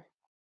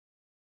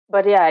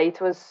yeah,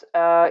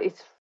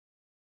 it's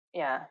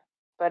yeah.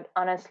 But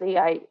honestly,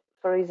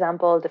 for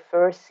example, the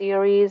first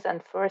series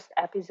and first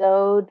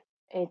episode,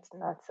 it's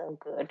not so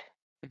good.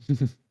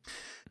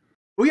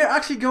 We are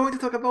actually going to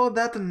talk about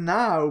that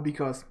now,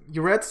 because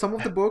you read some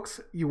of the books,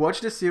 you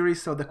watched the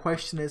series, so the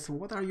question is,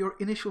 what are your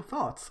initial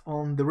thoughts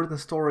on the written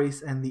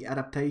stories and the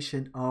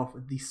adaptation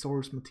of the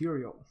source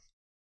material?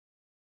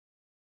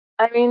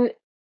 I mean,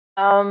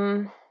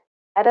 um,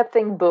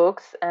 adapting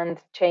books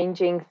and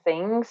changing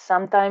things,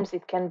 sometimes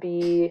it can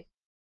be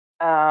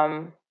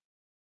um,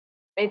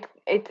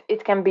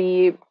 it can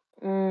be,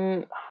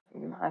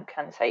 I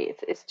can't say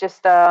it. It's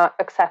just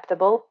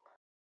acceptable,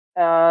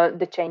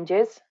 the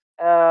changes.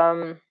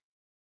 Um,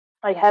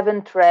 I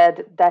haven't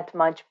read that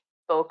much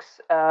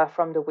books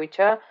from The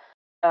Witcher.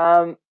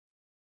 Um,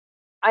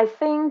 I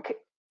think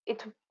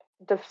it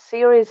the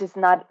series is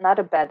not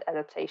a bad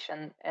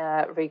adaptation.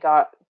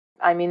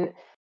 I mean,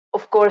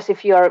 of course,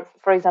 if you are,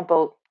 for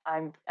example,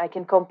 I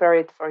can compare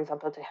it, for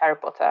example, to Harry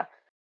Potter.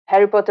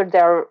 Harry Potter,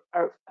 there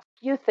are a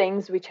few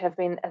things which have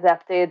been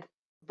adapted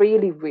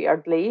really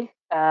weirdly,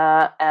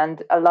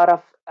 and a lot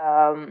of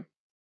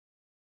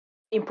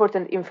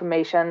important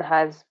information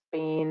has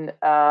been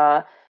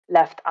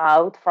left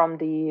out from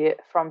the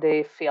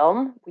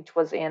film, which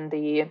was in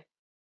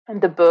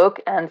the book.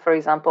 And for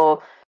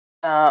example,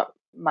 uh,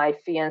 my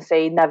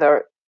fiance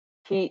never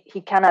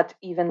he cannot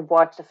even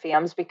watch the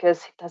films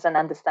because he doesn't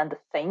understand the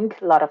thing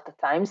a lot of the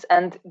times.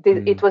 And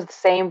it Mm. was the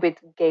same with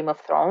Game of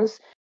Thrones.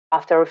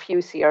 After a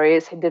few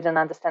series, he didn't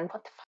understand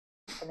what the fuck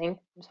is happening.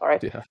 I'm sorry,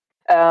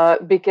 Yeah.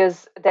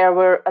 because there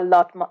were a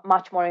lot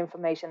much more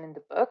information in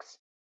the books.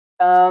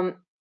 Um,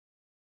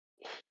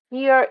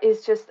 Here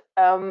is just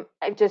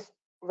I just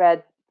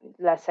read,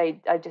 let's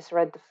say I just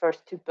read the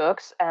first 2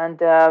 books,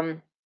 and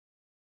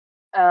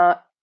uh,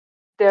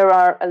 there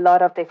are a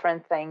lot of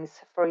different things.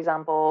 For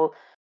example,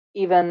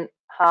 even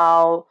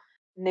how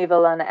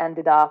Nivellen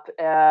ended up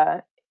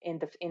in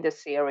the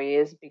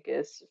series,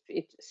 because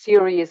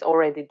series is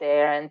already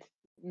there and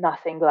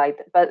nothing like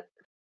that. But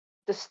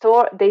the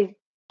story, they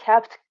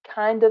kept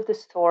kind of the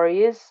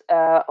stories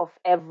of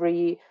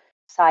every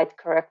side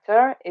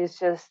character. It's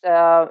just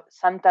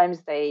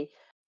sometimes they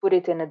put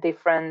it in a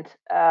different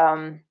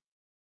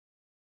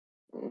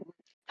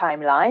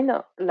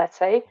timeline, let's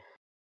say.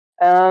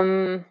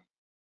 But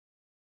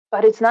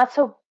it's not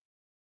so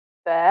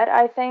bad.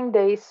 I think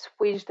they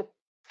switched a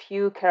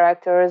few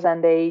characters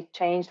and they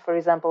changed. For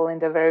example, in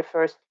the very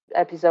first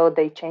episode,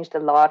 they changed a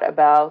lot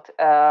about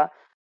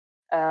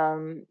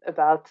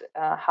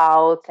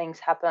how things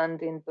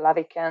happened in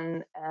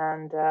Blaviken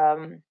and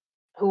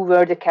who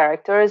were the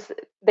characters.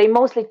 They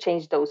mostly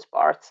changed those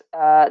parts.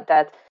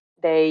 That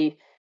they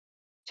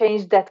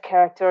changed that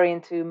character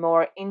into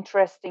more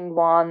interesting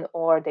one,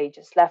 or they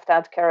just left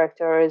out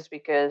characters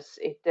because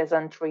it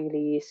doesn't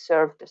really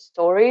serve the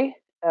story,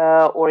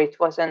 or it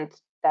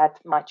wasn't that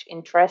much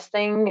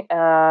interesting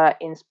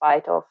in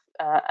spite of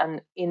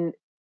in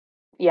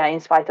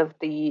spite of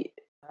the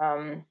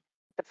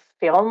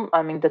film.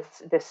 I mean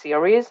the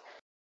series.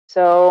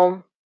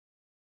 So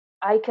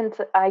I can.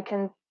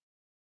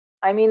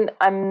 I mean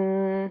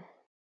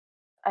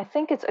I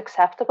think it's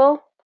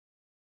acceptable.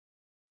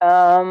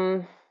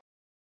 Um,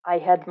 I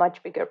had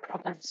much bigger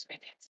problems with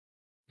it.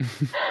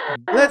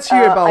 Let's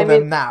hear about I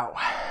them mean, now.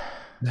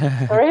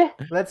 sorry.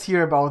 Let's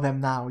hear about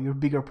them now. Your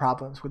bigger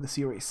problems with the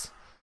series.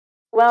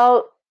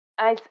 Well,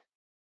 I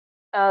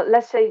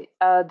let's say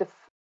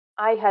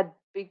I had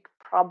big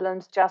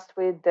problems just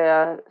with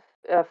the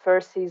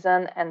first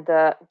season and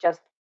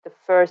just the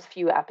first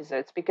few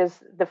episodes, because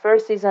the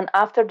first season,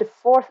 after the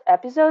fourth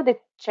episode,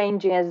 it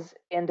changes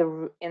in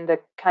the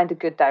kind of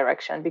good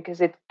direction, because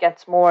it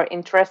gets more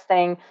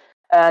interesting.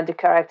 The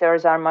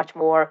characters are much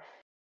more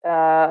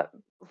uh,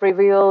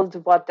 revealed,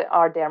 what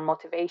are their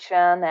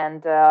motivation,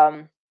 and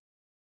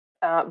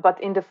but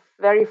in the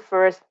very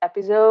first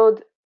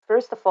episode,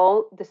 first of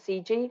all, the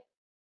CG,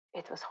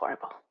 it was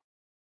horrible.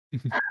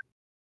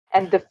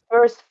 And the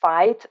first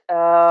fight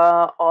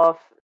of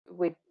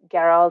with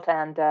Geralt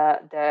and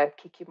the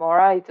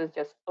Kikimora, it was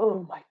just,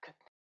 oh my god,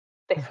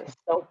 this is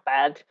so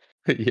bad.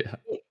 Yeah.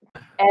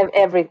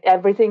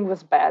 Everything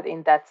was bad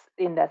in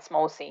that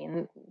small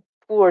scene.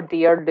 Poor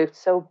deer looked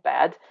so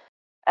bad,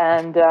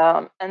 and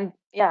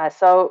yeah,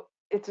 so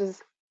it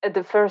was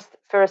the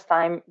first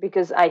time,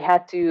 because I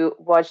had to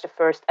watch the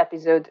first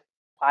episode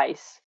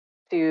twice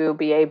to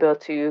be able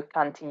to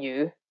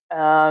continue.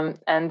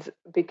 And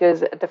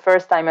because the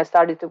first time I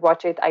started to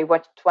watch it, I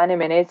watched 20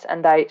 minutes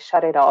and I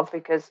shut it off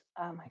because,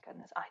 oh my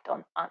goodness,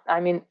 I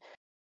mean,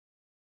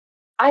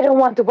 I don't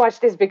want to watch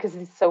this because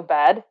it's so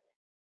bad.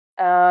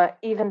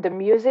 Even the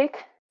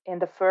music in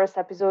the first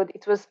episode,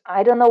 it was,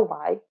 I don't know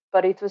why,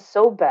 but it was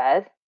so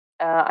bad.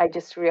 I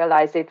just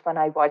realized it when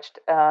I watched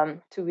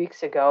 2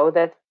 weeks ago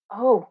that,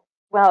 oh,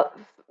 well,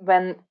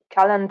 when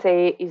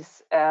Calante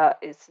is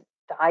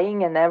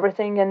dying and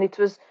everything, and it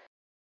was,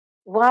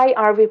 why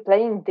are we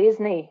playing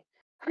Disney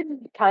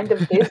kind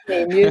of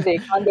Disney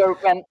music under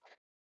when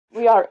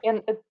we are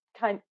in a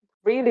kind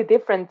really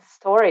different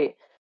story?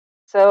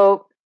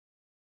 So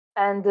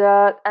and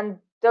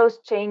those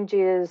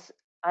changes,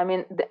 I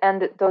mean,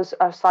 and those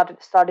are started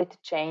to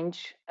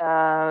change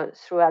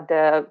throughout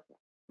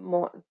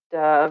more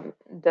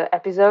the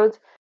episodes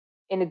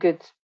in a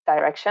good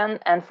direction.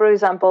 And for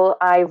example,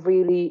 I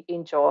really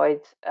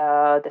enjoyed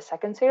the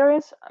second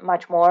series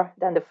much more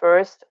than the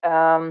first.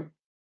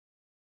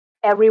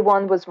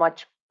 Everyone was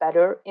much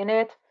better in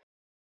it.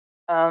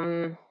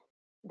 There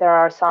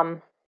are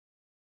some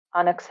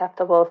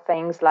unacceptable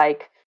things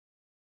like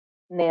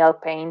nail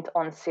paint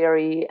on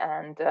Siri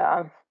and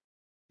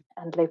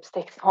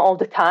lipstick all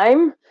the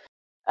time,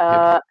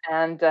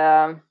 and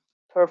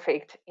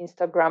perfect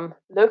Instagram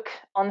look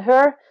on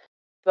her.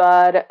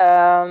 But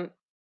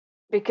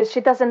because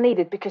she doesn't need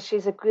it, because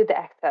she's a good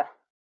actor,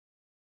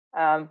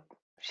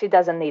 she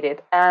doesn't need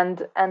it.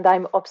 And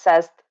I'm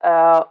obsessed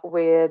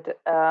with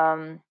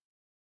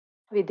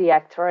the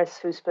actress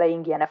who's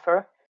playing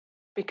Yennefer,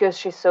 because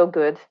she's so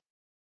good.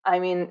 I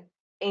mean,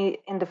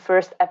 in the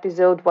first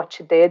episode, what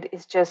she did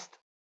is just,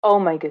 oh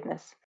my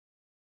goodness.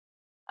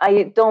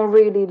 I don't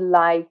really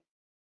like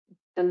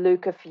the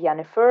look of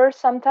Yennefer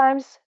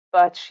sometimes,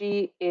 but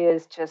she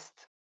is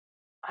just,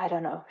 I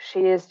don't know,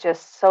 she is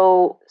just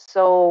so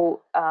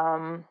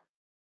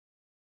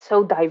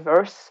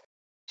diverse.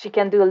 She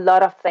can do a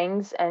lot of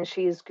things, and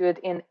she is good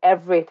in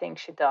everything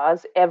she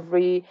does,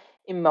 every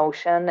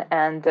emotion,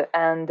 and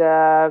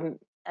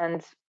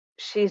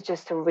she's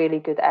just a really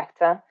good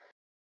actor.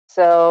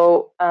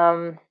 So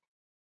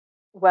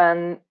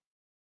when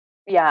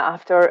yeah,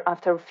 after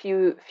a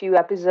few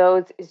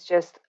episodes, it's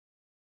just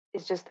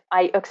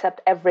I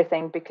accept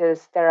everything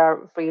because there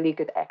are really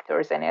good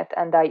actors in it,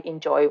 and I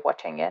enjoy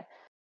watching it.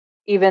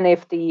 Even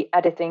if the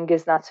editing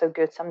is not so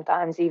good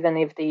sometimes, even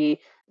if the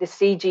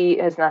CG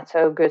is not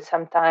so good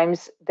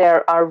sometimes,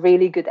 there are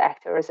really good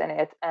actors in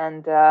it.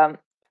 And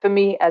for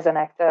me, as an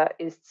actor,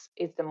 is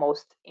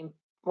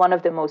one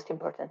of the most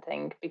important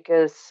thing,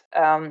 because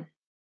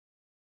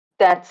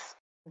that's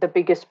the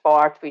biggest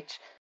part which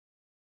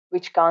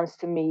counts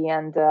to me,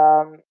 and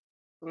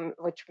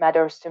which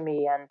matters to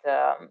me, and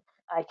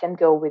I can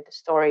go with the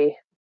story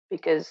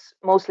because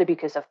mostly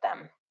because of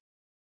them.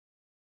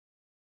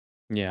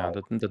 Yeah,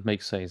 that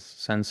makes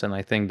sense, and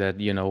I think that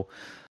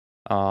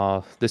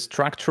the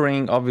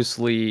structuring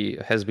obviously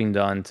has been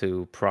done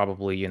to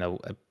probably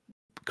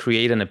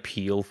create an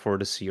appeal for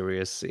the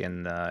series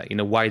in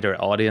a wider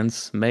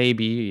audience.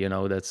 Maybe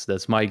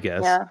that's my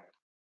guess. Yeah.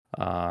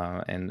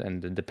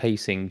 And the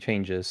pacing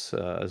changes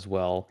as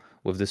well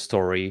with the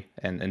story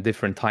and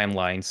different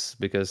timelines,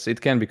 because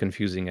it can be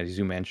confusing, as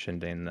you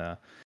mentioned, in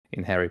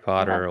Harry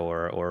Potter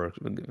or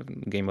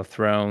Game of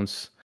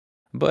Thrones.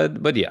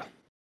 But yeah,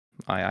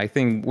 I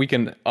think we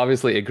can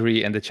obviously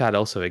agree, and the chat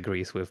also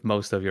agrees with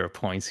most of your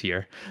points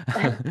here.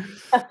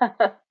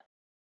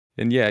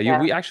 And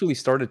we actually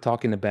started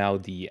talking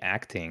about the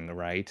acting,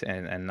 right?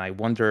 And I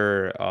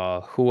wonder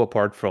who,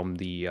 apart from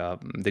the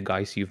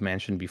guys you've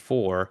mentioned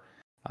before,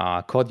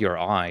 caught your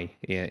eye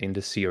in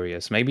the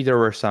series. Maybe there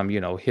were some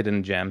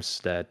hidden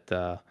gems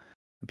that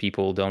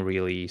people don't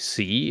really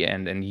see,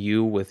 and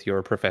you with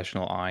your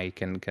professional eye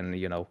can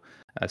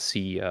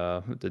see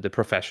the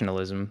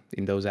professionalism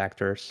in those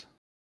actors.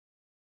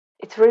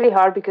 It's really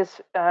hard because,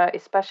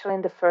 especially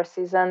in the first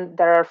season,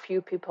 there are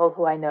few people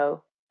who I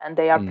know, and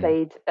they are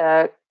played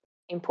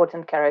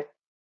important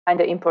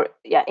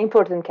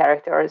important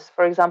characters.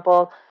 For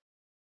example,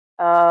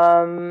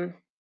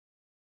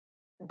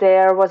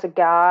 there was a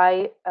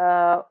guy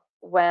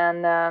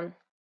when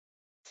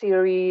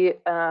Ciri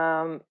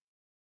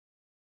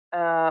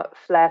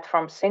fled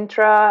from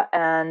Sintra,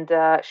 and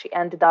she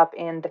ended up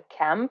in the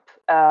camp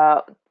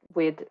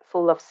with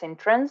full of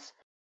Sintrans,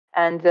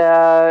 and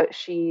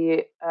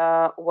she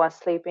was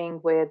sleeping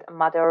with a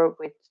mother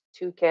with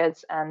 2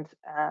 kids. And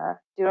do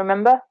you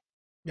remember?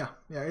 Yeah,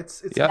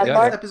 it's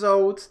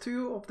episode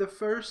 2 of the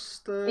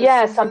first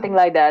yeah, season. something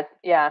like that.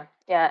 Yeah.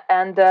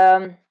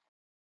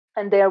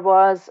 And there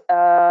was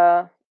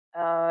a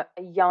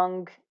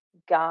young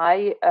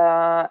guy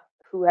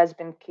who has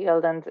been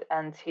killed,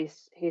 and he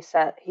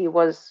said he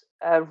was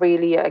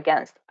really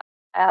against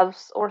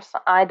elves, or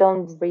I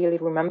don't really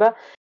remember,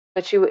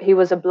 but he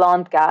was a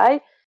blonde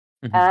guy.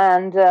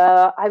 And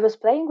I was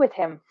playing with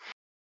him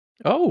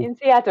in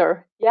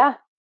theater. Yeah.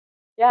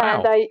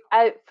 Wow.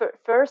 And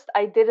first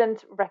I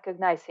didn't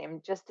recognize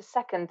him. Just a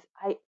second,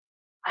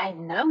 I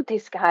know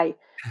this guy,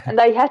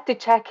 and I had to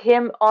check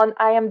him on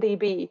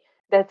IMDb.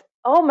 That,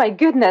 oh my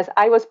goodness,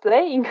 I was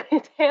playing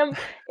with him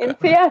in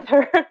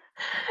theater.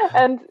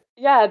 And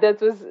yeah, that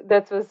was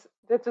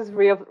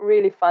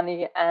really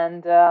funny.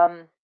 And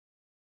oh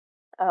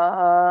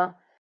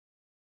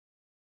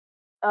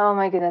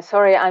my goodness,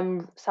 sorry,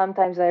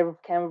 sometimes I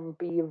can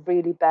be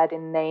really bad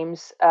in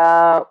names.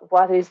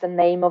 What is the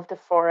name of the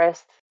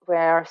forest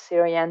where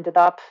Ciri ended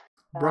up?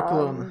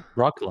 Brooklyn.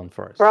 Brooklyn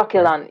Forest.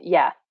 Brooklyn, right?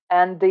 Yeah.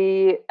 And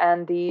the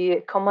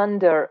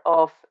commander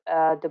of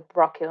the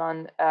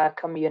Brooklyn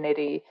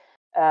community,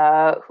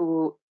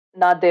 who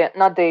not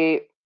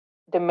the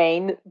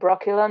main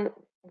Brooklyn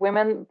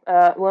woman,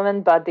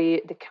 but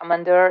the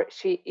commander.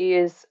 She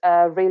is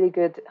a really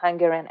good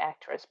Hungarian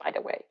actress, by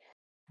the way,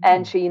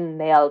 and she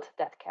nailed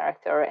that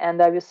character.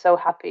 And I was so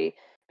happy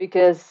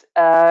because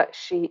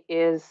she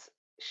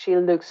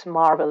looks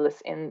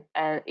marvelous in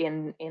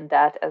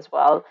that as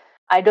well.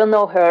 I don't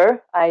know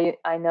her. I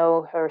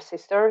know her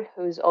sister,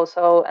 who's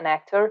also an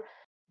actor,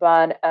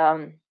 but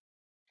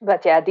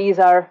yeah, these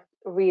are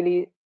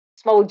really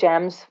small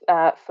gems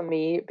for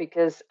me.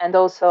 Because, and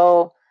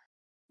also,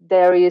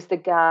 there is the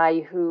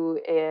guy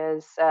who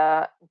is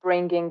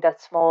bringing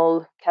that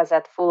small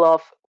cassette full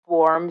of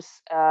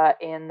worms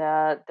in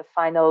the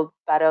final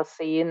battle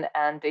scene,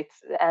 and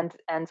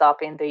ends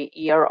up in the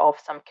ear of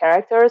some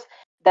characters.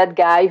 That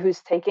guy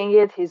who's taking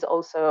it, he's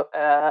also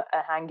a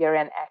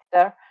Hungarian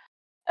actor.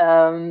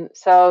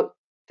 So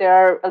there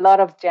are a lot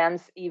of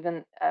gems,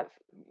 even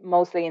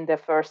mostly in the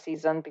first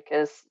season,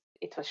 because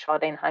it was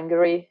shot in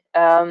Hungary.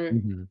 But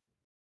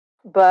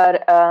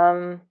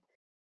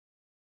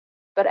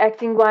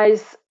acting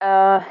wise,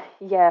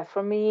 yeah,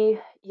 for me,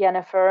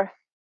 Yennefer,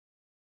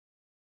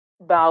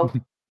 bow,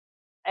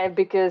 and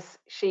because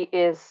she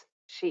is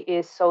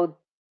so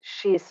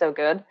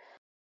good.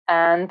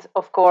 And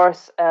of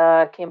course,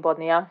 Kim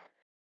Bodnia,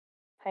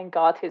 thank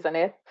God he's in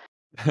it.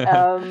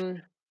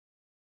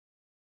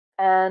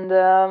 And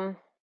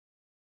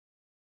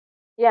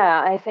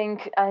yeah, I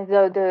think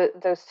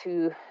those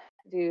two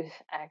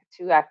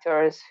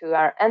actors who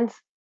are. And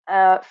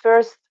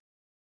first,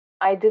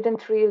 I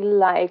didn't really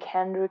like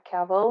Henry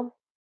Cavill,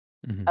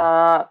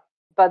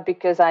 but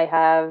because I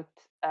have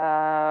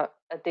a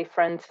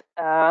different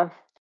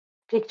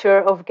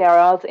picture of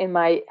Geralt in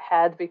my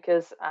head,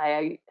 because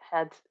I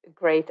had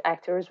great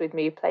actors with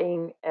me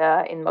playing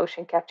in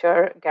motion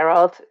capture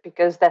Geralt,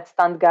 because that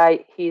stunt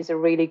guy, he's a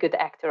really good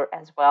actor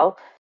as well.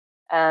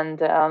 And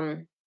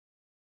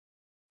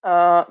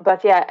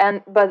but yeah,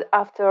 but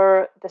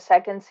after the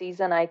second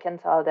season, I can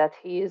tell that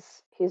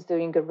he's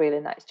doing a really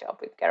nice job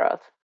with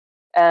Geralt.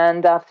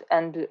 And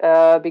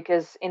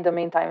because in the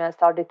meantime, I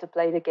started to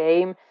play the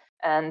game,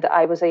 and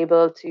I was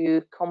able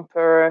to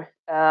compare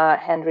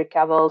Henry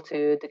Cavill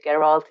to the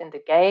Geralt in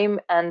the game,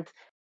 and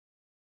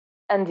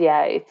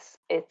yeah,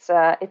 it's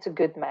a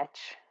good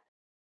match.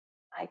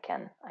 I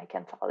can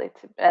tell it,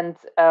 and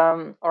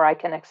or I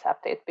can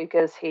accept it,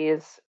 because he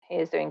is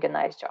doing a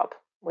nice job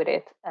with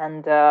it,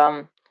 and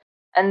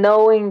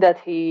knowing that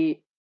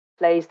he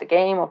plays the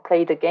game or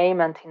played the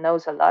game and he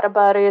knows a lot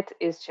about it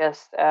is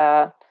just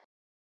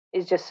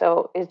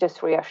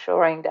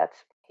reassuring that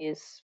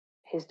he's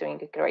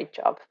doing a great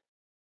job.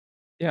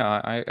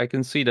 Yeah, I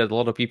can see that a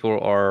lot of people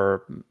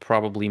are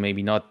probably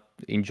maybe not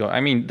enjoy. I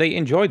mean, they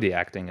enjoy the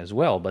acting as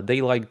well, but they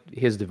like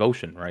his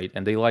devotion, right?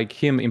 And they like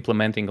him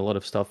implementing a lot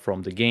of stuff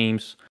from the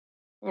games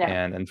Yeah.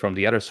 and from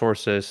the other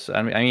sources.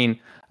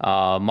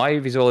 My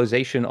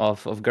visualization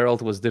of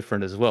Geralt was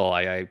different as well.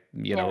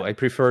 Yeah. I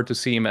prefer to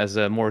see him as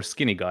a more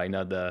skinny guy,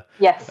 not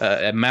Yes.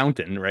 a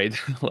mountain, right?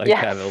 Like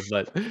Yes. Pavel,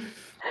 but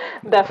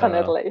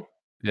Definitely.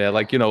 yeah,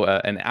 like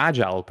an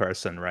agile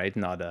person, right?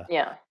 Not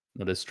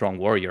a strong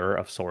warrior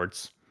of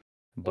sorts.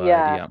 But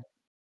Yeah.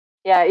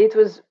 Yeah, it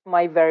was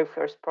my very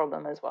first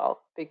problem as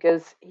well,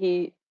 because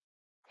he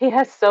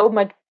has so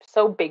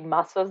big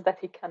muscles that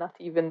he cannot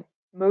even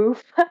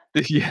move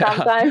yeah.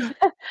 sometimes,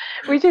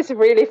 which is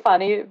really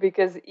funny,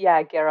 because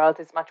Geralt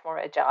is much more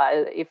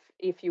agile.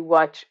 If you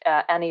watch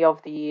any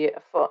of the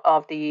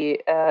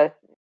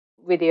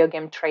video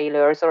game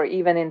trailers, or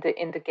even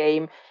in the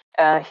game,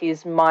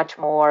 he's much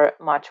more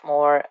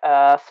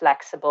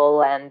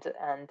flexible and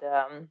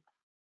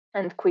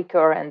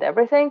quicker and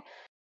everything.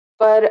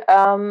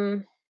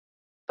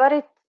 But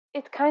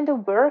it kind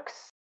of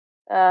works,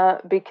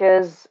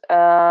 because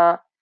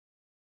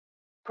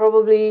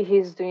probably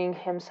he's doing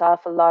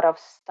himself a lot of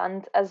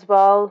stunt as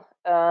well,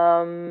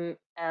 and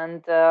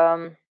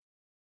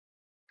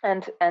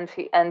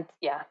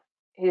yeah,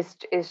 he's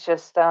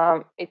just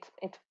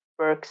it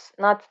works,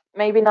 not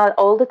maybe not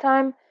all the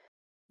time,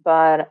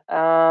 but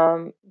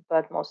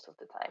most of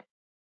the time.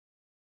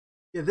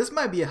 Yeah, this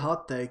might be a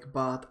hot take,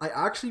 but I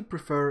actually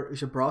prefer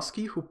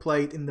Żebrowski, who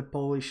played in the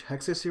Polish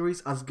Hexe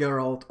series, as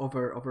Geralt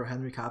over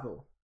Henry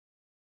Cavill.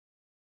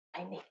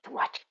 I need to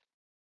watch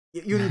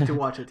it. You need to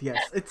watch it.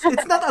 Yes, it's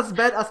not as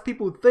bad as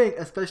people think,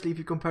 especially if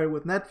you compare it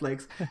with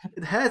Netflix.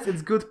 It has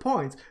its good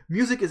points.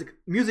 Music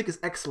is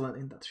excellent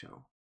in that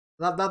show.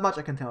 That much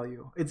I can tell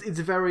you. It's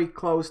very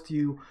close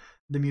to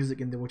the music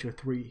in The Witcher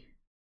 3.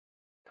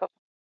 Cool.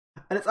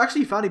 And it's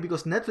actually funny,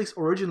 because Netflix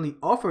originally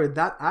offered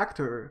that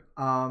actor,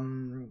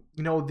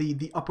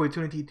 the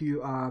opportunity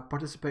to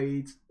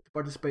participate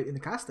in the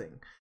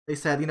casting. They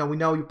said, we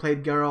know you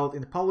played Geralt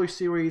in the Polish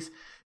series.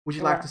 Would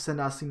you like to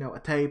send us, a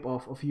tape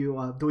of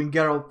you doing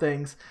Geralt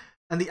things?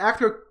 And the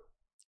actor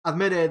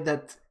admitted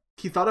that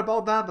he thought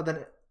about that, but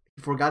then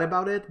he forgot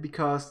about it,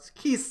 because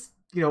he's,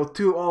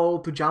 too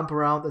old to jump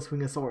around and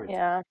swing a sword.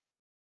 Yeah.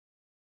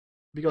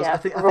 Because I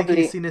think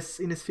he's in his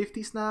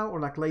 50s now, or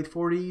like late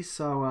 40s,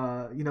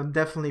 so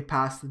definitely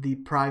past the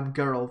prime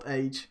Geralt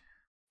age.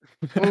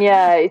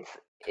 Yeah,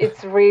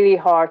 it's really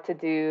hard to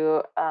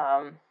do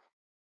a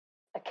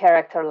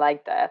character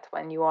like that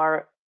when you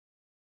are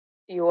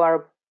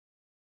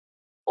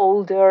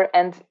older,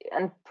 and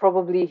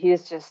probably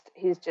he's just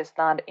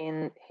not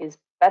in his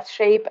best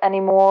shape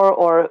anymore,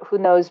 or who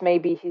knows,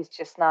 maybe he's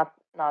just not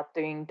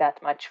doing that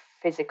much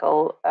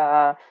physical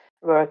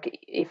work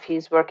if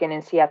he's working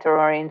in theater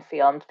or in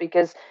films,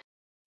 because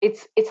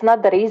it's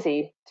not that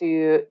easy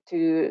to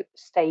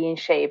stay in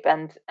shape,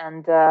 and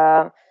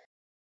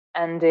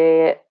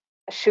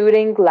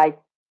shooting like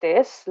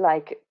this,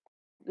 like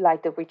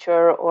The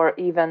Witcher, or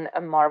even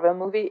a Marvel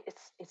movie,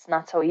 it's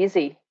not so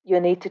easy. You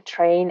need to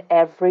train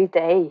every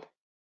day.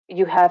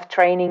 You have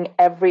training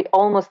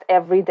almost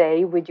every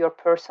day with your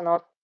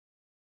personal,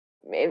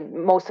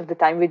 most of the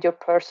time with your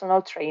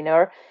personal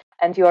trainer,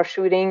 and you are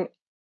shooting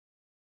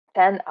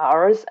 10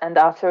 hours, and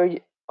after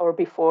or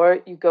before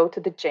you go to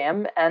the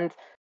gym, and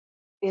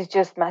it's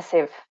just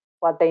massive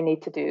what they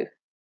need to do.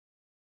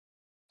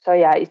 So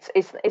yeah,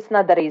 it's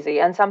not that easy,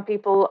 and some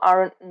people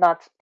are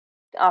not,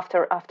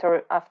 after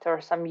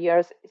some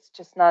years, it's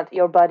just not,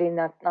 your body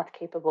not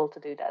capable to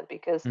do that,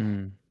 because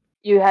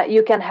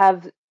you can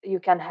have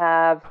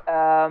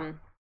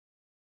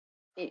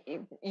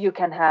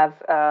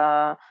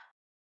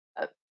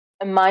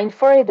a mind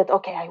for it, that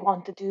okay, I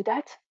want to do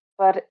that,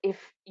 but if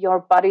your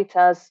body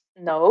tells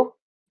no,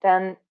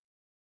 then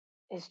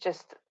it's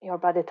just your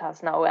body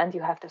tells no, and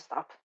you have to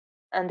stop,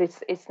 and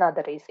it's not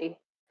that easy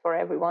for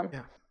everyone.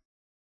 Yeah.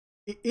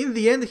 In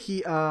the end,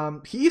 he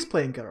is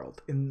playing Geralt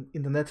in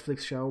the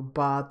Netflix show,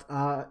 but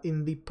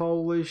in the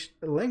Polish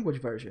language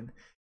version,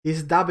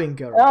 he's dubbing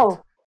Geralt.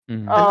 Oh.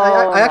 And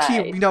I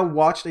actually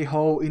watched a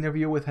whole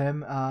interview with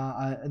him,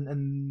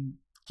 and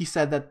he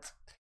said that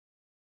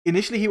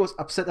initially he was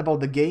upset about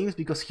the games,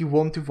 because he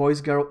wanted to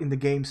voice Geralt in the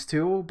games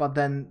too, but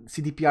then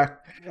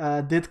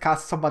CDPR did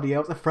cast somebody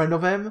else, a friend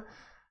of him,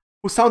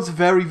 who sounds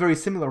very, very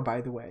similar, by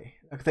the way.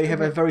 Like, they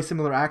have a very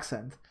similar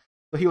accent.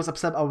 So he was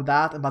upset about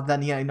that, but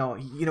then I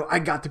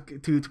got to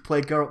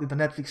play Geralt in the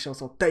Netflix show,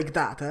 so take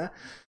that, huh?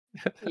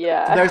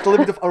 Yeah. So there's a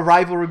little bit of a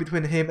rivalry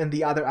between him and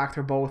the other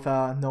actor, both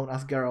known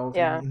as Geralt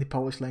in the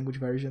Polish language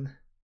version.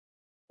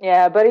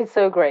 Yeah, but it's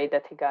so great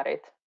that he got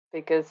it,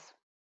 because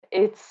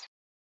it's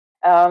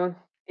a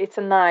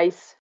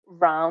nice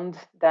round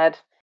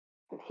that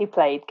he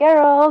played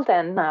Geralt,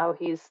 and now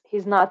he's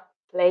not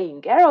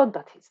playing Geralt,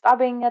 but he's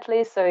dubbing at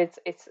least. So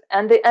it's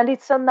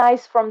so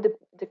nice from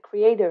the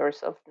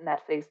creators of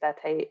Netflix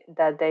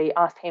that they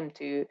asked him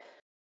to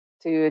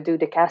do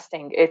the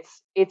casting.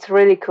 It's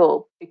really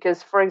cool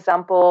because, for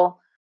example,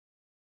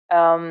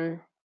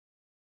 um,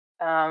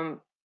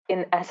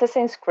 in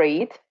Assassin's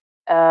Creed,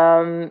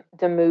 the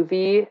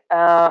movie,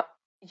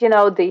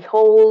 the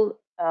whole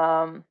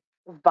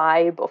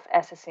vibe of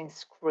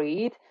Assassin's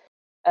Creed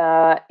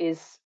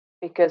is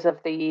because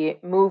of the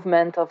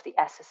movement of the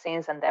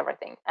assassins and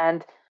everything,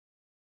 and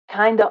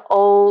kind of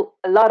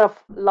a lot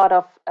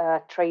of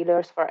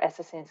trailers for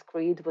Assassin's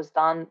Creed was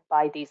done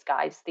by these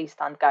guys, these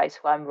stunt guys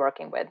who I'm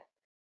working with,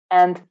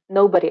 and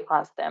nobody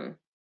asked them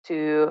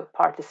to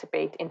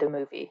participate in the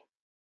movie,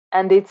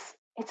 and it's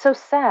so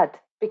sad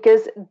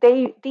because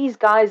these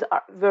guys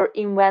were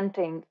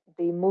inventing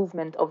the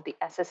movement of the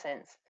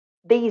assassins,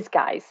 these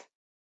guys,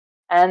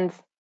 and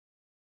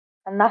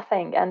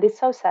nothing, and it's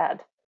so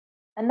sad,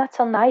 and not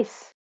so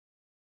nice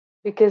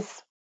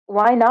because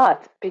why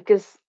not?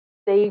 Because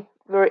they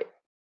were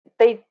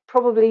they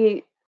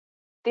probably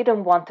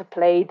didn't want to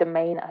play the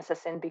main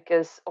assassin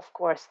because of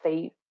course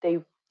they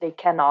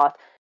cannot,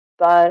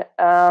 but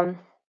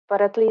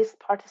at least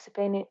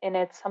participate in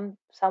it some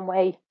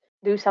way,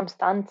 do some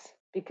stunts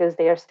because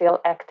they are still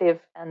active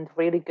and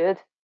really good.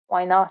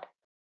 Why not?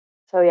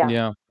 So yeah,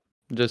 Yeah,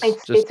 just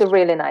it's a just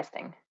really nice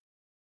thing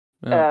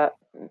uh, uh,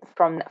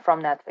 from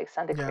Netflix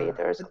and the Yeah,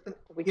 creators of The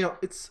Witcher.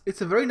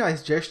 it's a very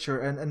nice gesture,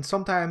 and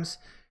sometimes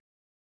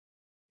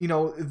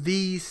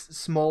these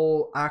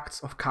small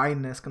acts of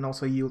kindness can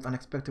also yield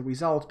unexpected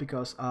results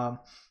because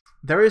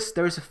there is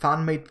a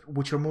fan made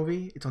Witcher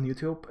movie. It's on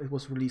YouTube. It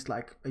was released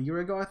like a year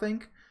ago, I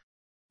think.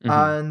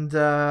 And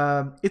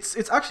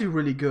it's actually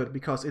really good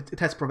because it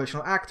has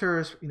professional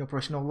actors,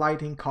 professional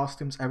lighting,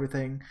 costumes,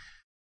 everything.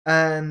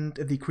 And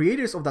the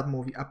creators of that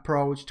movie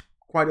approached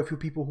quite a few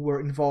people who were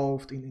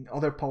involved in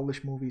other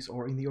Polish movies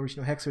or in the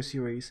original Hexer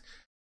series,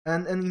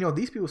 and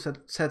these people said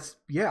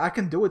yeah, I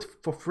can do it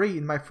for free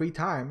in my free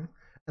time,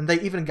 and they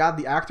even got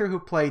the actor who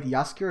played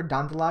Jaskier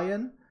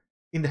Dandelion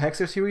in the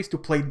Hexer series to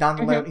play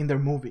Dandelion in their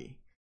movie.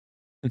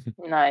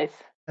 Nice.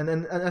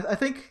 And I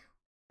think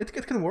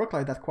it can work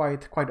like that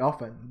quite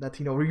often. That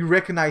you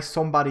recognize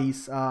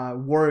somebody's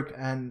work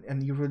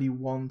and you really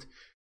want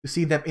to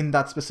see them in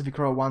that specific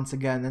role once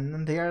again,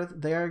 and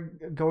they are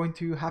going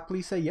to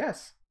happily say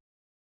yes.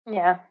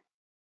 Yeah,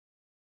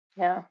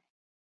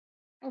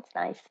 it's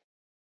nice.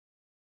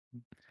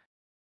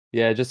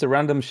 Yeah, just a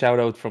random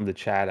shout out from the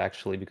chat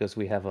actually, because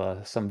we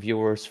have some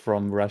viewers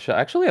from Russia.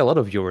 Actually, a lot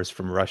of viewers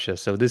from Russia.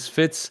 So this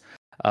fits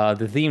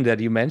the theme that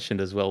you mentioned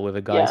as well, with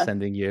a guy Yeah.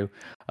 sending you,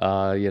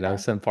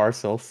 some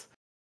parcels.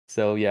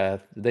 So yeah,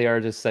 they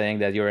are just saying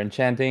that you're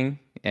enchanting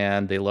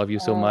and they love you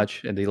so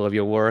much and they love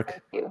your work,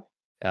 Thank you.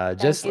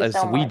 just You as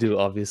so we much. do,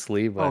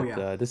 obviously. Oh But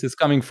yeah. this is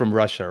coming from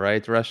Russia,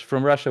 right?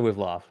 From Russia with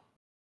love.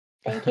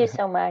 Thank you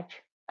so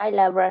much. I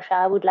love Russia.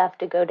 I would love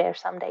to go there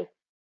someday.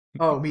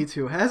 Oh, me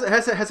too. Has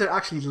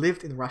actually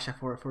lived in Russia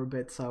for a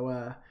bit,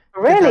 so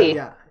Really?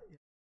 yeah.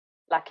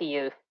 Lucky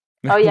you.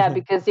 Oh yeah,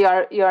 because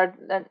you're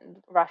a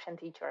Russian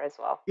teacher as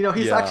well.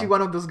 He's Yeah. actually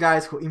one of those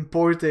guys who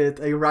imported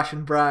a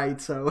Russian bride,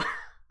 so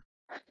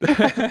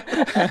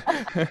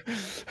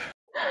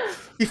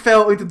he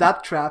fell into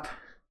that trap.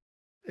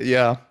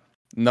 Yeah.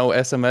 No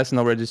SMS,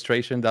 no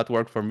registration. That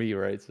worked for me,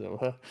 right?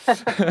 So.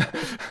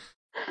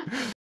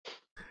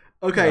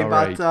 Okay, All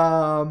but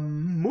right.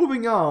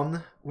 moving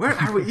on. Where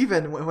are we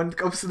even when it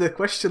comes to the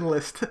question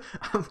list?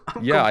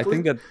 Yeah, I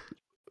think that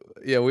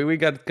we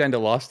got kind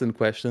of lost in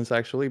questions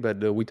actually,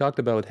 but we talked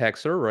about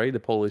Hexer, right?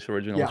 The Polish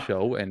original Yeah.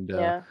 show, and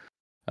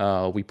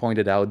Yeah. we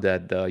pointed out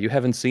that you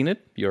haven't seen it.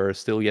 You're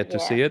still yet to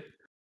Yeah. see it.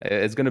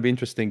 It's going to be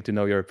interesting to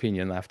know your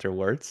opinion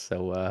afterwards.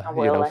 So I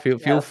will let you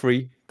feel know.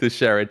 free to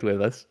share it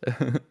with us.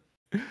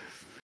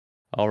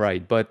 All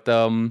right, but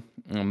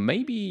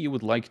maybe you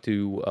would like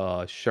to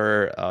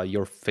share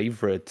your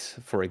favorite,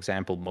 for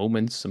example,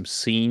 moments, some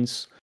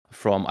scenes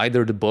from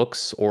either the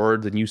books or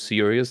the new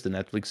series, the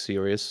Netflix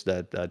series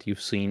that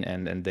you've seen,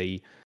 and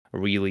they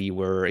really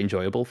were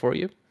enjoyable for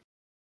you.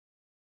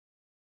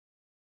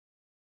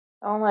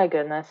 Oh my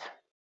goodness.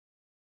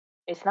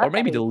 It's not Or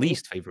maybe that the easy.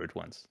 least favorite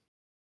ones.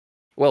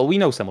 Well, we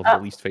know some of the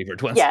least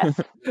favorite ones.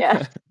 Yes.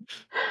 Yes.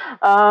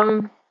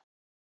 um.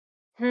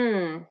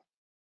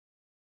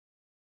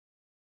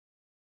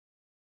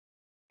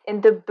 In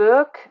the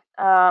book,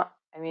 I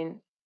mean,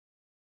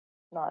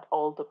 not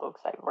all the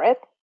books I've read,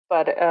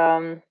 but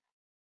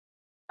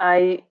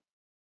I,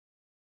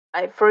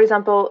 for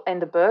example, in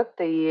the book,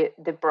 the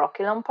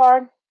Brocculum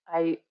part,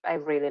 I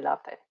really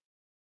loved it.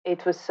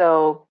 It was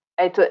so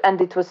and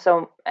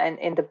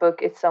in the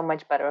book it's so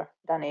much better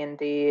than in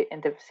the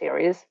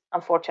series,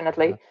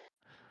 unfortunately,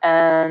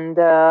 and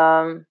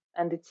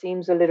it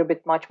seems a little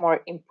bit much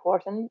more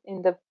important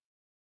in the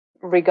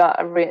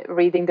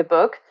reading the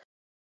book,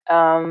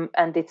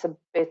 and it's a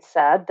bit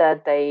sad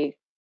that the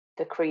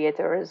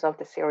creators of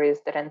the series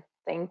didn't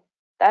think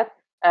that.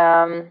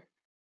 Um,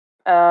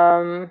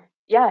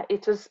 yeah,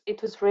 it was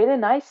really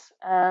nice,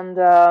 and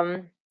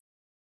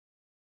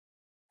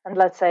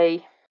let's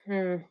say,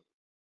 and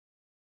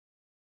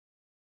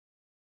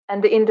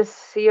in the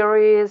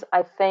series,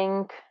 I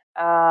think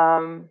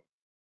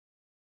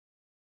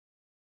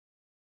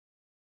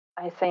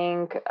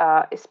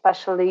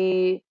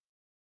especially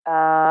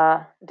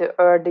the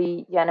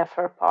early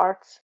Yennefer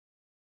parts,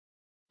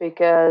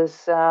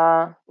 because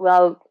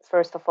well,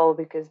 first of all,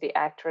 because the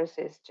actress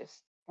is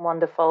just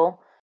wonderful,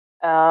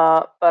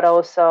 but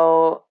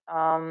also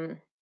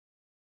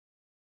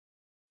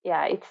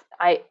yeah,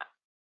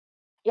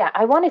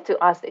 I wanted to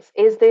ask this: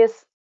 is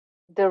this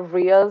the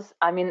real?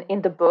 I mean,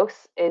 in the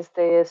books, is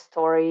the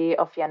story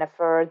of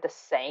Yennefer the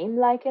same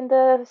like in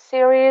the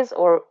series,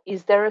 or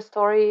is there a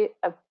story,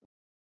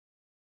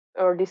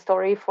 or the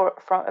story from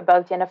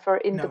about Yennefer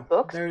in the No,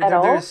 books at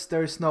all?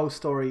 there's no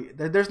story.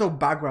 There's no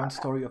background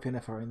story of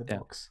Yennefer in the Yeah.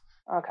 books.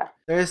 Okay.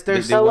 There's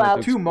They So, wanted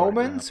to two explore it,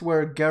 moments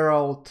where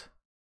Geralt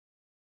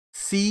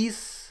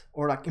sees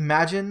or like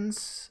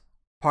imagines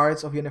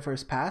parts of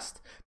Yennefer's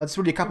past. That's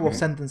really a couple of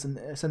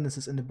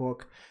sentences in the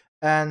book,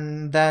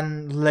 and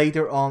then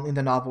later on in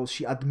the novel,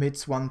 she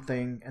admits one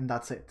thing, and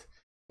that's it.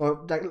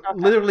 So like,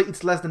 literally,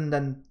 it's less than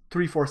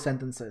 3-4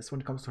 sentences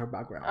when it comes to her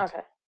background.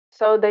 Okay.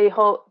 So they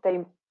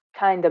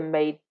kind of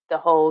made the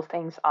whole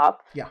things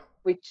up. Yeah.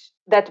 Which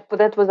that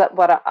was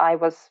what I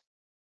was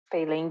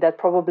feeling, that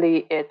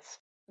probably it's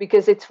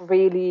because it's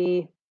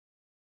really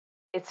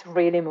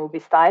movie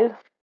style.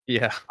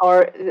 Yeah.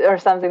 Or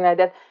something like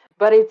that.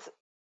 But it's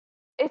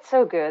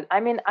so good. I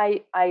mean,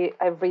 I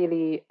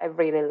really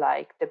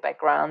like the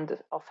background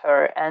of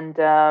her, and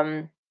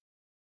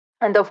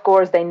of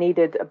course they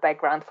needed a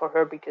background for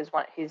her because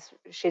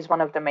she's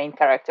one of the main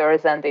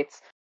characters, and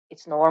it's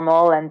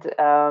normal, and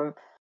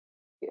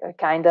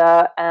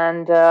kinda,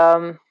 and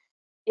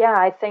yeah,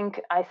 I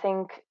think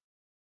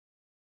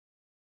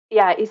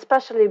yeah,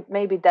 especially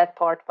maybe that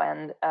part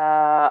when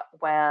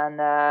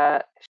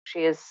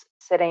she is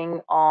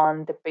sitting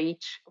on the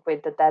beach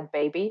with the dead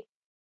baby,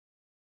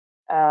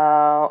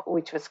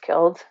 which was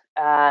killed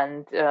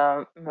and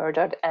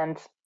murdered, and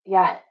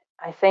yeah,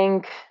 I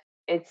think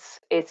it's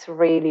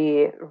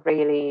really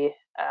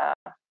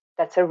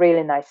that's a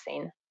really nice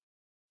scene,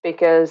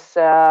 because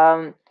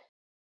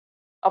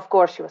of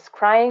course she was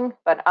crying,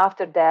 but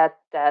after that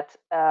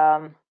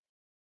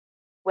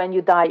when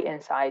you die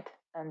inside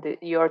and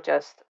you're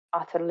just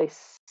utterly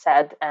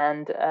sad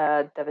and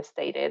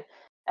devastated,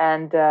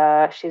 and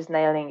she's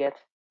nailing it,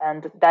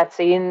 and that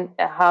scene,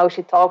 how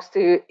she talks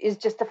to, is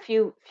just a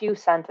few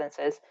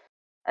sentences,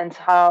 and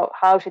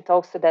how she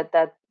talks to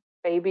that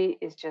baby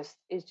is just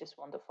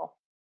wonderful.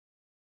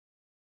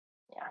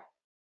 Yeah.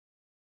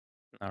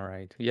 All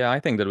right. Yeah, I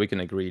think that we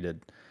can agree that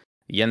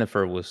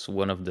Yennefer was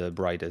one of the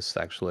brightest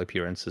actual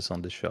appearances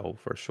on the show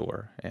for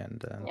sure,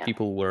 and Yeah.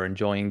 people were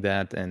enjoying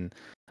that and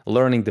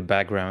learning the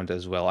background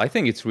as well. I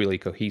think it's really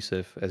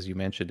cohesive, as you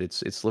mentioned.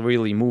 It's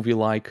really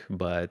movie-like,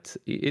 but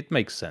it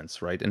makes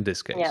sense, right? In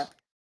this case.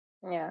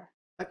 Yeah.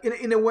 Like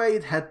in a way,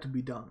 it had to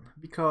be done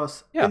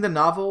because Yeah. in the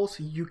novels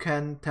you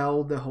can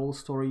tell the whole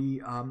story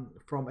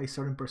from a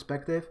certain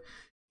perspective.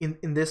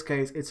 In this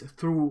case, it's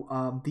through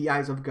the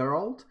eyes of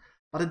Geralt,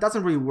 but it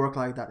doesn't really work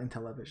like that in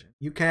television.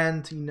 You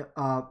can't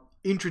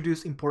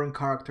introduce important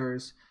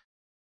characters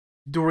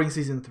during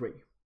season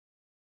 3.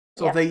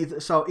 So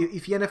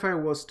if Yennefer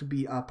was to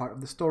be a part of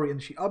the story,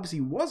 and she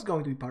obviously was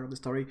going to be part of the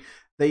story,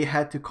 they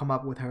had to come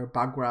up with her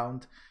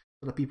background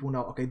so that people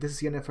know, okay, this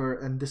is Yennefer,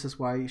 and this is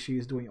why she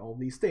is doing all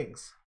these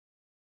things.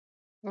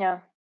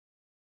 Yeah.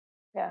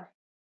 Yeah.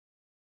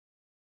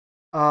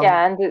 Um,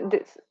 Yeah, and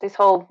this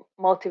whole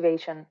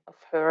motivation of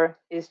her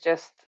is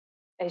just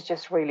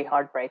really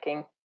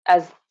heartbreaking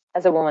as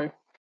a woman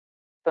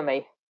for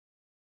me.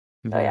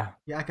 So yeah.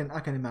 Yeah, I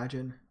can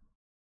imagine.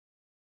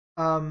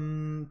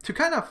 To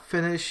kind of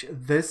finish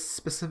this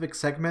specific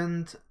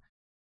segment,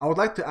 I would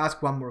like to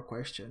ask one more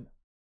question.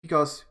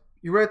 Because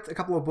you read a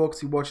couple of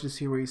books, you watched the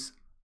series.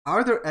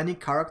 Are there any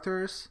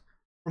characters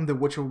from the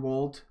Witcher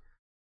world,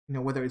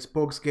 whether it's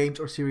books, games,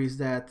 or series,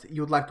 that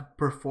you would like to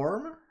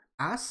perform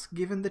as,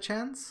 given the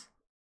chance?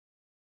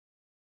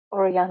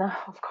 Orianna,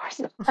 of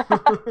course.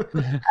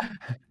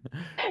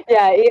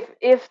 Yeah,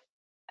 if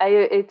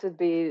it would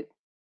be,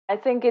 I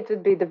think it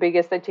would be the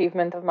biggest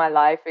achievement of my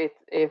life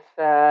if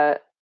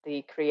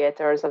the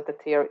creators of the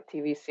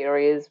TV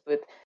series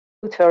would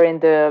put her in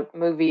the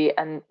movie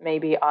and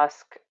maybe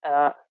ask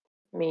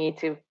me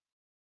to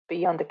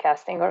be on the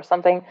casting or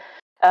something.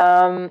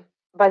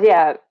 But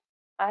yeah,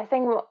 I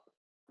think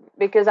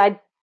because I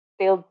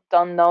still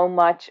don't know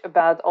much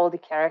about all the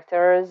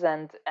characters,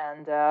 and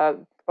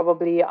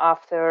probably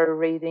after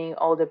reading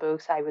all the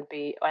books I would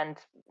be, and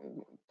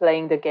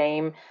playing the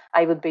game,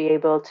 I would be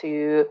able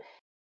to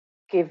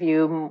give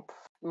you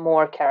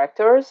more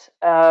characters,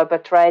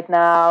 but right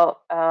now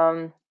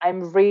I'm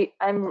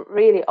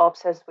really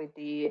obsessed with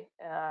the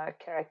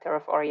character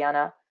of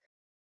Orianna.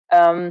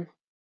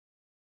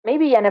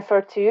 Maybe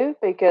Yennefer too,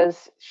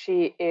 because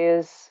she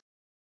is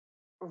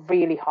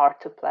really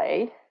hard to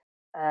play,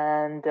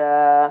 and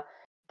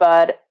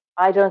but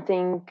I don't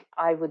think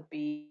I would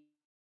be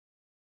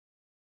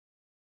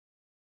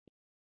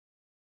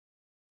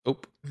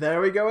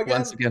There we go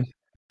again.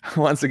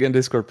 Once again,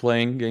 Discord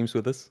playing games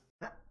with us.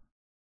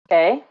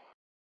 Okay.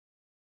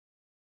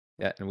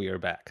 Yeah, and we are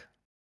back.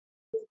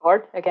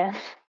 Discord again.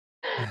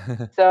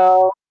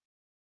 So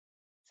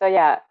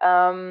yeah.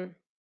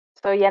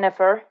 So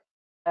Yennefer,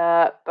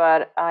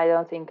 but I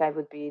don't think I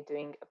would be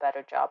doing a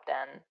better job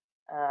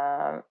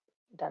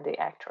than the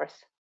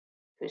actress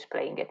who's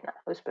playing it now,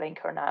 who's playing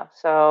her now.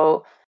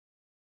 So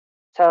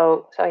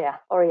yeah,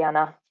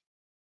 Orianna.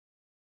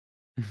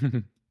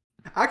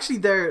 Actually,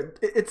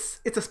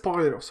 it's a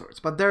spoiler of sorts,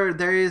 but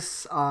there is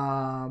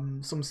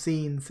some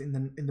scenes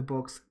in the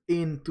books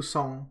in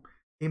Toussaint,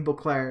 in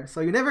Beauclair,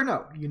 so you never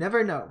know. You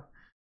never know.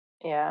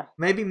 Yeah.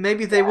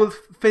 Maybe they will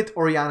fit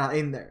Orianna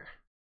in there.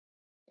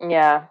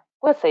 Yeah,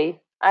 we'll see.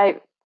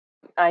 I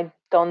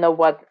don't know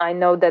what. I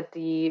know that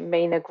the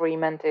main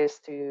agreement is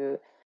to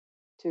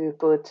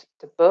put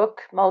the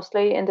book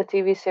mostly in the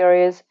TV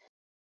series.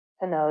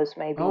 Who knows?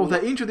 Maybe. Oh,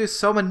 they introduced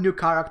so many new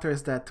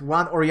characters that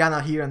one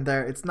Orianna here and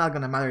there, it's not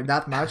gonna matter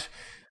that much.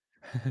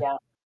 Yeah.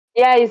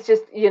 Yeah, it's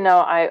just,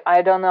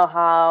 I don't know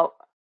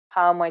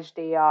how much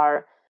they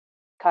are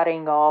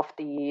cutting off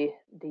the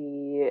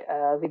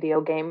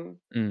video game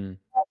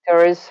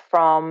actors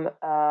from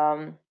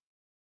the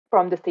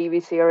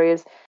TV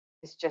series.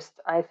 It's just,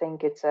 I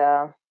think it's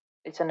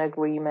an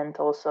agreement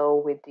also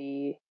with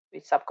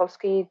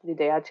Sapkowski, with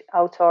the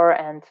author,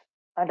 and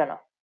I don't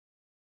know.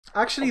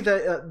 Actually,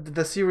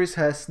 the series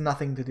has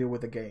nothing to do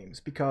with the games,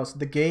 because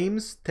the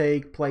games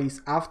take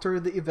place after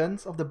the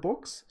events of the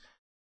books.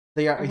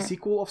 They are a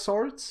sequel of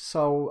sorts,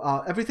 so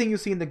everything you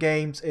see in the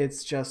games,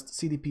 it's just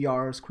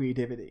CDPR's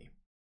creativity.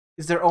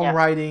 It's their own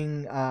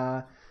writing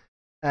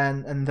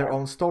and their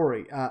own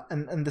story.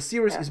 And the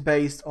series is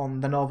based on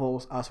the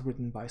novels as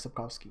written by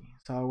Sapkowski.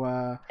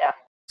 So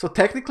so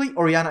technically,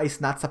 Orianna is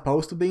not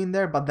supposed to be in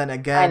there, but then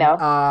again,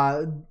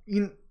 I know.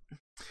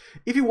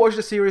 If you watch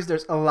the series,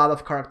 there's a lot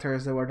of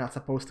characters that were not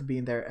supposed to be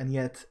in there and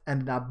yet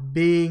ended up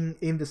being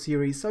in the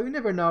series. So you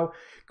never know.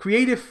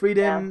 Creative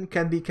freedom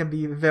can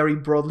be very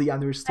broadly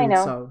understood. I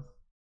know. So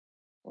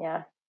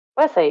yeah,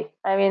 we'll see.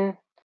 I mean,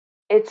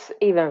 it's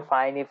even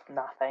fine if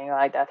nothing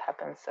like that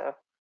happens. So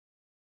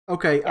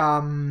okay,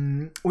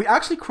 we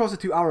actually crossed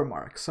the 2-hour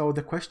mark. So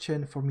the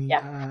question for me,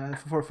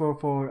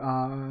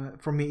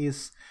 for me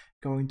is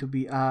going to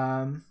be,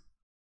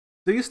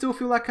 do you still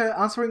feel like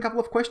answering a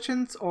couple of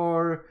questions,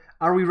 or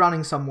are we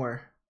running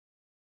somewhere?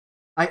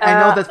 I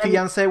know that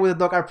fiancé with a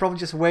dog are probably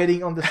just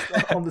waiting on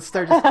the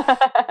stairs,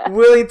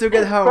 willing to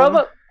get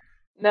home.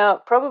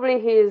 Probably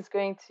he is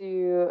going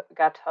to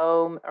get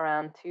home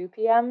around 2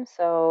 p.m.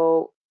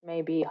 So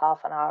maybe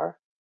half an hour.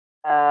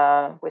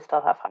 We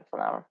still have half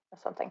an hour or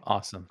something.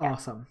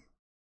 Awesome.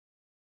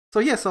 So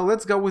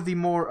let's go with the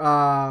more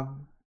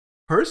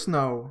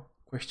personal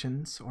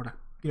questions, or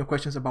the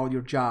questions about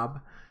your job.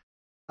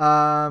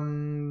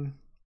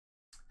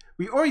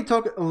 We already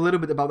talked a little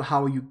bit about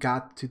how you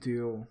got to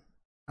do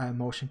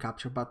motion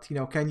capture, but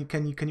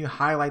can you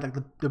highlight like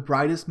the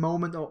brightest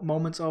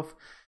moments of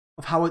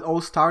how it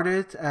all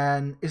started,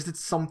 and is it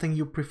something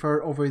you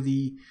prefer over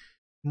the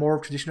more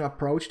traditional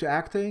approach to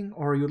acting,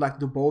 or you'd like to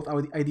do both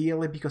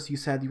ideally, because you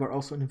said you are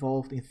also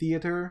involved in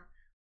theater?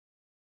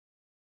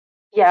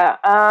 Yeah,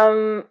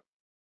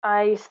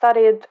 I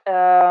studied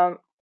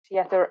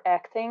theater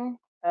acting.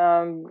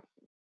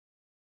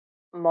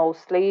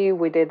 Mostly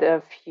we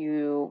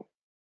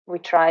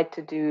tried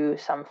to do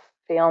some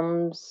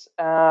films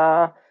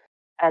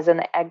as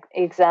an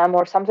exam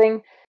or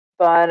something,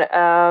 but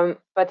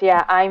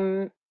yeah,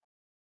 I'm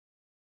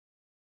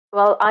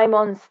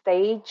on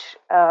stage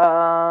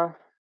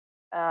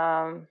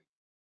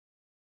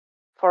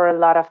for a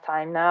lot of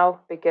time now,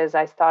 because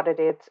I started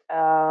it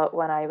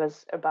when I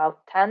was about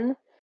 10,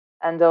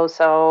 and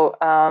also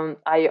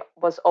I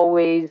was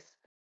always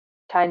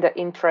kind of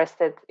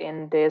interested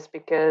in this,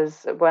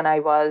 because when I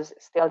was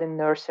still in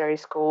nursery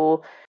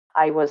school,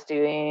 I was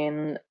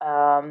doing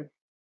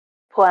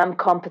poem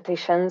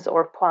competitions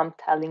or poem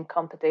telling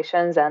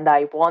competitions, and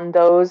I won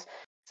those.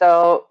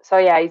 So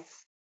yeah,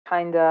 it's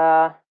kind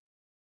of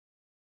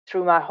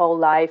through my whole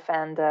life,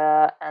 and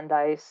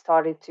I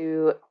started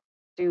to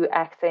do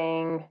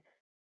acting,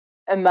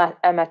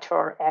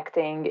 amateur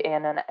acting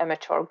in an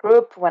amateur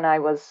group when I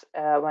was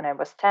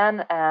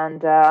 10,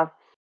 and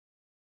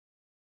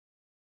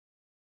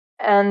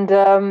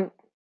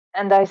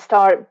I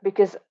start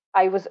because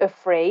I was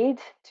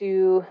afraid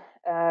to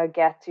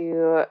get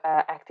to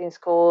acting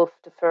school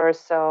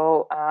first.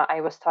 So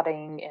I was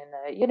studying in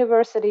a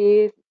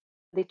university,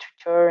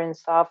 literature and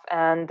stuff,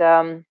 and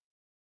then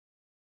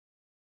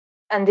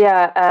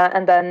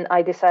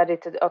I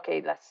decided to,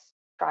 okay, let's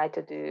try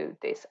to do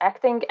this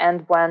acting.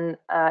 And when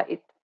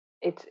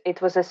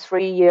it was a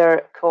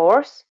 3-year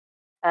course,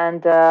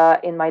 and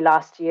in my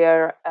last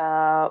year,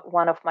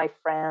 one of my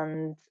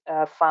friends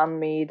found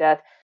me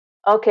that,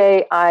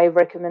 okay, I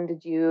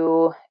recommended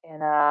you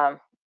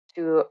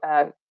to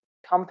a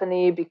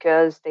company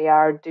because they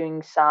are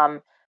doing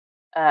some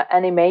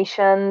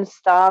animation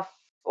stuff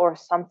or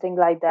something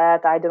like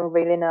that. I don't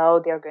really know.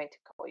 They're going to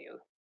call you.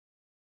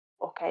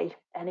 Okay,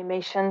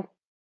 animation.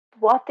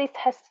 what it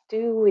has to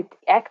do with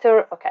the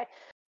actor. Okay,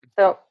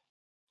 so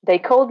they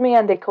called me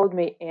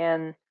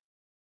in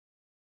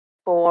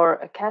for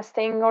a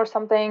casting or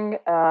something,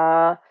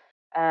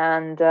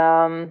 and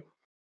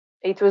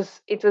it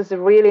was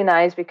really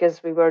nice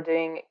because we were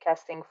doing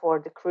casting for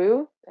the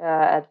crew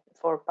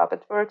for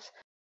Puppet Works,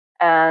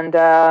 and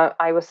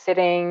I was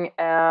sitting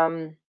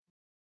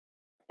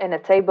in a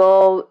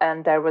table,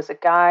 and there was a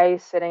guy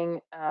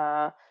sitting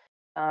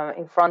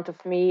in front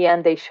of me,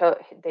 and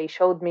they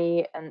showed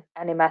me an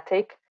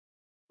animatic,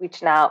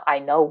 which now I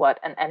know what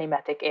an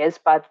animatic is,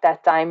 but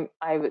that time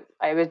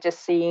I was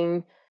just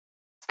seeing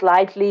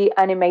slightly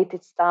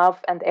animated stuff,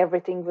 and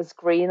everything was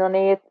green on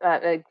it,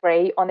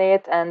 gray on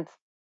it, and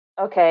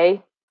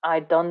okay, I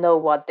don't know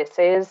what this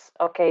is.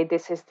 Okay,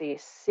 this is the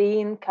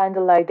scene, kind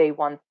of like they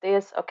want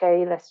this.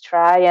 Okay, let's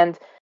try. And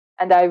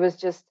I was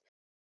just,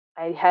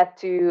 I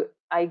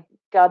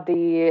got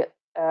the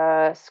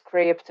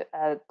script,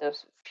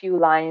 those few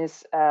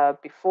lines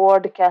before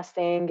the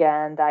casting,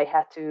 and I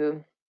had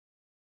to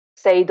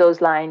say those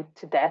lines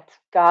to that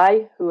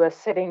guy who was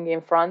sitting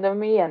in front of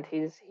me, and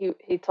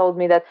he told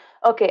me that,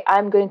 okay,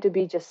 I'm going to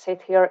be just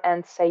sit here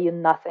and say you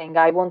nothing.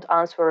 I won't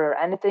answer or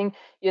anything.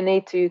 You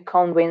need to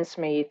convince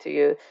me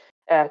to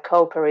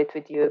cooperate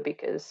with you,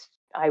 because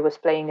I was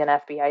playing an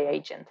FBI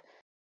agent.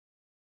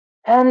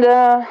 And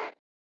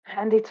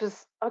it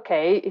was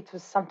okay, it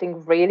was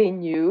something really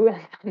new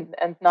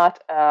and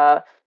not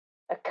a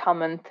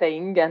common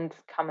thing and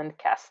common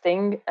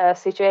casting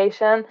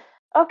situation.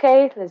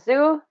 Okay, let's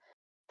do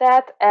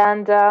that.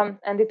 And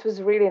it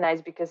was really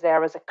nice because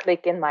there was a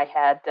click in my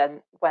head.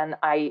 And when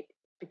I,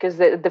 because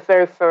the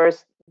very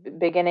first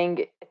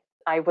beginning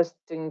I was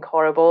doing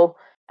horrible,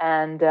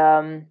 and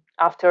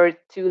after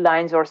two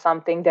lines or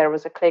something there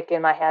was a click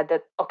in my head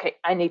that, okay,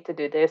 I need to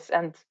do this,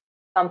 and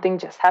something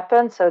just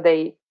happened, so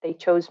they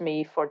chose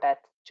me for that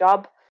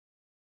job.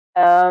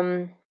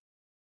 um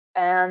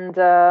and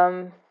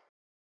um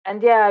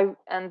and yeah,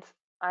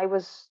 I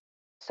was,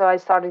 so I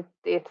started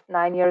it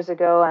 9 years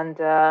ago, and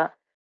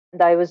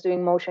I was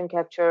doing motion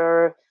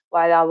capture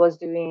while I was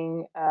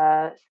doing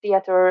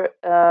theater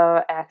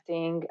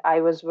acting. I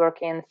was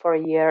working for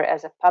a year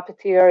as a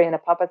puppeteer in a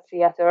puppet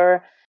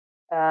theater.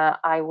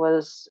 I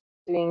was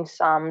doing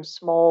some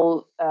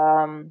small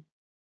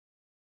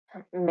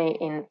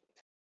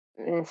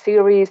in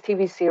series,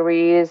 TV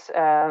series,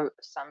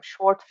 some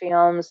short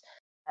films,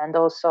 and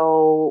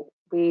also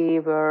we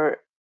were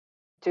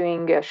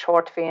doing a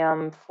short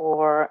film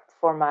for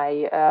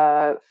my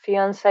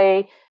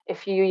fiance a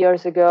few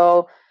years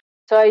ago.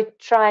 So I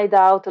tried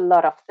out a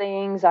lot of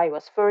things. I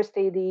was first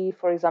AD,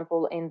 for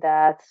example, in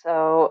that.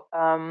 So,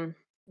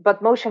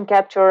 but motion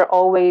capture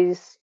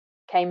always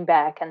came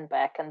back and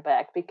back and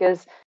back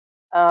because,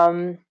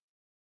 um,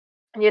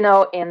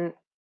 in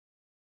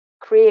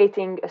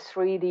creating a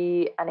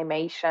 3D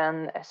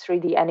animation, a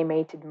 3D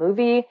animated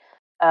movie,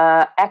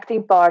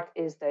 acting part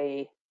is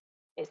the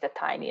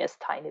tiniest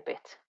tiny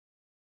bit,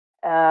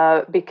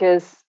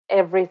 because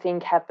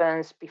everything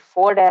happens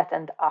before that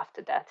and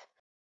after that.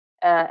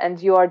 And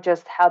you are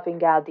just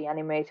helping out the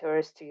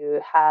animators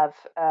to have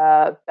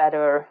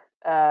better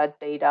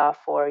data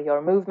for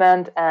your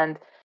movement. And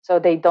so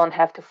they don't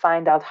have to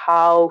find out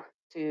how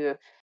to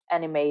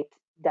animate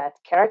that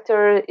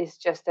character. Is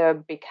just a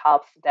big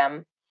help for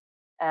them.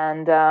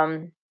 And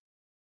um,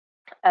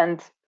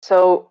 and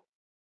so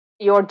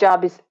your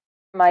job is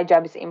my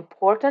job is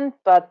important,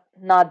 but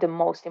not the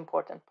most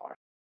important part,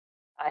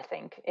 I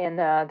think, in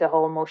the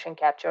whole motion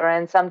capture.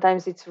 And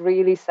sometimes it's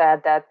really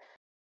sad that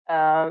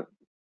uh,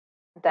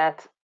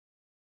 that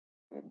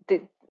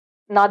the,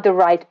 not the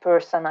right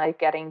person are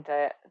getting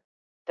the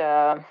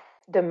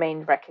the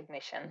main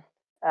recognition,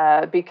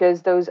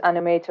 because those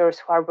animators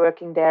who are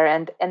working there,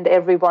 and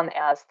everyone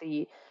else,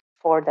 the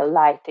for the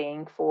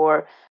lighting,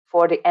 for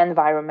the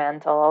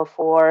environmental,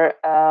 for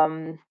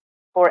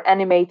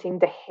animating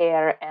the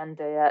hair and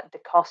the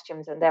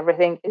costumes and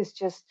everything, is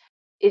just,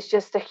 it's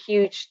just a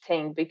huge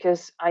thing.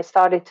 Because I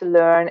started to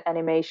learn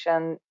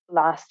animation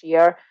last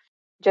year,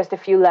 just a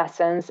few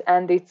lessons,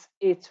 and it's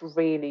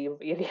really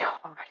really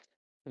hard.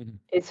 Mhm.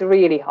 It's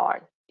really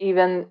hard.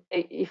 Even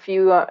if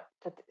you are,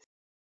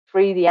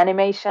 3D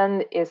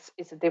animation is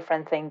a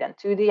different thing than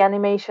 2D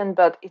animation,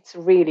 but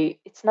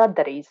it's not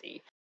that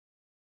easy.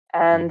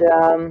 And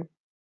Mhm.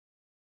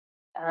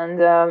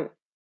 and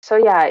so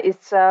yeah,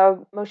 it's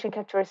motion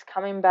capture is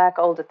coming back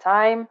all the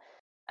time,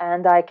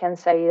 and I can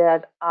say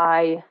that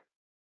I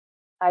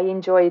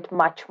enjoy it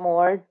much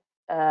more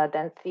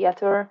than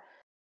theater.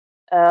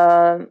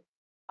 Um,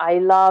 I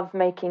love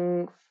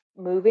making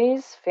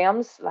movies,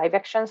 films, live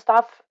action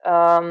stuff.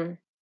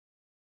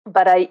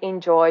 But I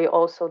enjoy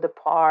also the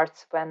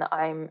parts when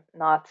I'm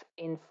not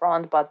in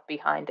front but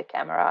behind the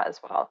camera as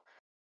well.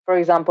 For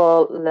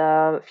example,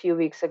 a few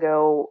weeks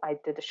ago, I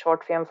did a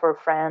short film for a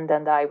friend,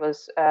 and I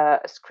was a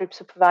script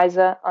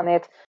supervisor on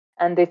it,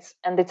 and it's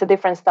a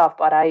different stuff,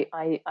 but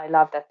I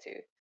love that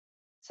too.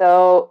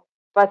 So,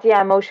 but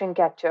yeah, motion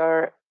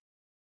capture,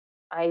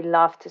 I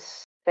love to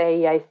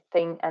say, I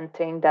think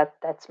that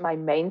that's my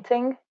main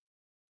thing.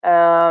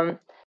 Um,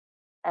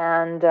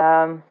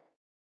 and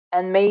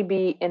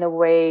maybe in a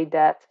way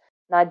that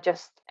not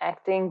just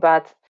acting,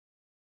 but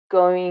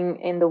going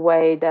in the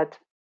way that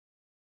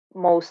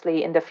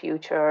mostly in the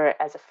future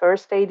as a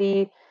first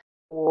AD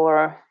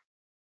or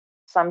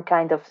some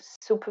kind of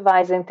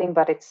supervising thing,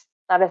 but it's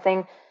not a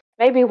thing.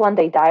 Maybe one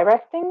day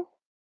directing.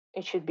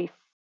 It should be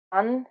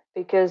fun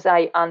because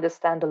I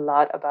understand a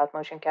lot about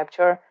motion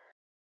capture.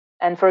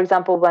 And for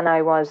example, when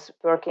I was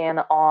working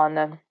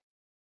on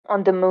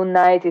the Moon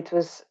Knight, it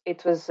was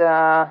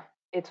a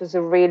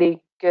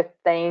really good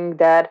thing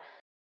that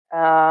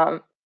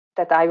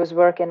that I was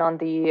working on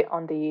the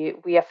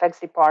VFX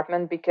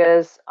department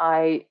because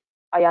I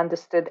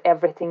understood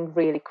everything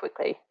really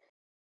quickly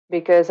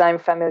because I'm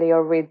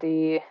familiar with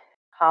the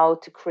how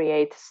to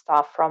create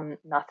stuff from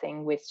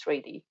nothing with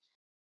 3D.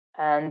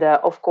 And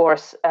of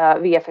course,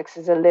 VFX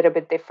is a little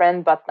bit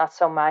different, but not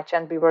so much.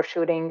 And we were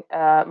shooting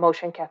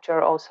motion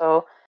capture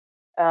also,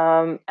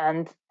 and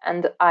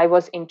I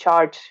was in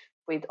charge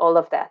with all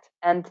of that.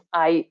 And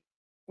I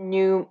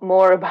knew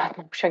more about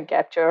motion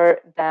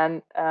capture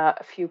than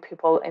a few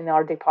people in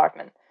our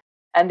department.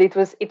 And it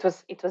was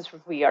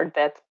weird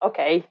that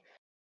okay,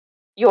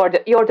 you're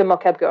the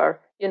mocap girl,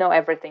 you know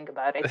everything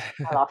about it.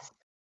 I lost,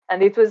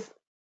 and it was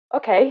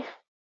okay.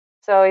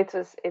 So it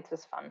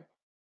was fun,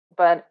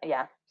 but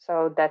yeah.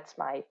 So that's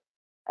my.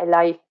 I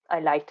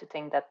like to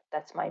think that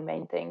that's my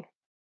main thing.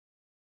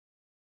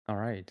 All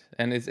right.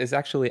 And it's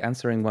actually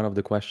answering one of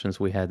the questions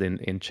we had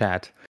in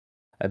chat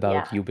about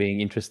Yeah. you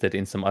being interested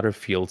in some other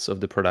fields of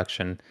the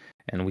production,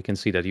 and we can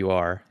see that you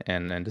are,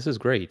 and this is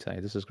great.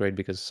 This is great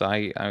because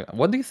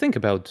what do you think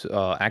about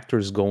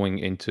actors going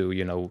into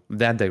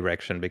that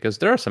direction? Because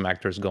there are some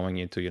actors going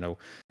into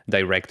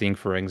directing,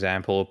 for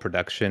example,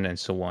 production, and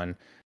so on.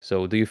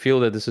 So do you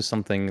feel that this is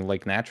something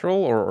like natural,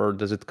 or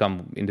does it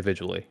come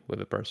individually with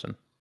a person?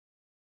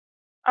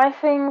 I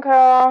think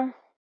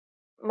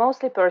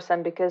mostly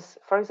person because,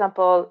 for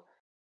example,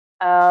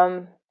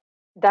 um,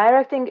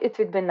 directing it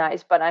would be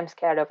nice, but I'm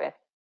scared of it.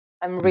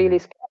 I'm really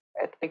Mhm. scared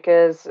of it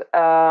because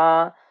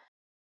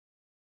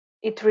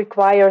it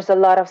requires a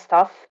lot of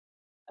stuff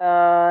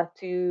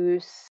to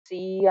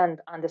see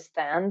and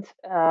understand.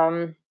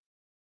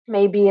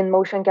 Maybe in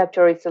motion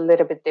capture it's a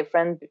little bit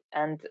different,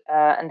 and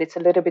it's a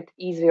little bit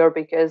easier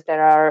because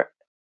there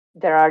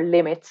are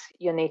limits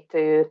you need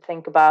to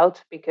think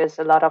about because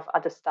a lot of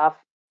other stuff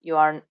you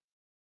are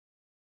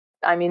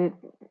I mean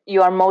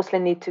you are mostly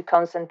need to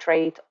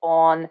concentrate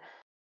on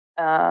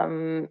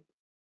um,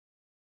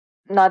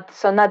 not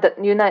that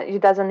you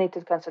doesn't need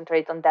to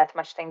concentrate on that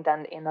much thing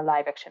than in a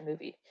live action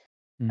movie.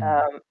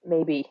 Mm.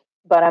 Maybe,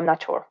 but I'm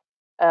not sure.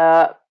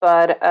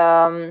 But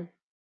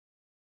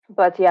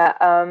yeah,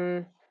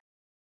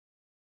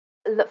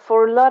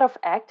 for a lot of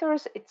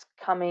actors, it's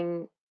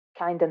coming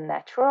kind of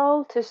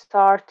natural to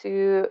start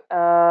to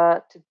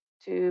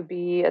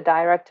be a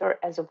director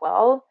as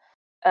well.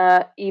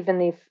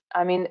 Even if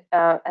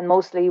and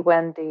mostly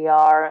when they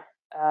are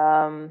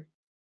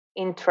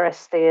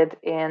interested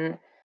in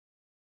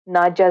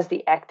not just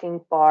the acting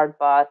part,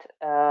 but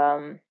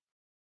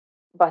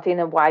in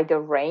a wider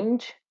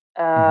range,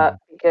 Mhm.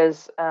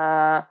 because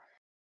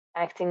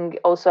acting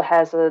also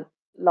has a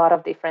lot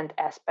of different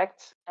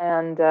aspects,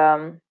 and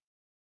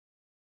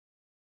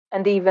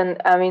even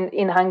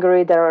in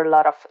Hungary there are a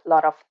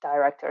lot of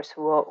directors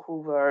who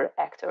were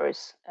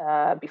actors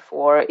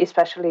before,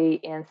 especially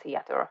in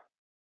theater.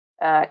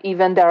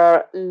 Even there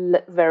are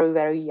very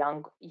very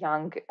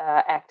young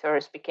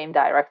actors became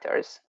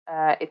directors.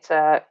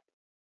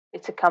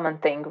 It's a common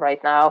thing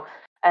right now,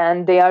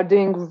 and they are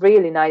doing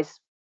really nice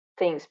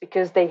things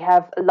because they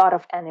have a lot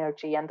of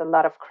energy and a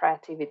lot of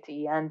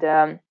creativity,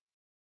 and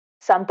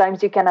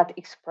sometimes you cannot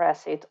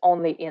express it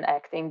only in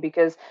acting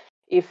because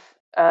if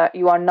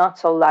you are not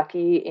so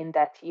lucky in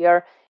that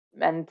year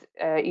and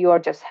you are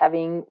just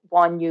having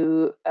one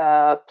new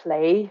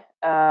play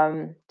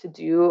to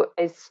do,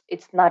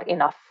 it's not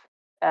enough,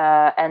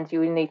 and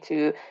you need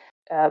to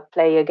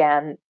play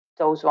again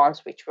those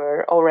ones which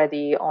were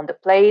already on the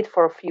plate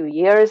for a few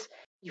years.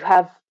 You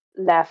have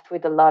left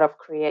with a lot of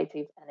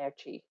creative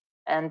energy,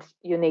 and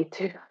you need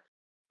to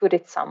put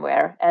it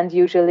somewhere. And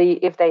usually,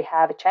 if they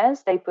have a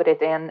chance, they put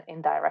it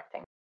in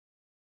directing.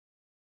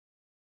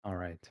 All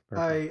right.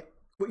 Perfect.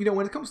 I,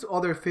 when it comes to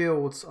other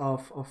fields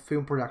of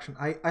film production,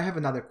 I have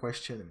another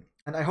question,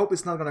 and I hope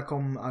it's not gonna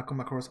come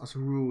across as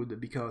rude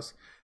because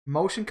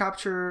motion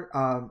capture,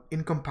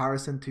 in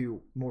comparison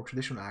to more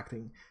traditional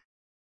acting,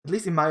 at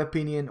least in my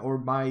opinion or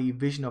my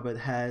vision of it,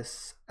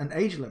 has an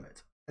age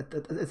limit. At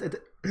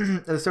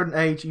a certain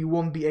age, you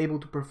won't be able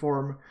to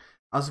perform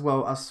as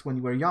well as when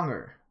you were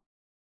younger.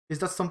 Is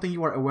that something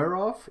you are aware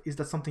of? Is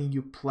that something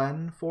you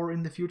plan for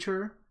in the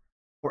future?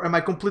 Or am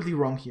I completely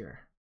wrong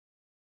here?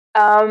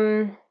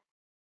 Um,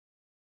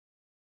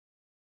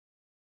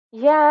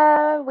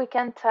 yeah, we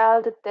can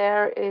tell that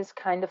there is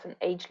kind of an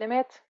age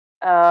limit.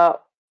 Uh,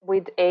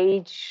 with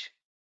age,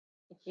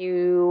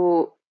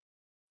 you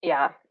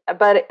yeah,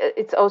 but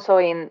it's also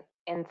in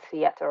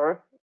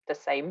theater the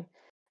same.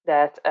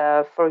 That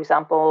for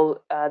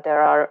example,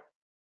 there are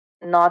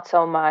not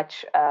so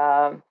much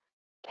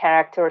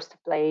characters to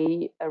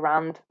play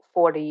around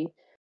 40,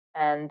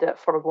 and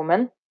for a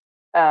woman,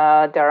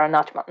 there are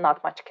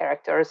not much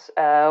characters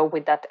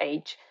with that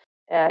age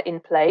in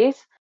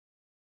place.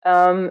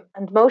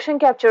 And motion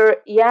capture,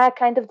 yeah,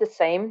 kind of the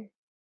same,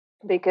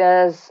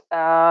 because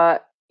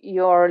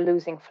you're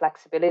losing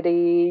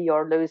flexibility,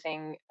 you're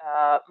losing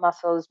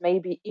muscles.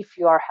 Maybe if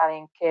you are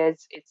having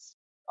kids, it's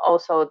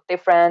also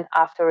different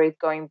after it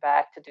going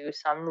back to do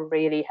some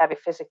really heavy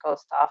physical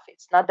stuff.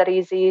 It's not that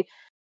easy.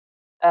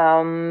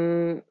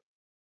 Um,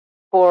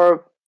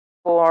 for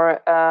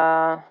for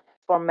uh,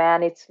 for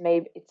men, it's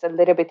a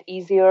little bit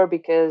easier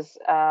because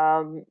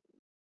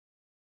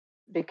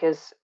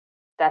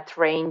that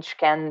range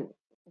can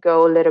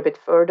go a little bit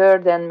further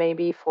than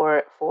maybe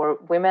for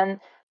women,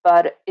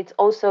 but it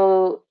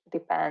also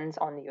depends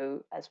on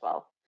you as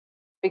well,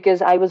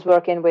 because I was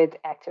working with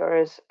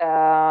actors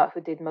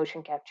who did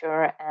motion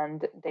capture,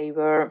 and they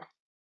were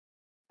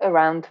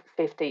around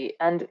 50,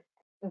 and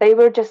they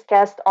were just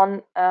cast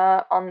on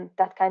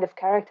that kind of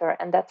character,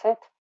 and that's it.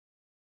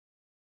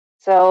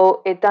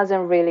 So it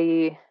doesn't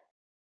really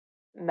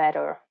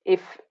matter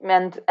if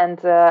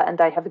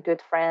and I have a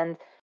good friend.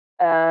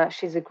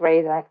 She's a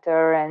great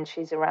actor, and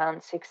she's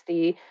around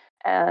 60,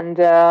 and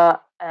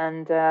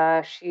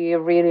she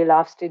really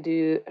loves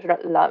to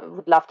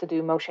would love to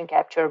do motion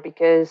capture,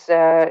 because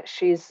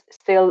she's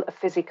still a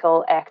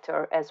physical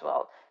actor as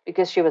well,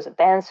 because she was a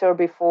dancer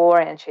before,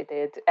 and she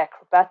did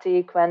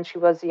acrobatic when she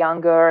was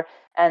younger,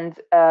 and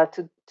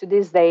to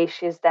this day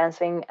she's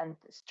dancing and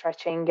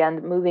stretching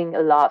and moving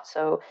a lot.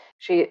 So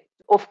she,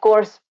 of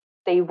course,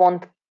 they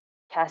won't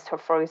cast her,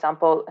 for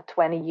example, a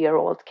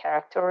 20-year-old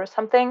character or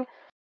something,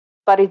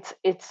 but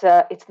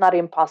it's not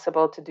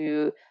impossible to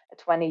do a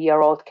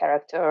 20-year-old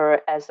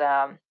character as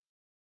a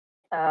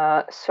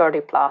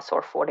 30 plus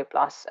or 40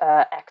 plus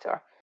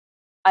actor.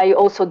 I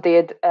also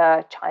did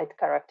child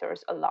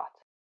characters a lot.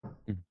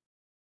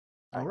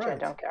 All right.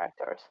 Children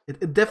characters.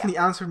 It definitely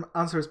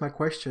answers my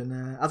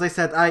question. As I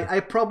said, I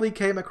probably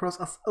came across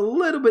as a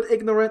little bit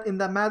ignorant in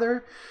that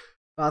matter,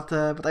 but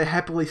I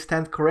happily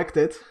stand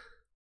corrected.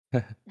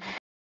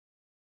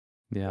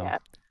 Yeah.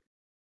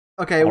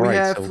 Okay, All we right,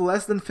 have so-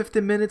 less than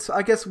 15 minutes, so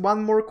I guess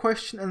one more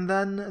question and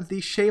then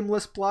the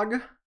shameless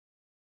plug,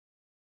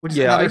 which is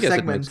another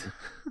segment.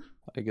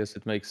 I guess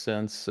it makes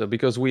sense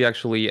because we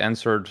actually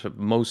answered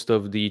most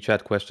of the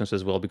chat questions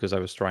as well, because I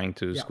was trying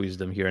to squeeze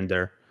them here and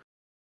there.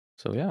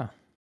 So yeah.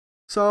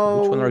 So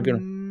which one are we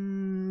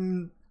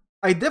gonna?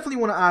 I definitely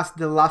want to ask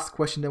the last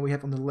question that we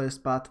have on the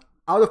list, but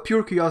out of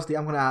pure curiosity,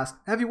 I'm going to ask: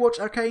 have you watched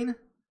Arcane?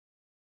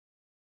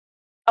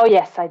 Oh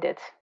yes, I did.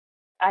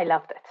 I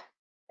loved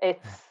it.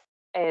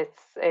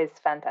 It's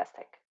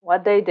fantastic.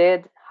 What they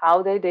did,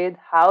 how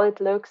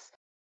it looks,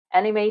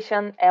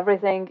 animation,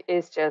 everything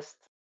is just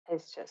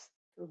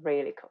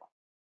really cool.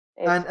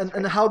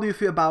 And how do you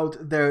feel about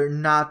there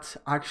not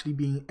actually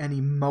being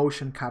any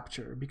motion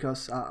capture?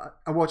 Because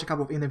I watched a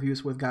couple of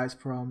interviews with guys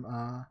from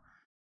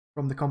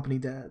the company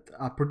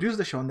that produced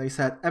the show, and they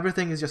said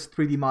everything is just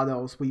 3D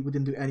models. We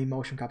didn't do any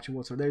motion capture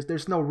whatsoever.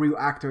 There's no real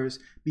actors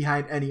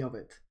behind any of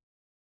it.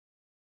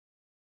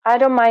 I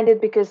don't mind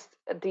it, because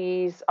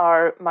these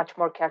are much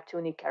more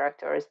cartoony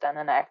characters than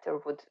an actor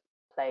would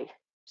play.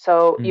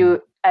 So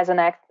you, as an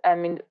a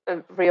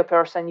real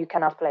person, you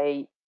cannot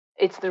play.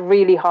 It's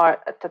really hard.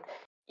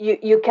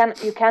 You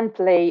can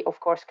play, of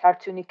course,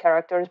 cartoony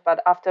characters,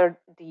 but after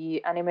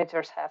the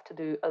animators have to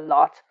do a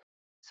lot.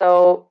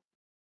 So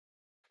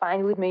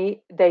fine with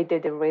me. They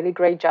did a really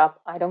great job.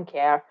 I don't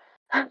care,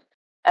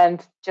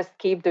 and just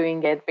keep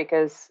doing it,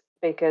 because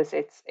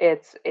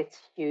it's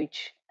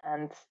huge,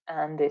 and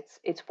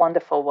it's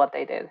wonderful what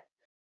they did.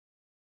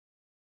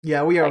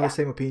 Yeah, we are on the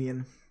same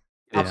opinion.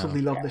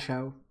 Absolutely love Yeah. the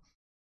show.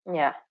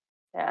 Yeah,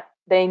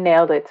 they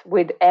nailed it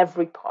with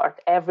every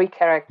part, every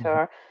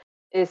character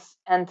is,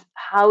 and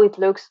how it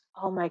looks.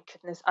 Oh my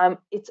goodness,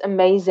 it's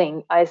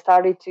amazing. I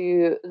started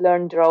to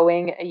learn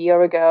drawing a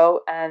year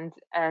ago, and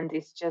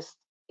it's just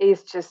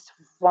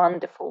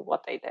wonderful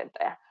what they did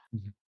there.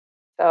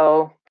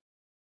 So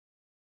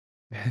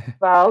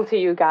wow to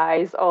you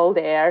guys all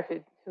there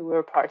who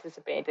were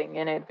participating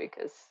in it,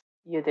 because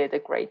you did a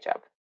great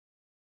job.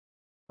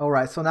 All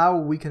right, so now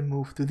we can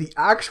move to the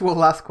actual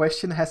last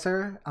question,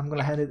 Hesser. I'm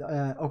gonna hand it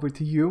over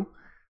to you.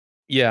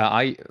 Yeah,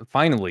 I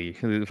finally,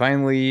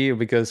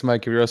 because my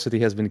curiosity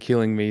has been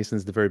killing me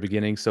since the very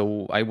beginning.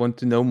 So I want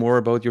to know more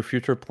about your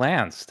future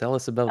plans. Tell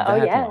us about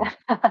that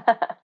one.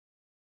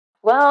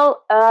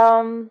 Well,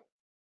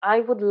 I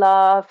would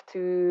love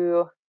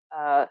to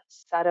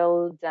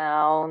settle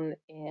down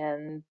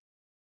in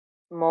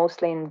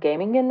mostly in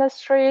gaming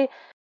industry,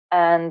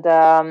 and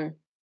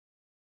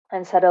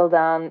settle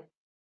down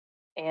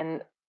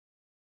in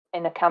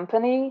a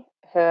company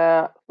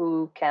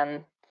who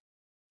can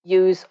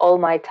use all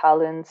my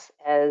talents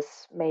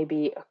as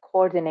maybe a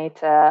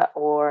coordinator,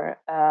 or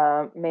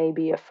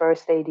maybe a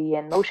first AD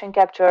in motion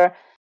capture.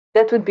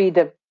 That would be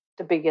the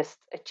biggest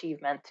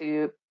achievement,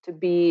 to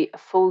be a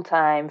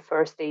full-time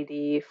first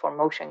AD for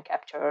motion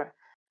capture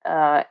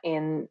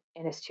in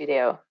a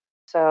studio.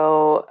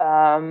 So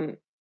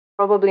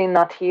Probably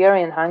not here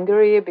in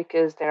Hungary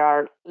because there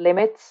are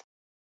limits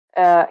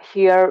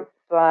here,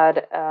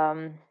 but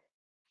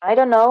I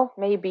don't know,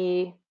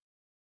 maybe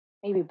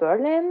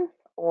Berlin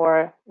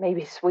or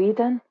maybe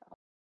Sweden.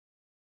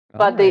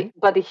 But Alright.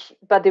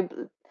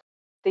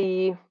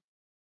 the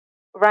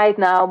right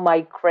now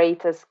my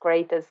greatest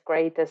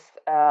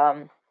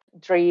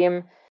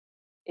dream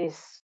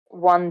is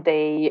one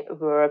day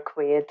work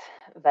with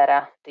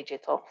Vera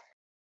Digital,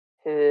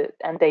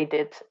 and they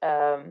did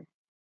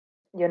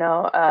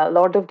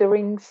Lord of the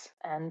Rings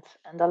and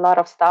a lot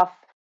of stuff.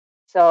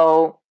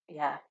 So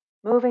yeah,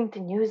 moving to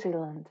New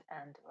Zealand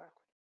and work.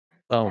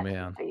 Oh That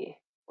man.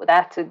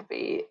 would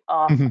be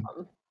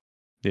awesome.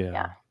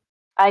 Yeah.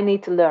 I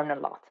need to learn a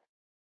lot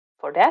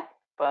for that,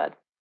 but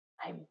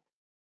I'm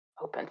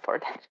open for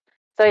that.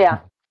 So yeah,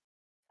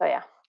 kind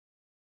of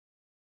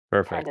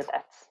Perfect.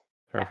 that's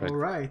Perfect. All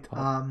right.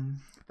 Well,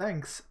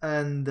 Thanks.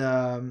 And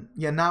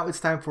now it's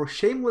time for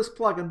shameless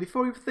plug. And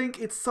before you think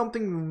it's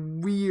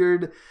something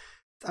weird,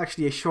 it's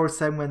actually a short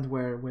segment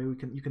where you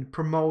can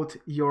promote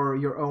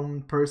your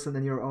own person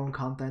and your own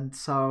content.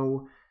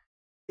 So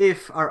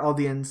if our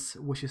audience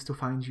wishes to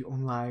find you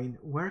online,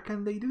 where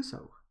can they do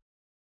so?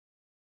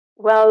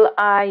 Well,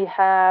 I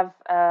have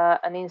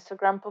an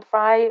Instagram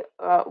profile,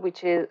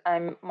 which is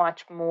I'm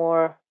much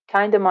more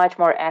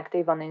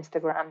active on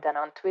Instagram than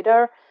on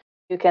Twitter.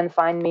 You can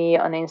find me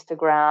on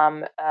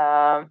Instagram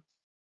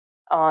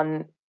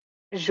on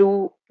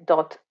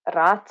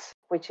Zsuzsanna.Rácz,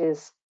 which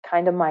is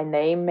kind of my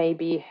name.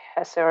 Maybe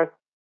Hesser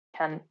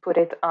can put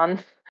it on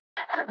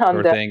on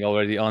sure the. thing,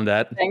 already on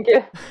that. Thank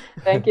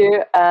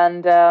you,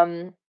 and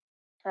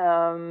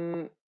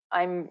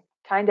I'm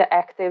kind of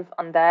active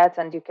on that,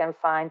 and you can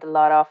find a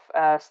lot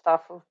of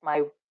stuff of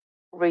my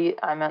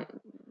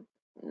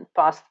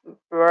past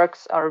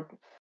works or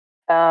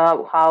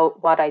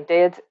what I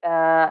did,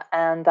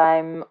 and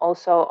I'm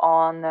also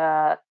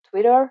on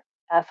Twitter,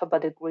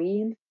 Alphabet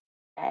Green,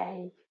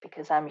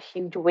 because I'm a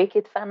huge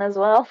Wicked fan as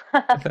well.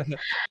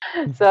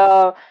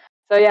 so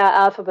yeah,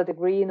 Alphabet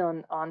Green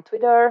on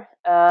Twitter.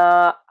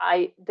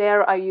 I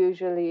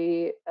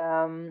usually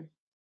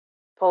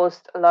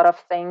post a lot of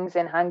things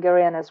in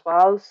Hungarian as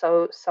well.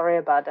 So sorry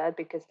about that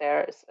because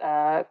there's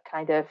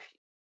kind of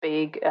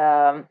big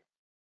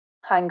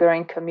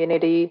Hungarian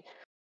community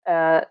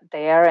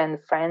there and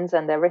friends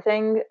and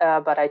everything.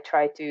 But I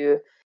try to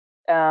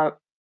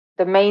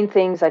the main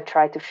things I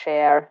try to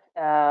share,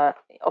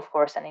 of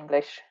course, in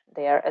English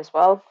there as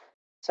well.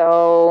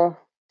 So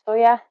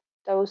yeah,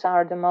 those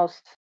are the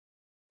most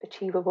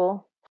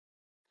achievable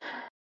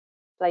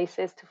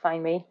places to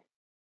find me.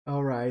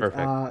 All right.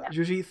 Perfect.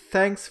 Juji,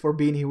 thanks for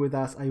being here with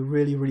us. I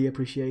really, really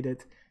appreciate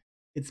it.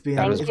 That was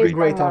Thank It's you been great. so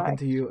great talking much.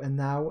 to you. And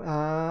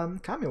now,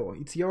 Camille,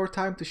 it's your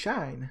time to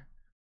shine.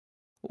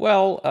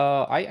 Well,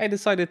 I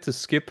decided to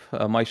skip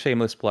my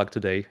shameless plug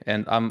today,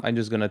 and I'm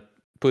just gonna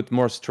put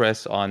more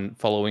stress on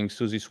following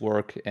Susie's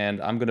work, and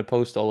I'm gonna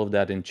post all of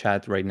that in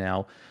chat right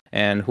now.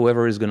 And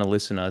whoever is gonna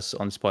listen us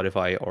on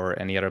Spotify or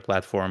any other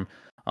platform,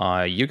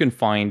 you can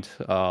find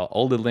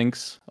all the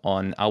links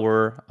on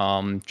our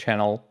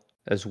channel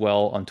as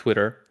well on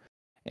Twitter,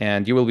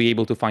 and you will be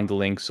able to find the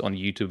links on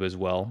YouTube as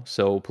well.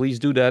 So please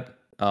do that.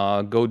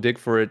 Go dig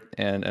for it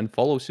and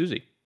follow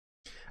Susie.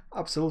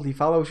 Absolutely.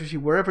 Follow Sushi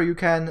wherever you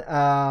can.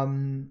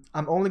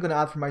 I'm only going to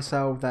add for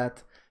myself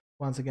that,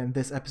 once again,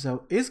 this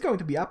episode is going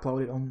to be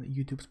uploaded on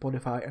YouTube,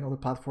 Spotify, and other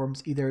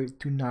platforms either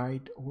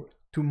tonight or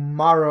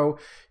tomorrow.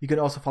 You can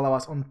also follow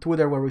us on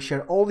Twitter where we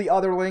share all the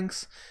other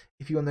links.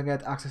 If you want to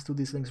get access to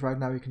these links right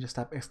now, you can just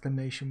type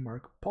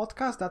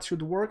 !podcast. That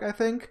should work, I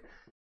think.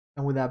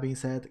 And with that being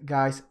said,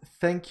 guys,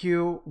 thank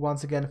you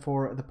once again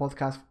for the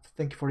podcast.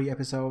 Thank you for the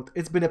episode.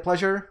 It's been a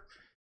pleasure.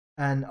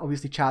 And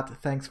obviously, chat,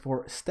 thanks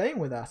for staying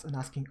with us and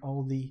asking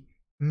all the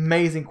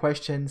amazing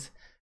questions.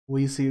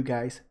 We'll see you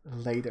guys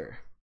later.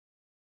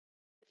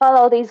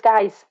 Follow these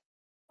guys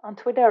on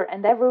Twitter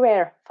and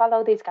everywhere.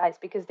 Follow these guys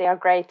because they are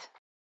great.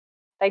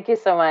 Thank you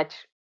so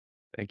much.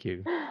 Thank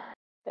you.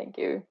 Thank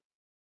you.